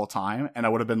me of all time. And I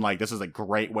would have been this is a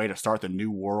great way to start the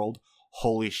new world.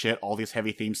 Holy shit, all these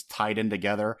heavy themes tied in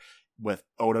together with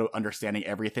Oda understanding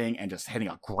everything and just hitting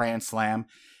a grand slam.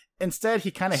 Instead,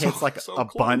 he kind of hits a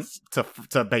bunt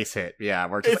to base hit. Yeah,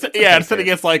 instead he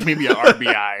gets maybe an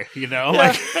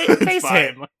RBI, base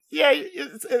hit. Yeah,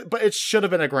 but it should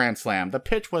have been a grand slam. The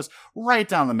pitch was right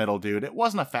down the middle, dude. It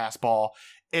wasn't a fastball.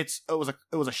 It was a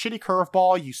shitty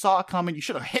curveball. You saw it coming. You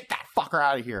should have hit that fucker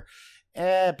out of here.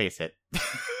 Base hit.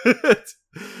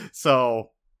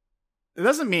 So it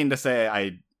doesn't mean to say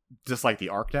I dislike the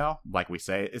arc now, like we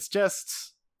say. It's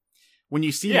just when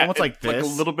you see moments like this,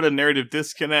 a little bit of narrative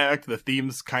disconnect. The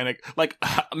themes kind of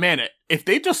man, if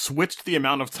they just switched the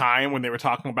amount of time when they were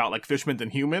talking about fishmen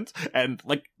and humans, and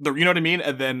you know what I mean,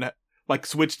 and then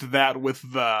switched that with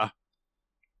the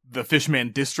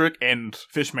Fishman District and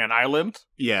Fishman Island,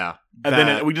 and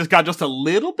then we just got just a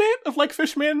little bit of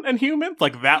Fishman and humans,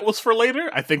 that was for later.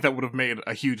 I think that would have made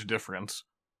a huge difference.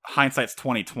 Hindsight's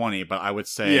 20/20, but I would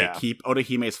say keep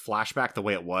Orihime's flashback the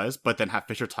way it was, but then have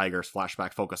Fisher Tiger's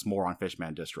flashback focus more on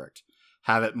Fishman District.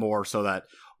 Have it more so that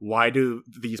why do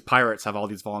these pirates have all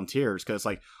these volunteers? Because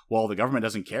the government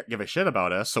doesn't give a shit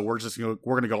about us, so we're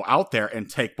gonna go out there and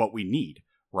take what we need,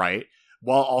 right?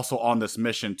 While also on this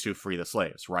mission to free the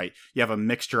slaves, right? You have a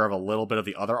mixture of a little bit of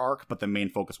the other arc, but the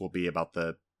main focus will be about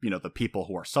the people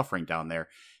who are suffering down there,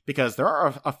 because there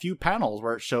are a few panels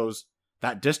where it shows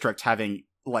that district having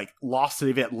lost city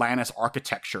of Atlantis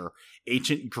architecture,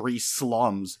 ancient Greece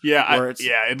slums.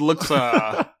 It looks.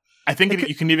 I think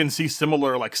you can even see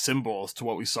similar symbols to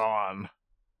what we saw on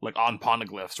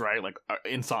poneglyphs, right?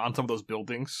 On some of those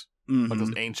buildings,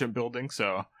 those ancient buildings.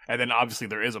 So, and then obviously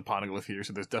there is a poneglyph here,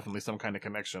 so there's definitely some kind of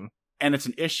connection. And it's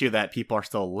an issue that people are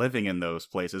still living in those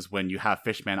places when you have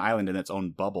Fishman Island in its own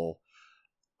bubble.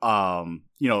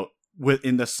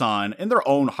 Within the sun, in their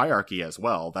own hierarchy as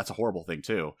well. That's a horrible thing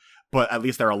too. but at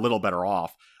least they're a little better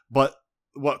off. But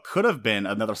what could have been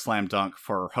another slam dunk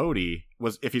for Hody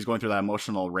was if he's going through that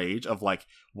emotional rage of like,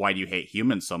 why do you hate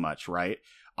humans so much, right?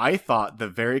 I thought the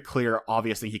very clear,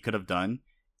 obvious thing he could have done,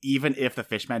 even if the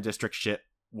Fishman District shit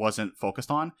wasn't focused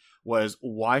on, was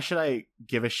why should I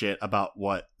give a shit about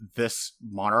what this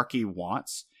monarchy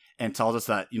wants and tells us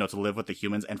that, to live with the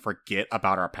humans and forget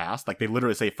about our past? Like, they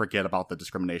literally say forget about the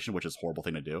discrimination, which is a horrible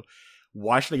thing to do.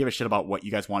 Why should I give a shit about what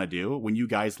you guys want to do when you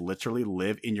guys literally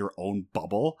live in your own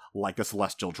bubble like the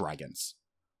Celestial Dragons?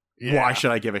 Yeah, why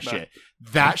should I give a shit?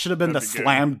 That should have been the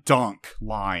slam dunk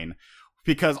line.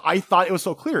 Because I thought it was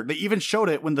so clear. They even showed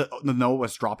it when the Noah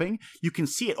was dropping. You can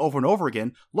see it over and over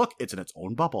again. Look, it's in its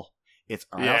own bubble. It's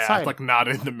outside. It's like not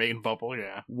in the main bubble,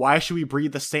 yeah. Why should we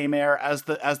breathe the same air as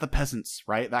the peasants,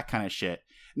 right? That kind of shit.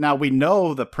 Now, we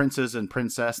know the princes and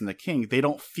princess and the king, they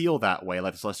don't feel that way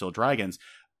like the Celestial Dragons,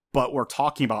 but we're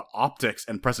talking about optics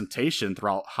and presentation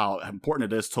throughout how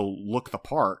important it is to look the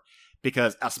part,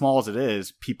 because as small as it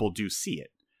is, people do see it,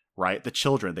 right? The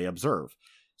children, they observe.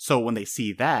 So when they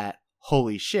see that,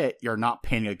 holy shit, you're not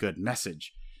painting a good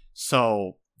message.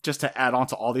 So just to add on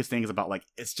to all these things about, like,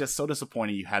 it's just so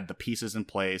disappointing you had the pieces in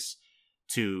place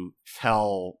to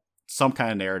tell some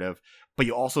kind of narrative, but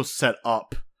you also set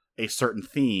up a certain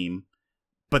theme,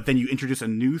 but then you introduce a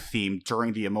new theme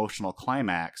during the emotional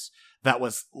climax that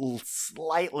was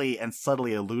slightly and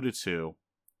subtly alluded to,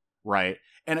 right?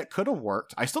 And it could have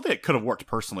worked. I still think it could have worked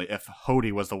personally if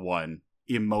Hody was the one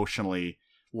emotionally,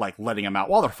 like, letting him out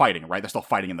while they're fighting, right? They're still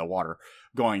fighting in the water,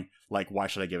 going, like, why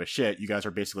should I give a shit? You guys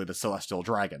are basically the Celestial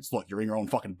Dragons. Look, you're in your own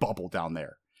fucking bubble down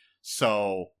there.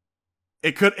 So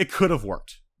it could have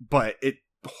worked, but it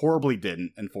horribly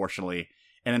didn't, unfortunately.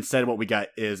 And instead what we got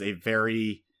is a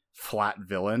very flat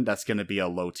villain that's going to be a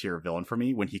low tier villain for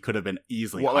me when he could have been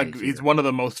easily high tier. He's one of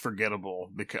the most forgettable,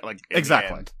 because, like,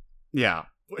 exactly. Yeah,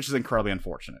 which is incredibly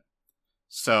unfortunate.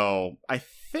 So I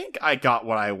think I got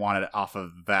what I wanted off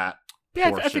of that.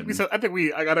 Yeah, I think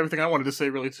I got everything I wanted to say,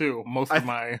 really, too.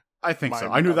 I think so.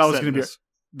 I knew that was going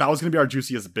to be our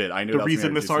juiciest bit. I knew the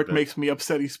reason this arc makes me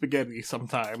upsetty spaghetti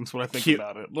sometimes when I think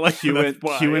about it. Like,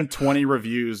 Q and 20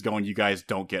 reviews going, you guys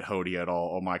don't get Hody at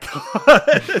all. Oh my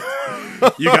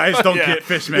god, you guys don't get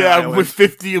Fishman. Yeah, Island. With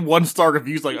 50 1-star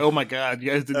reviews, like, oh my god, you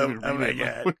guys didn't even read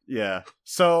it. Yeah.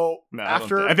 So no,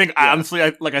 after, I think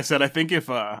honestly, like I said, I think if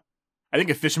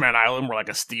Fishman Island were like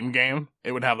a Steam game,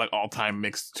 it would have like all-time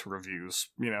mixed reviews,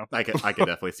 I could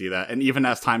definitely see that. And even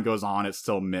as time goes on, it's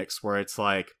still mixed, where it's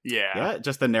like, yeah,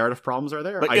 just the narrative problems are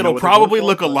there. Like, it'll probably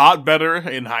look a lot better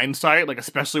in hindsight, like,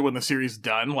 especially when the series is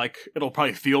done. Like, it'll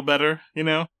probably feel better,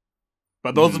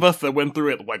 But those of us that went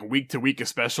through it, like, week to week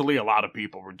especially, a lot of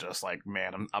people were just like,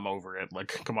 man, I'm over it. Like,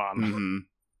 come on.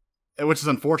 Mm-hmm. Which is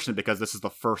unfortunate, because this is the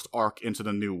first arc into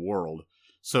the new world.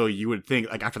 So you would think,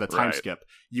 like, after the time skip,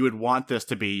 you would want this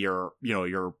to be your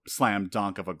slam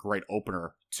dunk of a great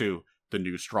opener to the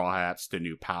new Straw Hats, the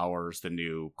new powers, the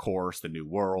new course, the new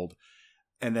world.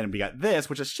 And then we got this,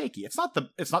 which is shaky. It's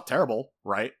not terrible,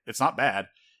 right? It's not bad.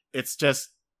 It's just,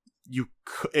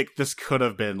 this could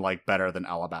have been, like, better than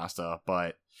Alabasta,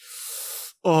 but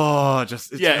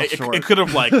it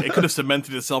could have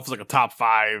cemented itself as like a top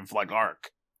 5, like,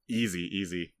 arc.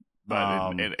 Easy.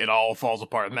 But it all falls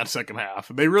apart in that second half.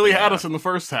 They really had us in the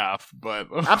first half, but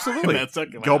absolutely. In that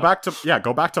second go back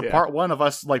to part 1 of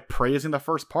us, like, praising the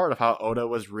first part of how Oda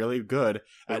was really good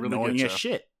at really knowing his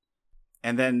shit,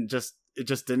 and then it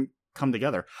just didn't come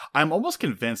together. I'm almost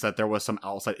convinced that there was some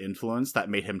outside influence that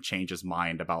made him change his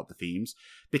mind about the themes,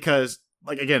 because,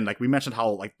 like, again, like we mentioned,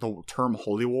 how, like, the term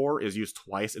Holy War is used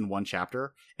twice in one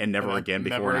chapter and never again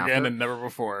before. Never again and never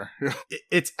before.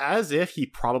 It's as if he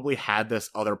probably had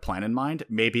this other plan in mind.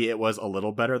 Maybe it was a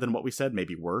little better than what we said,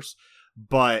 maybe worse.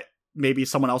 But maybe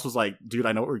someone else was like, dude,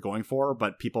 I know what you're going for,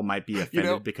 but people might be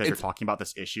offended because you're talking about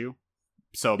this issue.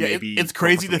 So maybe it's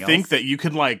crazy to think that you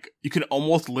can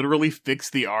almost literally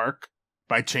fix the arc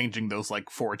by changing those,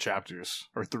 like, 4 chapters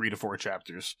or 3 to 4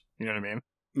 chapters. You know what I mean?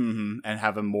 Mm-hmm. And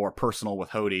have him more personal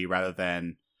with Hody rather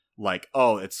than, like,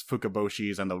 oh, it's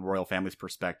Fukaboshi's and the royal family's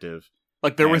perspective.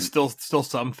 Like, there was still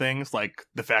some things, like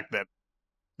the fact that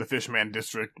the Fishman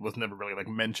District was never really, like,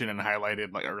 mentioned and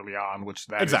highlighted, like, early on, which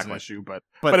that is an issue. But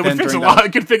it would fix a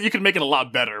lot. You could make it a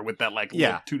lot better with that, like, 2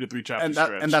 to 3 chapter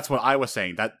stretch. And that's what I was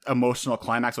saying. That emotional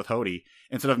climax with Hody,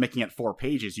 instead of making it 4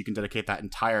 pages, you can dedicate that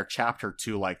entire chapter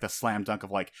to, like, the slam dunk of,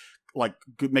 like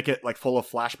make it, like, full of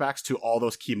flashbacks to all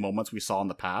those key moments we saw in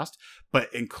the past,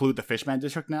 but include the Fishman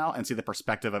District now and see the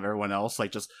perspective of everyone else,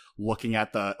 like, just looking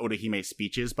at the Orihime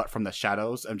speeches, but from the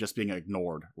shadows and just being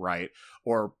ignored, right?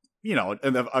 Or and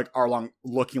Arlong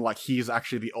looking like he's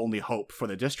actually the only hope for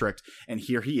the district, and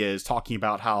here he is talking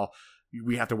about how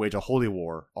we have to wage a holy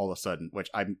war all of a sudden, which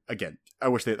I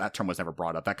wish that term was never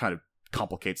brought up. That kind of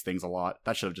complicates things a lot.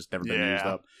 That should have just never been used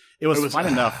up. It was fine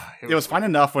enough. It was fine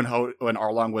enough when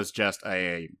Arlong was just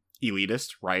a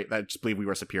elitist, right? That just believed we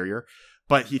were superior.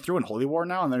 But he threw in holy war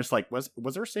now, and they're just like, was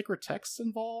there sacred texts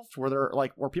involved?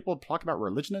 Were people talking about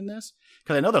religion in this?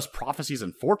 Because I know there's prophecies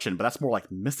and fortune, but that's more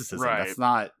like mysticism. Right. That's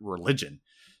not religion.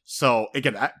 So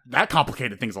again, that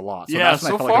complicated things a lot. So yeah.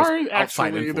 So far,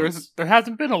 actually, there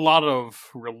hasn't been a lot of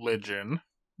religion.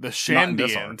 The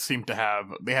Shandians seem to have.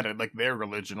 They had like their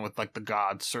religion with like the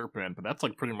god serpent, but that's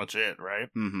like pretty much it, right?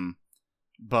 Mm-hmm.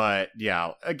 But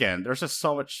yeah, again, there's just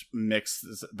so much mix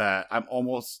that I'm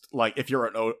almost like, if you're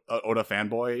an Oda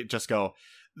fanboy, just go,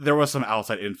 there was some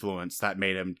outside influence that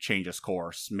made him change his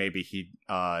course. Maybe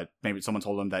maybe someone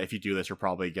told him that if you do this, you're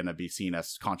probably going to be seen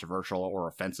as controversial or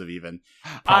offensive even.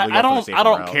 I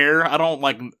don't care.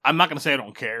 I'm not going to say I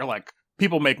don't care. Like,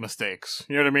 people make mistakes.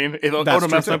 You know what I mean? If Oda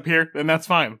messed up here, then that's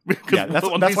fine. Because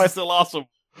that's why it's still awesome.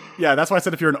 Yeah, that's why I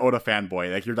said if you're an Oda fanboy,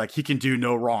 like, you're like, he can do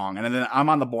no wrong. And then I'm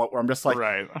on the board where I'm just like,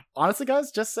 right. Honestly, guys,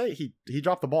 just say he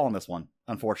dropped the ball on this one,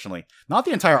 unfortunately. Not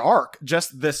the entire arc,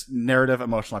 just this narrative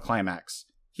emotional climax.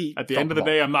 At the end of the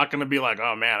day, I'm not going to be like,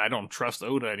 oh man, I don't trust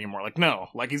Oda anymore. Like, no.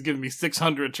 Like, he's giving me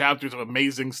 600 chapters of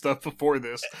amazing stuff before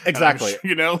this. Exactly.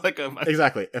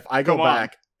 Exactly. If I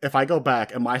go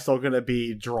back, am I still going to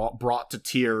be brought to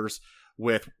tears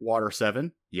with Water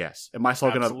 7? Yes. Am I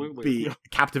still going to be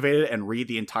captivated and read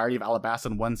the entirety of Alabasta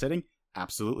in one sitting?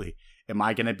 Absolutely. Am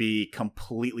I going to be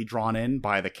completely drawn in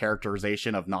by the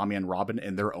characterization of Nami and Robin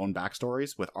in their own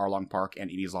backstories with Arlong Park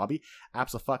and Enies Lobby?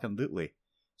 Absolutely.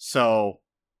 So,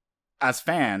 as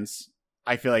fans,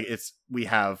 I feel like we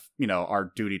have,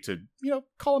 our duty to,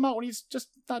 call him out when he's just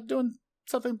not doing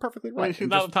something perfectly right. Well, he's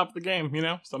not on top of the game,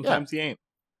 Sometimes he ain't.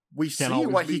 We see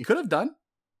what he could have done.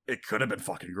 It could have been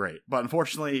fucking great. But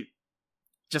unfortunately,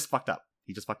 just fucked up.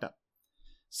 He just fucked up.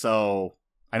 So,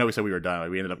 I know we said we were done.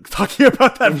 We ended up talking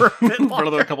about that for a bit longer. For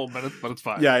another couple of minutes, but it's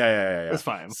fine. Yeah. It's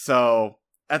fine. So,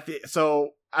 at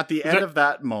the end of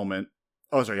that moment...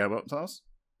 Oh, sorry, what else?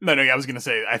 No, I was going to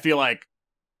say, I feel like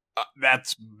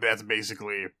that's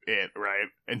basically it, right?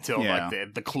 Until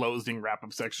like the closing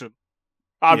wrap-up section.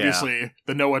 Obviously,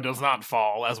 the Noah does not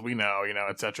fall, as we know,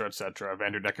 et cetera, et cetera.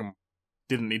 Vanderdecken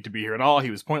didn't need to be here at all.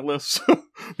 He was pointless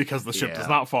because the ship does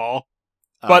not fall.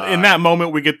 But in that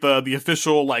moment, we get the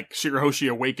official like Shirahoshi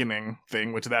awakening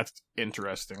thing, which that's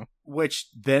interesting. Which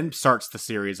then starts the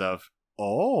series of,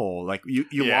 like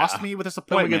you lost me with this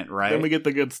appointment, right? Then we get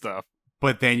the good stuff.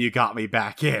 But then you got me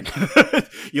back in.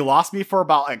 You lost me for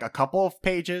about like a couple of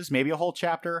pages, maybe a whole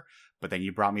chapter, but then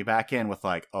you brought me back in with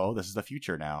like, oh, this is the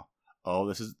future now. Oh,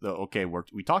 this is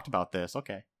we talked about this.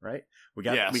 Okay, right? We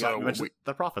mentioned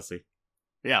the prophecy.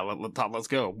 Yeah, let's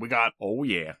go. We got... Oh,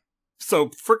 yeah. So,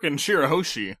 frickin'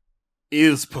 Shirahoshi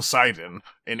is Poseidon,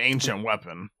 an ancient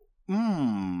weapon.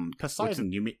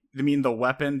 Poseidon. You mean the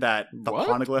weapon that the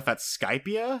poneglyph at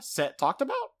Skypia talked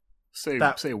about? Say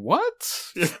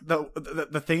what?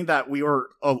 the thing that we were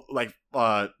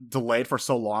delayed for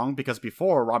so long, because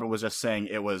before Robin was just saying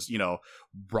it was,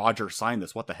 Roger signed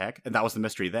this, what the heck? And that was the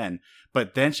mystery then.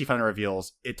 But then she finally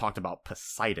reveals it talked about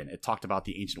Poseidon. It talked about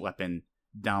the ancient weapon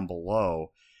down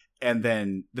below. And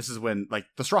then this is when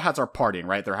the Straw Hats are partying,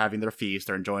 right? They're having their feast,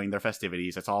 they're enjoying their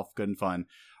festivities, it's all good and fun.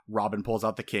 Robin pulls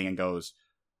out the king and goes,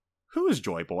 "Who is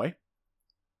Joy Boy?"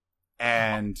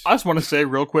 And I just want to say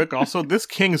real quick also, this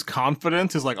king's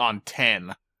confidence is on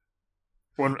 10.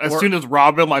 As soon as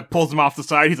Robin pulls him off the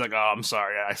side, he's like, "Oh, I'm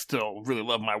sorry, I still really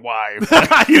love my wife."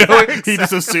 Exactly. He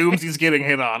just assumes he's getting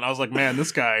hit on. I was like, man,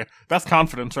 this guy, that's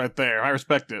confidence right there. I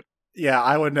respect it. Yeah,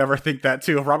 I would never think that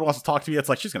too. If Robin wants to talk to me, it's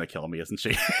like, she's gonna kill me, isn't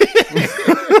she?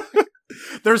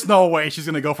 There's no way she's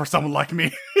gonna go for someone like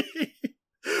me.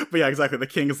 But yeah, exactly. The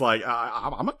king is like,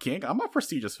 I'm a king. I'm a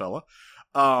prestigious fella.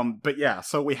 But yeah,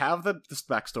 so we have this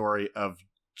backstory of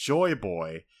Joy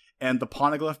Boy and the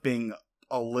poneglyph being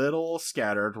a little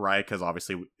scattered, right? Because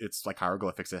obviously it's like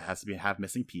hieroglyphics. It has to have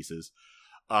missing pieces.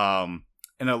 And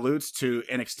alludes to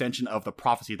an extension of the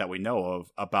prophecy that we know of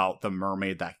about the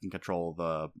mermaid that can control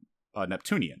the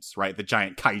Neptunians, right? The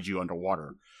giant kaiju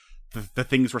underwater. The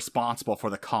things responsible for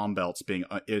the calm belts being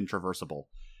intraversable.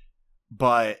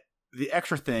 But the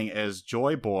extra thing is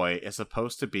Joy Boy is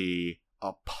supposed to be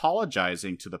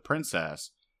apologizing to the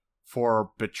princess for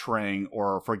betraying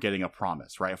or for getting a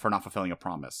promise, right? For not fulfilling a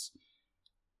promise.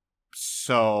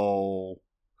 So,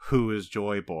 who is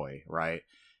Joy Boy, right?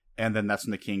 And then that's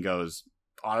when the king goes,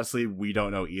 honestly, we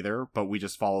don't know either, but we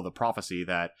just follow the prophecy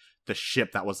that the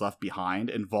ship that was left behind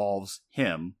involves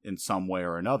him in some way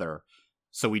or another.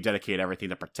 So we dedicate everything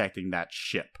to protecting that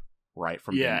ship, right,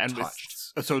 from being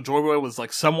touched. So Joy Boy was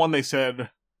like someone they said,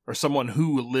 or someone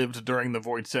who lived during the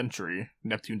Void Century.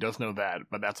 Neptune does know that,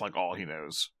 but that's like all he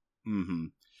knows. Mm-hmm.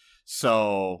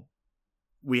 So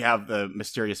we have the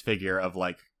mysterious figure of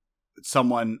like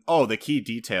someone. Oh, the key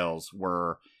details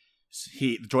were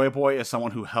Joy Boy is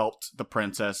someone who helped the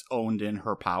princess owned in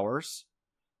her powers,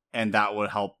 and that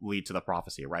would help lead to the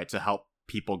prophecy, right? To help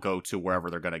people go to wherever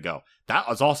they're going to go. That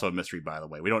was also a mystery, by the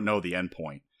way. We don't know the end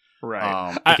point.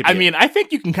 Right. I mean, I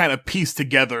think you can kind of piece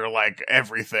together like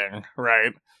everything,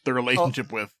 right? The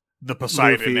relationship with the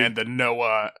Poseidon Luffy. and the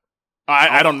Noah.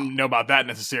 I don't know about that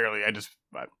necessarily. I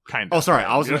kind of. Oh, sorry.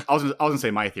 I was gonna say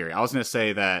my theory. I was gonna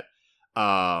say that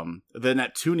the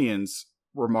Neptunians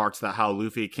remarked that how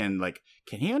Luffy can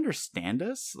he understand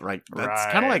us? Like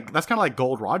that's kind of like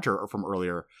Gold Roger from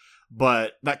earlier,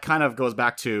 but that kind of goes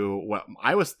back to what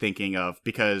I was thinking of,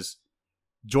 because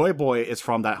Joy Boy is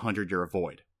from that 100-year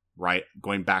void, right?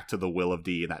 Going back to the Will of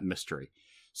D and that mystery.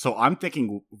 So I'm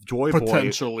thinking Joy Boy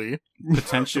potentially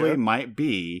yeah. might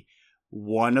be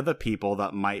one of the people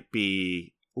that might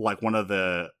be like one of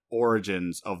the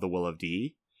origins of the Will of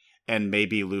D, and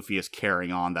maybe Luffy is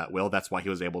carrying on that will. That's why he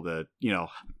was able to,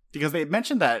 because they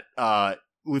mentioned that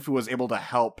Luffy was able to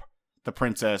help the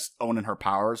princess own in her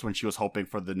powers when she was hoping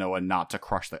for the Noah not to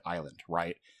crush the island,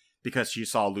 right? Because she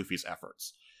saw Luffy's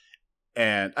efforts.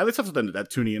 And at least that's what the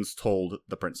Neptunians told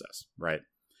the princess, right?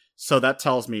 So that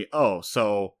tells me,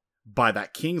 so by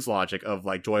that king's logic of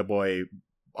like Joy Boy,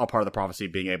 a part of the prophecy,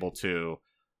 being able to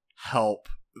help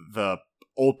the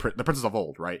princess of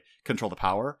old, right, control the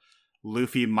power,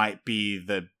 Luffy might be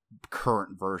the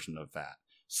current version of that.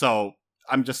 So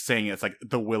I'm just saying it's like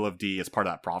the Will of D is part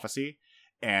of that prophecy,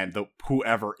 and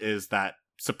whoever is that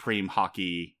Supreme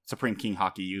King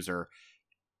Haki user,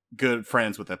 good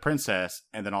friends with the princess,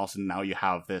 and then also now you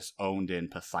have this owned in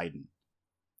Poseidon.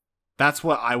 That's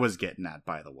what I was getting at,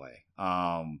 by the way.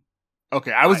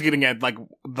 Okay, I was getting at like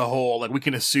the whole, like we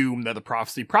can assume that the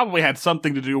prophecy probably had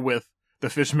something to do with the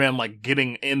fishmen like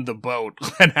getting in the boat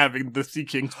and having the Sea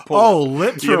Kings pull. Oh,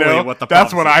 literally what the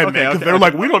that's what I meant. Okay, they're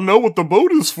like, we don't know what the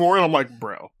boat is for, and I'm like,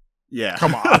 bro. Yeah.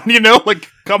 Come on.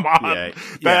 Come on. Yeah.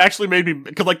 That actually made me,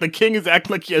 because like the king is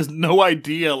acting like he has no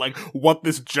idea like what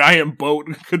this giant boat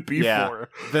could be for.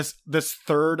 This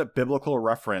third biblical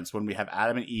reference when we have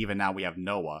Adam and Eve and now we have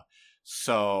Noah.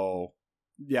 So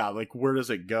yeah, like where does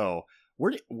it go?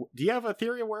 Do you have a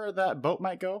theory of where that boat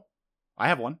might go? I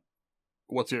have one.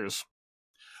 What's yours?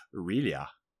 Aurelia.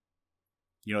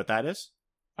 You know what that is?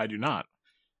 I do not.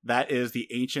 That is the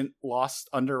ancient lost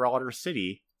underwater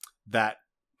city that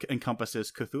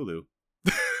encompasses Cthulhu.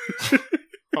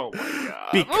 Oh my god.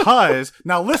 Because,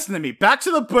 now listen to me, back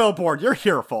to the billboard. You're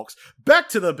here, folks. Back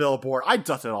to the billboard. I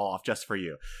dusted it all off just for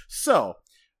you. So,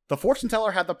 the fortune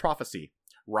teller had the prophecy,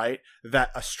 right? That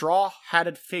a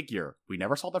straw-hatted figure, we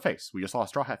never saw their face, we just saw a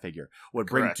straw hat figure, would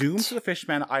bring Correct. doom to the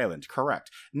Fishman Island. Correct.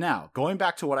 Now, going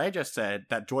back to what I just said,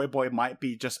 that Joy Boy might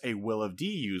be just a Will of D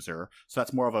user, so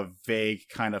that's more of a vague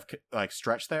kind of like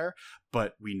stretch there,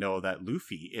 but we know that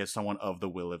Luffy is someone of the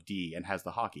Will of D and has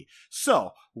the Haki.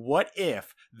 So, what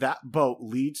if that boat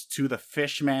leads to the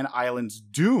Fishman Island's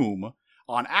doom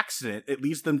on accident? It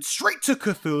leads them straight to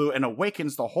Cthulhu and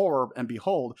awakens the horror and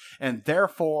behold, and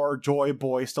therefore Joy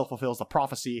Boy still fulfills the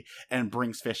prophecy and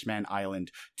brings Fishman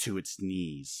Island to its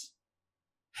knees.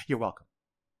 You're welcome.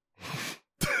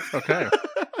 Okay.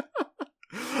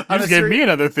 You just gave me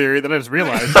another theory that I just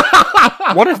realized.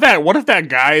 What if that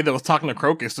guy that was talking to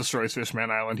Crocus destroys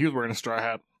Fishman Island? He was wearing a straw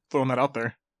hat. Throwing that out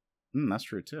there. That's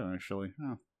true too, actually.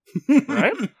 Oh.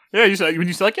 Right? Yeah, you said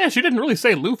like, yeah, she didn't really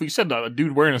say Luffy. She said a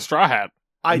dude wearing a straw hat.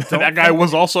 That guy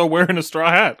was also wearing a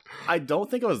straw hat. I don't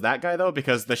think it was that guy though,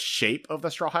 because the shape of the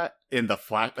straw hat in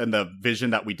the vision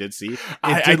that we did see,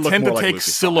 I tend to take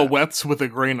silhouettes with a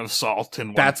grain of salt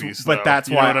in One Piece. But that's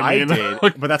why I mean? did.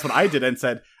 But that's what I did and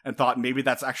said and thought maybe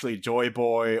that's actually Joy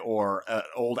Boy or an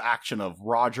old action of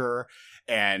Roger,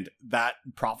 and that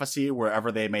prophecy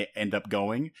wherever they may end up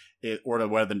going, or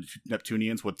where the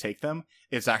Neptunians would take them,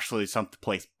 is actually some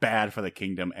place bad for the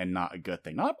kingdom and not a good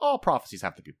thing. Not all prophecies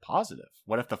have to be positive.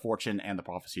 What if the fortune and the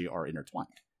prophecy are intertwined?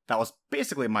 That was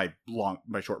basically my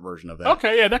short version of that.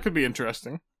 Okay, yeah, that could be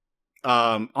interesting.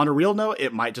 On a real note,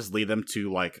 it might just lead them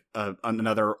to like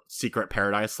another secret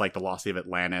paradise, like the Lost City of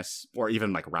Atlantis, or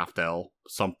even like Raftel,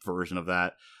 some version of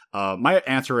that. My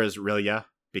answer is Aurelia,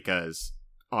 because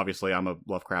obviously I'm a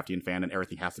Lovecraftian fan and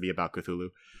everything has to be about Cthulhu.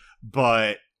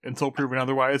 But Until proven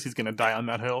otherwise, he's gonna die on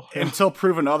that hill. Until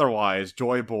proven otherwise,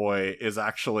 Joy Boy is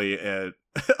actually a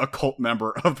cult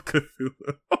member of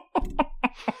Cthulhu.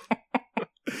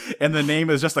 And the name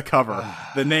is just a cover.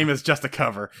 The name is just a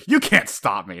cover. You can't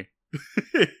stop me.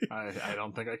 I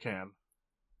don't think I can.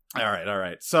 All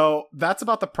right. So that's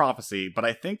about the prophecy, but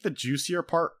I think the juicier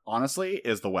part, honestly,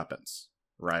 is the weapons,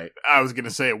 right? I was gonna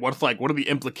say, what are the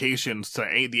implications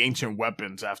to the ancient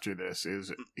weapons after this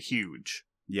is huge.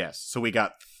 Yes. So we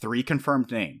got 3 confirmed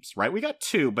names, right? We got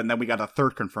 2, but then we got a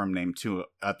 3rd confirmed name too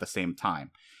at the same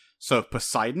time. So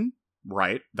Poseidon,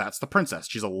 right? That's the princess.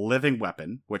 She's a living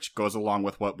weapon, which goes along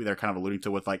with what they're kind of alluding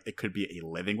to with like it could be a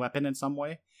living weapon in some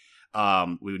way.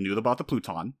 We knew about the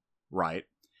Pluton, right?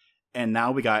 And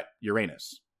now we got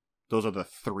Uranus. Those are the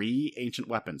 3 ancient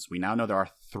weapons. We now know there are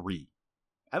 3.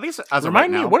 At least as of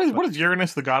right now. Remind me, what is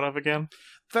Uranus the god of again?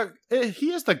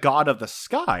 He is the god of the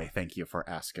sky. Thank you for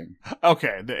asking.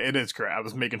 Okay, it is correct. I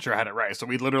was making sure I had it right. So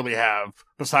we literally have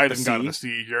Poseidon, god of the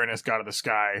sea, Uranus, god of the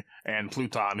sky, and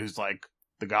Pluton, who's like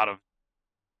the god of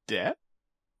death.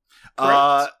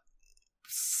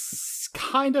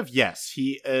 Kind of, yes.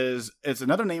 He is. It's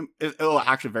another name. It'll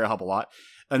actually very help a lot.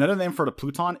 Another name for the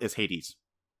Pluton is Hades.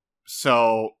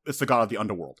 So it's the god of the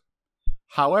underworld.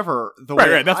 However, the way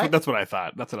right. That's what I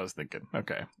thought. That's what I was thinking.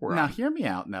 Okay. Now hear me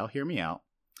out.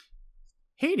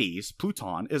 Hades,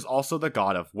 Pluton, is also the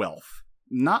god of wealth.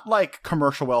 Not like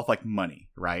commercial wealth like money,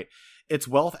 right? It's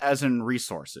wealth as in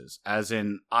resources, as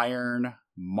in iron,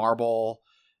 marble,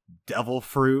 devil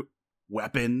fruit,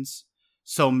 weapons.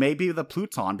 So maybe the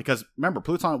Pluton, because remember,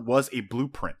 Pluton was a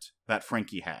blueprint that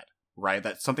Frankie had, right?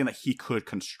 That's something that he could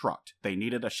construct. They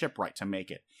needed a shipwright to make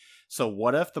it. So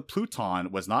what if the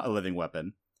Pluton was not a living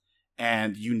weapon,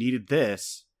 and you needed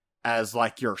this as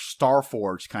like your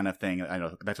Starforge kind of thing? I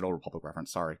know that's an Old Republic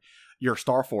reference. Sorry, your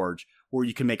Starforge, where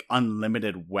you can make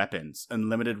unlimited weapons,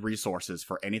 unlimited resources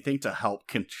for anything to help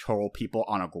control people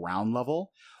on a ground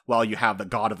level, while you have the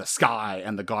god of the sky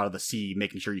and the god of the sea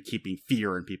making sure you're keeping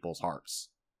fear in people's hearts,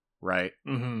 right?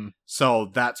 Mm-hmm. So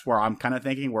that's where I'm kind of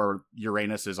thinking, where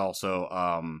Uranus is also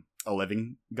a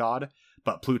living god.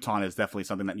 But Pluton is definitely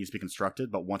something that needs to be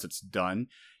constructed. But once it's done,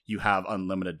 you have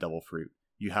unlimited devil fruit.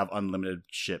 You have unlimited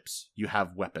ships. You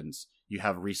have weapons. You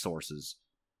have resources.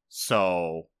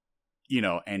 So,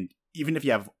 and even if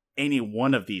you have any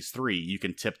one of these 3, you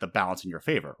can tip the balance in your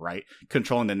favor, right?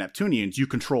 Controlling the Neptunians, you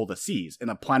control the seas. And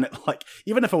a planet like,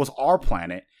 even if it was our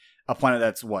planet, a planet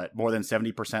that's more than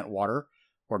 70% water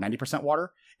or 90%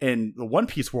 water, in the One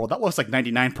Piece world, that looks like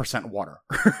 99% water.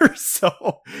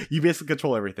 So you basically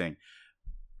control everything.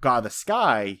 God of the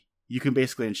sky, you can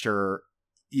basically ensure,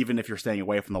 even if you're staying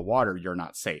away from the water, you're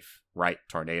not safe, right?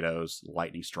 Tornadoes,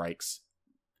 lightning strikes,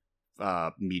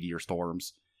 meteor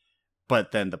storms.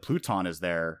 But then the Pluton is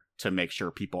there to make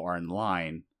sure people are in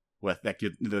line with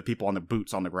the people on the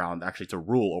boots on the ground, actually to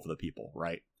rule over the people,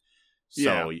 right?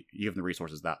 So you give them the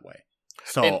resources that way.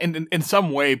 So and in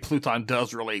some way, Pluton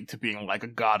does relate to being like a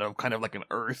god of kind of like an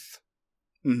Earth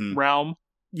realm,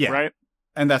 right?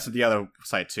 And that's the other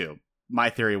side too. My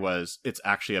theory was it's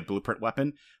actually a blueprint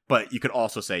weapon, but you could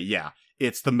also say,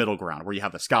 it's the middle ground where you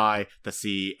have the sky, the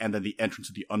sea, and then the entrance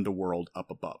to the underworld up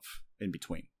above, in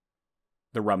between.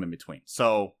 The realm in between.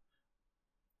 So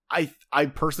I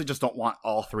personally just don't want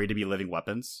all 3 to be living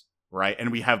weapons, right? And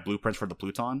we have blueprints for the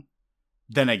Pluton.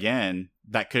 Then again,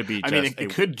 that could be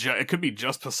it could be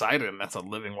just Poseidon that's a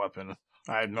living weapon.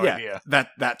 I have no idea.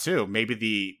 That too.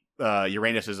 Maybe the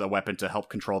Uranus is a weapon to help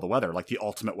control the weather, like the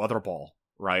ultimate weather ball,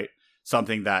 right?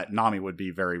 Something that Nami would be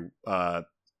very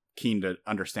keen to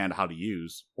understand how to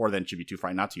use, or then she'd be too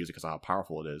frightened not to use it because of how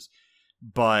powerful it is.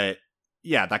 But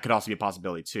yeah, that could also be a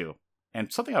possibility too.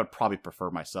 And something I would probably prefer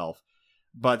myself.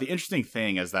 But the interesting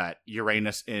thing is that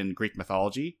Uranus in Greek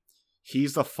mythology,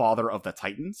 he's the father of the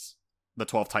Titans, the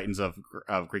 12 Titans of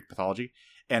Greek mythology.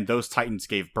 And those Titans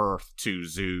gave birth to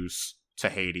Zeus, to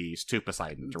Hades, to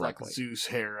Poseidon directly. Like Zeus,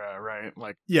 Hera, right?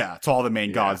 Like to all the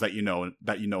main gods that you know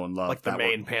and love, like the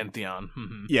main pantheon.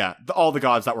 Mm-hmm. Yeah, all the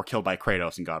gods that were killed by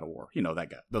Kratos in God of War. That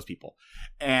guy, those people,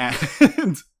 and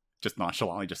just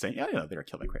nonchalantly just saying, they were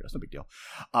killed by Kratos, no big deal.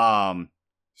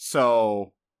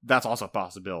 So that's also a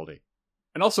possibility.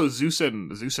 And also Zeus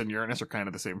and Uranus are kind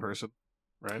of the same person,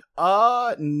 right?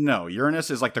 No, Uranus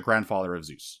is like the grandfather of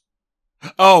Zeus.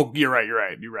 Oh, you're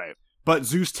right. But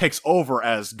Zeus takes over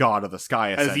as god of the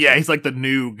sky. He's like the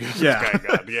new sky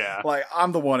god. Yeah, like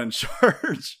I'm the one in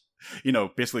charge.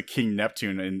 Basically King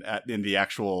Neptune in the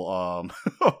actual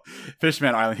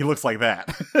Fishman Island. He looks like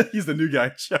that. He's the new guy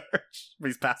in charge, but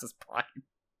he's past his prime.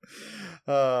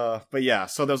 But yeah,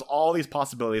 so there's all these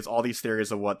possibilities, all these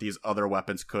theories of what these other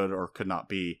weapons could or could not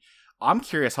be. I'm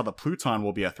curious how the Pluton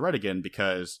will be a threat again,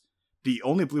 because the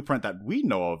only blueprint that we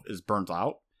know of is burnt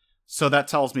out. So that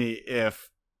tells me if,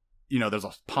 there's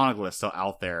a Poneglyph still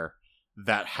out there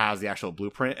that has the actual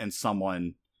blueprint, and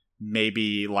someone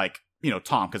maybe like,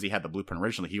 Tom, because he had the blueprint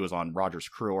originally, he was on Roger's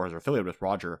crew or is affiliated with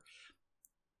Roger.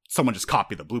 Someone just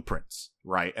copied the blueprints,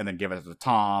 right? And then give it to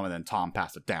Tom, and then Tom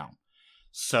passed it down.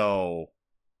 So...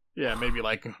 yeah, maybe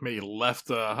left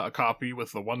a copy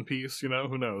with the One Piece,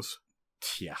 who knows?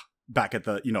 Yeah. Back at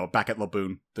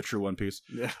Laboon, the true One Piece.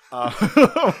 Yeah.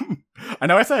 I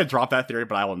know I said I dropped that theory,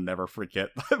 but I will never forget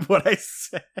what I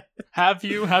said. Have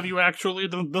you actually? I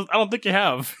don't think you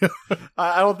have.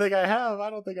 I don't think I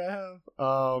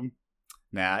have.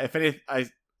 Nah, if anything,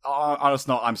 honest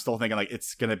note, I'm still thinking like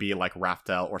it's gonna be like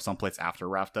Raftel or someplace after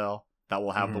Raftel that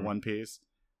will have the One Piece.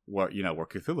 Where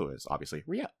Cthulhu is, obviously.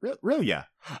 Really, yeah.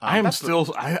 I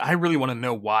really want to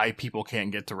know why people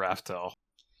can't get to Raftel.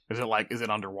 Is it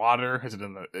underwater? Is it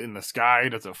in the sky?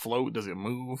 Does it float? Does it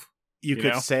move? You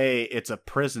could say it's a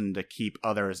prison to keep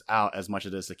others out as much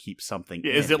as it is to keep something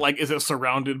in. Is it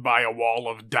surrounded by a wall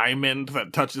of diamond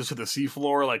that touches to the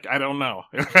seafloor? Like, I don't know.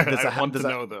 I want to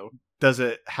know, though. Is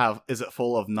it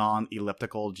full of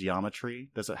non-elliptical geometry?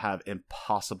 Does it have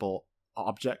impossible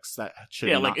objects that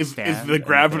should not is stand? The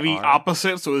gravity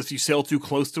opposite? So if you sail too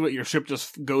close to it, your ship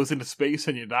just goes into space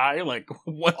and you die? Like,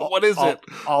 what is it?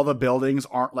 All the buildings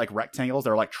aren't like rectangles.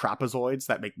 They're like trapezoids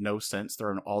that make no sense. They're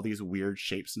in all these weird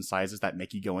shapes and sizes that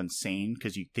make you go insane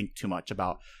because you think too much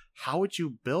about how would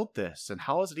you build this and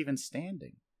how is it even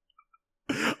standing?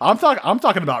 I'm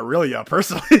talking about Aurelia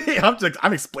personally.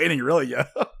 I'm explaining Aurelia.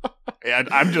 Yeah,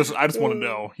 I just want to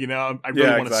know. I really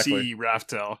want to see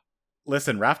Raftel.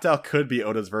 Listen, Raftel could be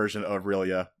Oda's version of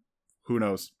Aurelia. Who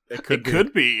knows? It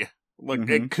could be. Like,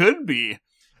 it could be.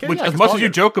 Which, as much as you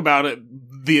joke about it,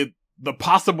 the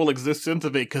possible existence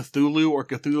of a Cthulhu or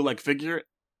Cthulhu-like figure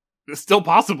is still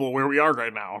possible where we are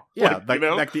right now. Yeah,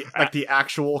 like the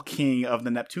actual king of the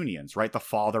Neptunians, right? The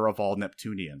father of all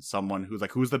Neptunians. Someone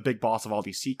who's the big boss of all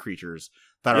these sea creatures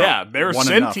that are they're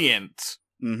sentient.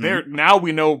 Now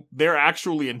we know they're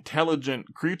actually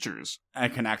intelligent creatures.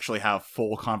 And can actually have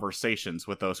full conversations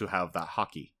with those who have that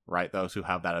haki, right? Those who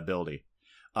have that ability.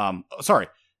 Sorry,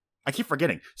 I keep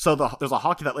forgetting. So there's a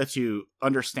haki that lets you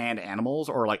understand animals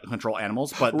or like control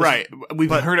animals, but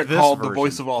we've heard it called the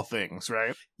voice of all things,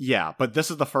 right? Yeah, but this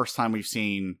is the first time we've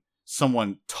seen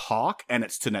someone talk, and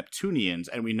it's to Neptunians,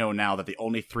 and we know now that the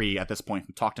only three at this point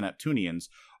who talk to Neptunians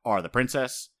are the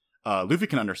princess, Luffy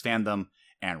can understand them,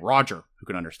 and Roger, who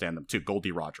can understand them too,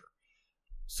 Goldie Roger.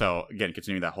 So, again,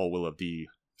 continuing that whole Will of D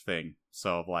thing.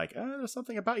 So, there's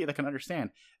something about you that can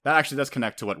understand. That actually does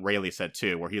connect to what Rayleigh said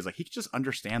too, where he's like, he could just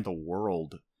understand the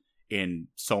world in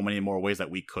so many more ways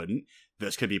that we couldn't.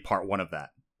 This could be part one of that,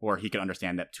 where he can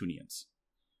understand Neptunians.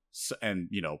 So, and,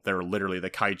 they're literally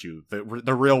the kaiju,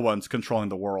 the real ones controlling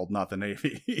the world, not the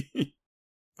Navy.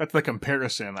 That's the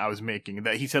comparison I was making.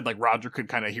 That he said, Roger could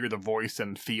kind of hear the voice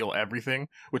and feel everything,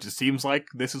 which it seems like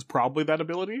this is probably that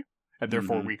ability, and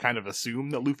therefore we kind of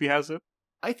assume that Luffy has it.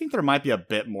 I think there might be a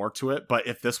bit more to it, but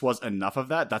if this was enough of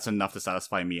that, that's enough to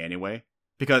satisfy me anyway.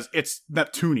 Because it's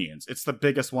Neptunians. It's the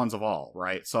biggest ones of all,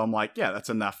 right? So I'm like, yeah, that's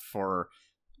enough for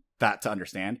that to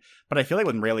understand. But I feel like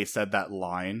when Rayleigh said that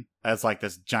line as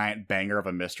this giant banger of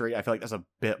a mystery, I feel like there's a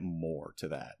bit more to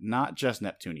that. Not just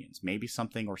Neptunians. Maybe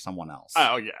something or someone else.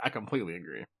 Oh, yeah, I completely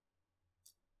agree.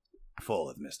 Full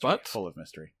of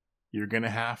mystery. You're gonna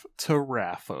have to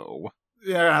Raffo.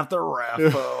 You're gonna have to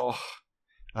Raffo.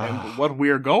 And what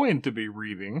we're going to be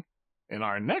reading in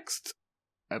our next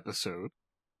episode,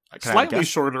 slightly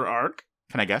shorter arc.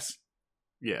 Can I guess?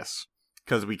 Yes.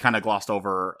 Because we kind of glossed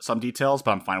over some details,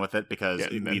 but I'm fine with it because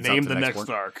it leads up to the next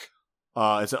arc.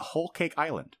 Is it Whole Cake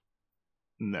Island?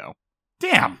 No.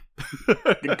 Damn.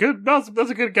 Good. That's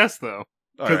a good guess though.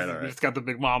 All right. It's got the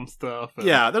Big Mom stuff.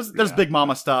 There's Big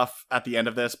Mama stuff at the end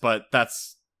of this, but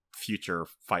that's future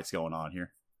fights going on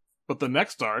here. But the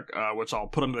next arc, which I'll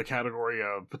put under the category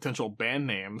of potential band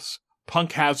names,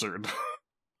 Punk Hazard.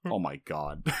 Oh my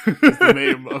god. is the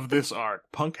name of this arc.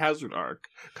 Punk Hazard arc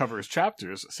covers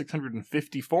chapters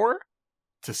 654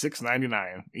 to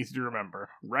 699. Easy to remember.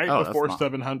 Before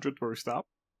 700 where we stop.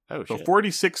 Oh, so shit.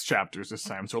 46 chapters this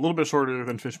time. So a little bit shorter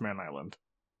than Fishman Island.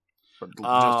 But just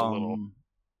a little.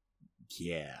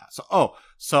 Yeah.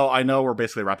 So I know we're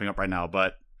basically wrapping up right now,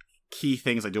 but key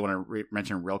things I do want to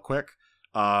mention real quick.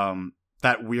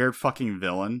 That weird fucking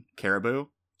villain, Caribou.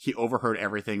 He overheard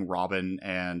everything Robin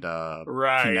and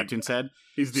King Neptune said.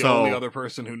 He's the only other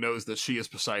person who knows that she is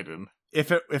Poseidon.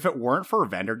 If it weren't for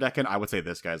Vanderdecken, I would say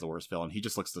this guy's the worst villain. He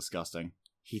just looks disgusting.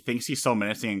 He thinks he's so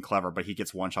menacing and clever, but he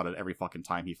gets one-shotted every fucking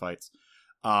time he fights.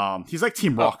 He's like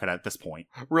Team Rocket at this point.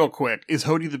 Real quick, is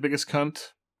Hody the biggest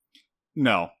cunt?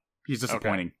 No, he's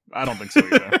disappointing. Okay. I don't think so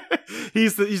either.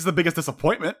 he's the biggest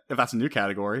disappointment, if that's a new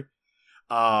category.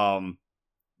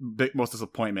 Most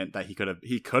disappointment that he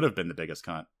could have been the biggest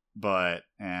cunt, but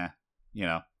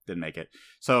didn't make it.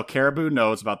 So Caribou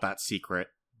knows about that secret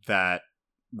that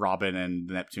Robin and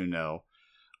Neptune know.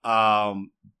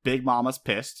 Big Mama's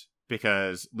pissed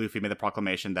because Luffy made the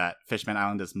proclamation that Fishman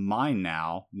Island is mine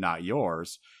now, not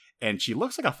yours. And she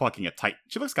looks like a Titan.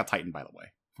 She looks like a Titan, by the way,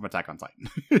 from Attack on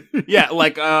Titan. Yeah,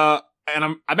 like, and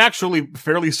I'm actually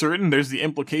fairly certain there's the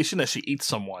implication that she eats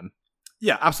someone.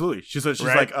 Yeah, absolutely. She's right?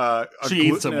 like a she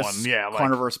eats someone. Yeah, like,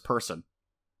 carnivorous person.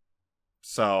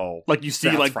 So, like, you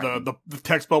see, like, the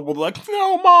text bubble, like,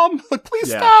 no, Mom, like, please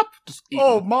stop. Just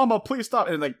Mama, please stop.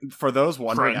 And, like, for those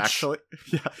wondering, I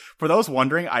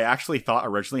actually thought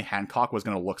originally Hancock was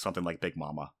going to look something like Big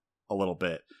Mama a little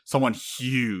bit. Someone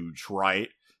huge, right?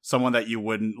 Someone that you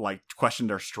wouldn't, like, question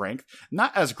their strength.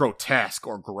 Not as grotesque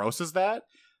or gross as that,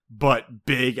 but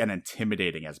big and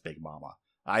intimidating as Big Mama.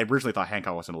 I originally thought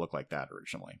Hancock was going to look like that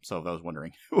originally. So, if I was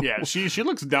wondering. Yeah, she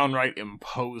looks downright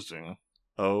imposing.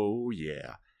 Oh,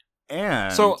 yeah.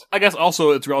 And so, I guess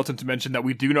also it's relevant to mention that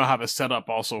we do now have a setup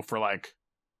also for, like,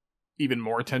 even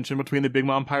more tension between the Big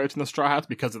Mom Pirates and the Straw Hats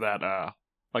because of that,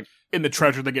 like, in the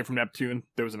treasure they get from Neptune,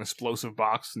 there was an explosive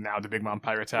box, now the Big Mom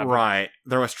Pirates have it. Right.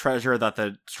 There was treasure that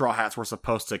the Straw Hats were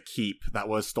supposed to keep that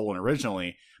was stolen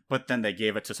originally, but then they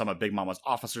gave it to some of Big Mama's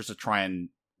officers to try and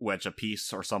wedge a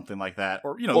piece or something like that.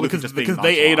 Or, well, because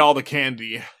they ate all the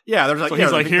candy. Yeah, there's like, so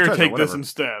he's like, here, treasure, take whatever. this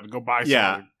instead. Go buy some.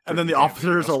 Yeah, and then the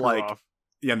officers are like, off.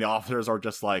 yeah, and the officers are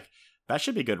just like, that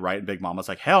should be good, right? And Big Mama's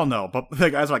like, hell no. But the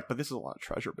guys are like, but this is a lot of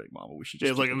treasure, Big Mama. We should just.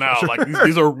 Yeah, it's like, no, like,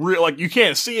 these are real, like, you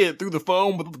can't see it through the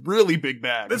phone, but really big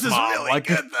bags. This is Mom. really like,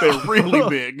 good, they're really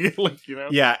big. Like, you know?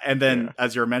 Yeah, and then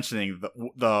as you're mentioning,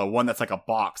 the one that's like a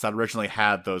box that originally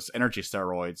had those energy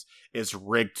steroids is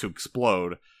rigged to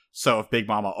explode. So if Big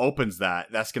Mama opens that,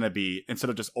 that's going to be, instead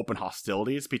of just open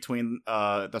hostilities between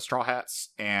the Straw Hats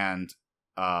and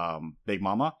Big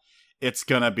Mama, it's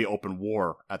going to be open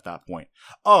war at that point.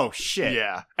 Oh, shit.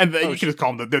 Yeah. And you can just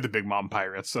call them, they're the Big Mom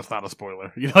Pirates. That's not a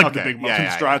spoiler. You know, like the Big Mom, the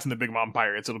Straw Hats and the Big Mom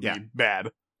Pirates, it'll be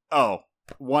bad. Oh,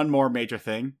 one more major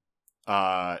thing.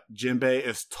 Jinbei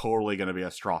is totally going to be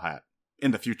a Straw Hat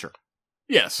in the future.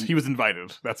 Yes, he was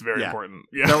invited. That's very important.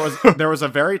 Yeah. There was a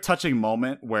very touching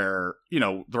moment where,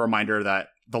 the reminder that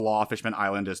the law of Fishman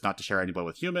Island is not to share any blood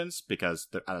with humans because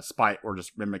they're out of spite or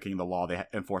just mimicking the law they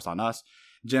enforce on us.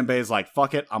 Jinbei's like,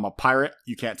 fuck it, I'm a pirate.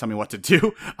 You can't tell me what to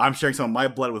do. I'm sharing some of my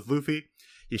blood with Luffy.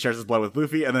 He shares his blood with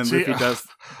Luffy, and then Luffy does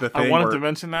the thing. I wanted to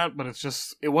mention that, but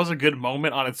it was a good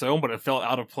moment on its own, but it felt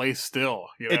out of place still.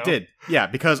 You know? It did, yeah,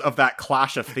 because of that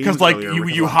clash of themes. Because like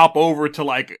you hop over to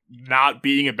like not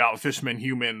being about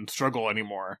Fishman-human struggle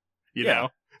anymore, you know.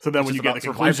 So then when you get the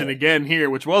conclusion again here,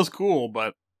 which was cool,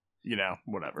 but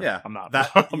whatever. Yeah, I'm not.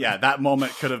 That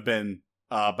moment could have been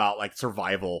about like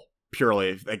survival.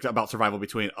 Purely like, about survival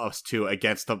between us two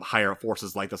against the higher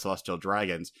forces like the Celestial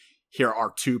Dragons. Here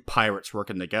are two pirates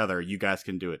working together. You guys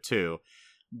can do it too.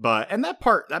 And that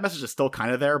message is still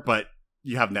kind of there, but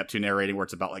you have Neptune narrating where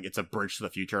it's about like it's a bridge to the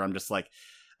future. I'm just like,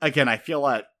 again, I feel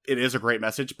like it is a great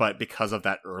message, but because of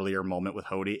that earlier moment with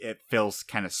Hody, it feels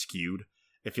kind of skewed.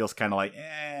 It feels kind of like,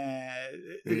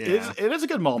 it is a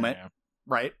good moment,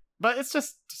 right? But it's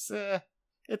just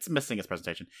it's missing its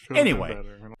presentation. Anyway,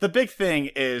 the big thing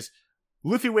is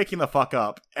Luffy waking the fuck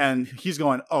up, and he's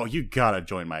going, oh, you gotta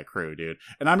join my crew, dude.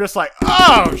 And I'm just like,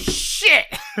 oh, shit!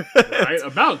 Right?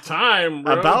 About time,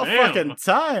 bro. About fucking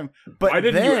time. But why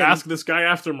didn't you ask this guy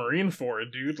after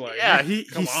Marineford, dude? Like, yeah, he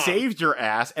saved your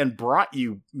ass and brought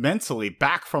you mentally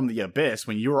back from the abyss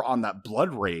when you were on that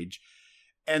blood rage.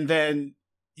 And then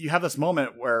you have this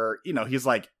moment where, he's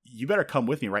like, you better come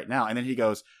with me right now. And then he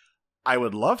goes, I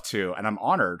would love to, and I'm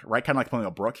honored, right? Kind of like pulling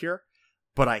a Brook here.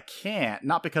 But I can't,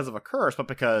 not because of a curse, but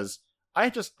because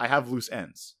I have loose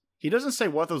ends. He doesn't say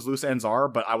what those loose ends are,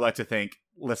 but I would like to think,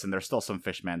 listen, there's still some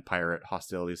Fishman pirate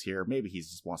hostilities here. Maybe he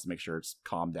just wants to make sure it's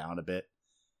calmed down a bit.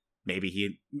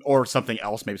 Maybe or something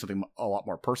else, maybe something a lot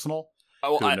more personal.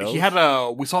 We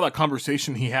saw that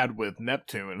conversation he had with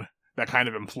Neptune that kind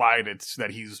of implied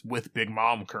that he's with Big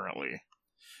Mom currently.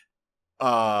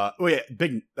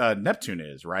 Big Neptune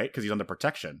is, right? Because he's under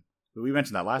protection. We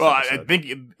mentioned that last I episode. think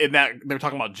in that they were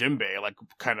talking about Jinbei, like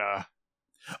kind of.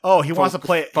 Oh, he wants to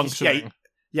play it. Functioning.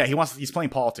 He's playing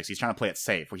politics. He's trying to play it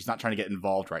safe. He's not trying to get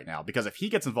involved right now. Because if he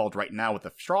gets involved right now with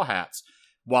the Straw Hats,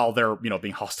 while they're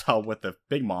being hostile with the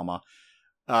Big Mama,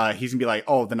 he's gonna be like,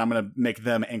 oh, then I'm gonna make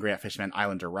them angry at Fishman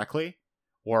Island directly.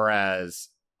 Whereas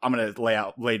I'm gonna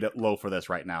lay it low for this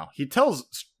right now. He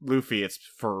tells Luffy it's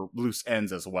for loose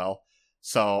ends as well.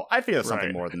 So I feel it's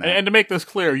something more than that. And to make this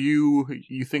clear, you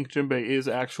think Jinbei is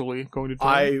actually going to join?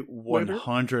 I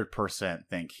 100%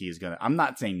 think he's gonna. I'm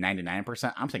not saying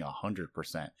 99%. I'm saying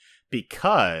 100%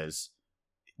 because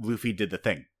Luffy did the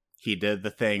thing. He did the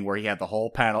thing where he had the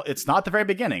whole panel. It's not the very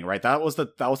beginning, right? That was the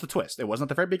twist. It wasn't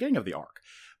the very beginning of the arc,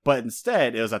 but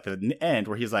instead it was at the end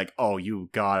where he's like, "Oh, you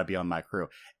gotta be on my crew."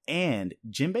 And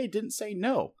Jinbei didn't say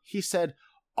no. He said,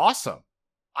 "Awesome.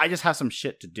 I just have some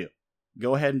shit to do.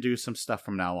 Go ahead and do some stuff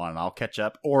from now on, and I'll catch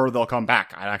up, or they'll come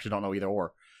back." I actually don't know either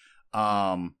or.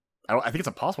 I think it's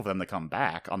impossible for them to come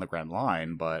back on the Grand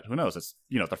Line, but who knows? It's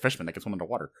they're fishermen; they can swim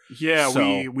underwater. Yeah,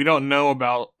 so, we don't know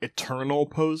about eternal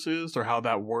poses or how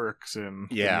that works in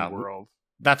the new world.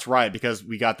 That's right, because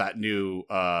we got that new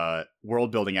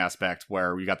world building aspect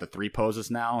where we got the 3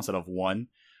 poses now instead of 1.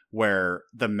 Where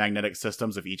the magnetic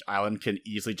systems of each island can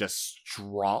easily just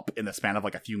drop in the span of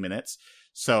like a few minutes.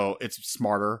 So it's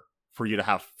smarter for you to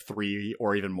have 3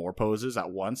 or even more poses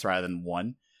at once rather than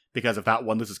 1. Because if that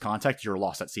one loses contact, you're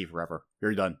lost at sea forever.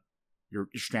 You're done. You're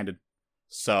stranded.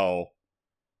 So...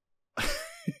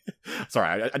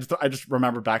 Sorry, I just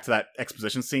remember back to that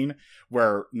exposition scene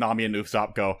where Nami and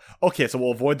Usopp go, okay, so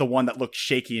we'll avoid the one that looks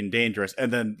shaky and dangerous,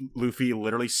 and then Luffy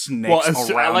literally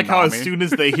snakes around I like Nami. how as soon as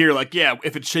they hear, like, yeah,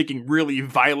 if it's shaking really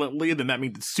violently, then that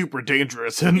means it's super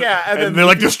dangerous, and then they're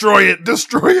like, destroy it!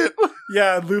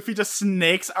 Yeah, Luffy just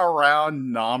snakes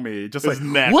around Nami, just his like,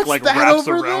 neck, what's like, that wraps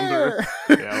over around there?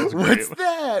 her. Yeah, what's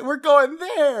that? We're going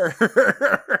there!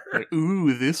 Like,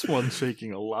 ooh, this one's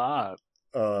shaking a lot.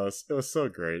 It was so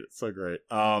great.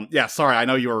 Yeah, sorry, I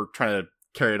know you were trying to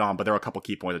carry it on, but there were a couple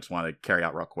key points I just wanted to carry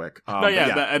out real quick.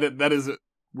 That is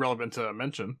relevant to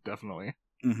mention, definitely.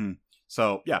 Mm-hmm.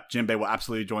 So, yeah, Jinbei will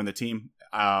absolutely join the team.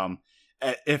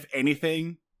 If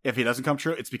anything, if he doesn't come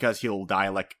true, it's because he'll die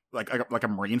like a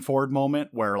Marineford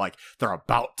moment where like they're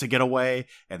about to get away,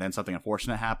 and then something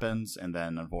unfortunate happens, and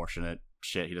then unfortunate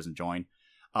shit, he doesn't join.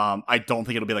 I don't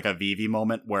think it'll be like a Vivi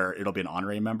moment where it'll be an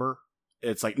honorary member.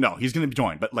 It's like, no, he's going to be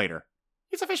joined, but later.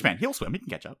 He's a fishman. He'll swim. He can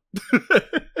catch up.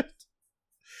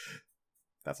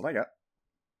 That's what I got.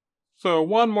 So,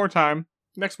 one more time.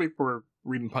 Next week, we're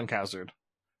reading Punk Hazard.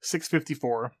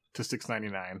 654 to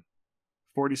 699.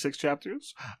 46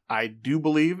 chapters. I do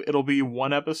believe it'll be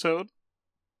 1 episode.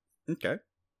 Okay.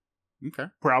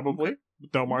 Probably.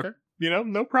 Don't mark,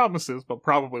 no promises, but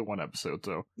probably 1 episode.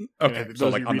 So, okay. So,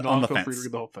 like, on the fence. Feel free to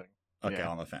read the whole thing. Okay,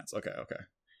 on the fence. Okay.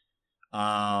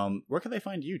 Where can they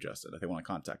find you, Justin, if they want to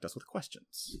contact us with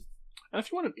questions? And if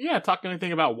you want to, talk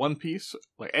anything about One Piece,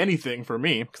 like anything for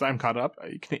me, because I'm caught up,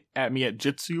 you can at me at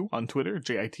Jitsu on Twitter,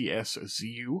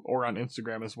 JITSZU, or on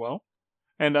Instagram as well.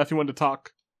 And if you want to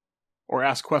talk or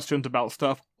ask questions about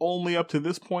stuff only up to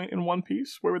this point in One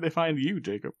Piece, where would they find you,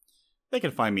 Jacob? They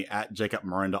can find me at Jacob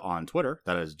Miranda on Twitter.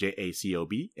 That is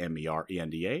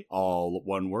JACOBMERENDA, all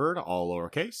one word, all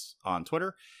lowercase, on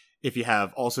Twitter. If you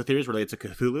have also theories related to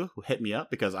Cthulhu, hit me up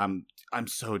because I'm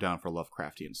so down for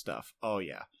Lovecraftian stuff. Oh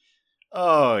yeah,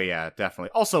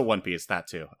 definitely. Also One Piece, that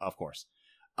too, of course.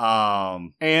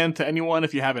 And to anyone,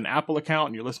 if you have an Apple account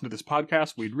and you're listening to this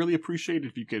podcast, we'd really appreciate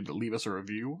if you could leave us a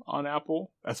review on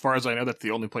Apple. As far as I know, that's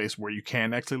the only place where you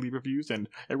can actually leave reviews, and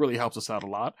it really helps us out a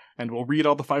lot. And we'll read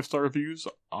all the 5-star reviews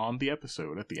on the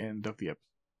episode at the end of the episode.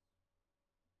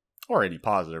 Or any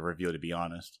positive review, to be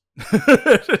honest.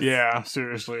 Yeah,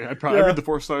 seriously. I read the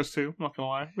 4 stars too, I'm not gonna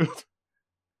lie.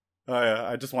 Oh yeah,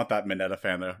 I just want that Mineta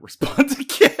fan to respond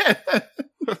again.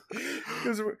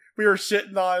 Because we were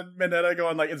shitting on Mineta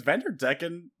going like, is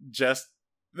Vanderdecken is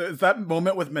that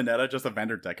moment with Mineta just a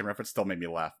Vanderdecken reference? Still made me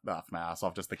laugh my ass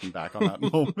off just thinking back on that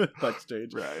moment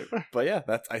backstage. Right. But yeah,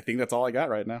 I think that's all I got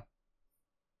right now.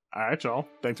 Alright, y'all.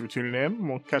 Thanks for tuning in.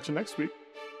 We'll catch you next week.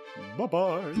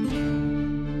 Bye-bye.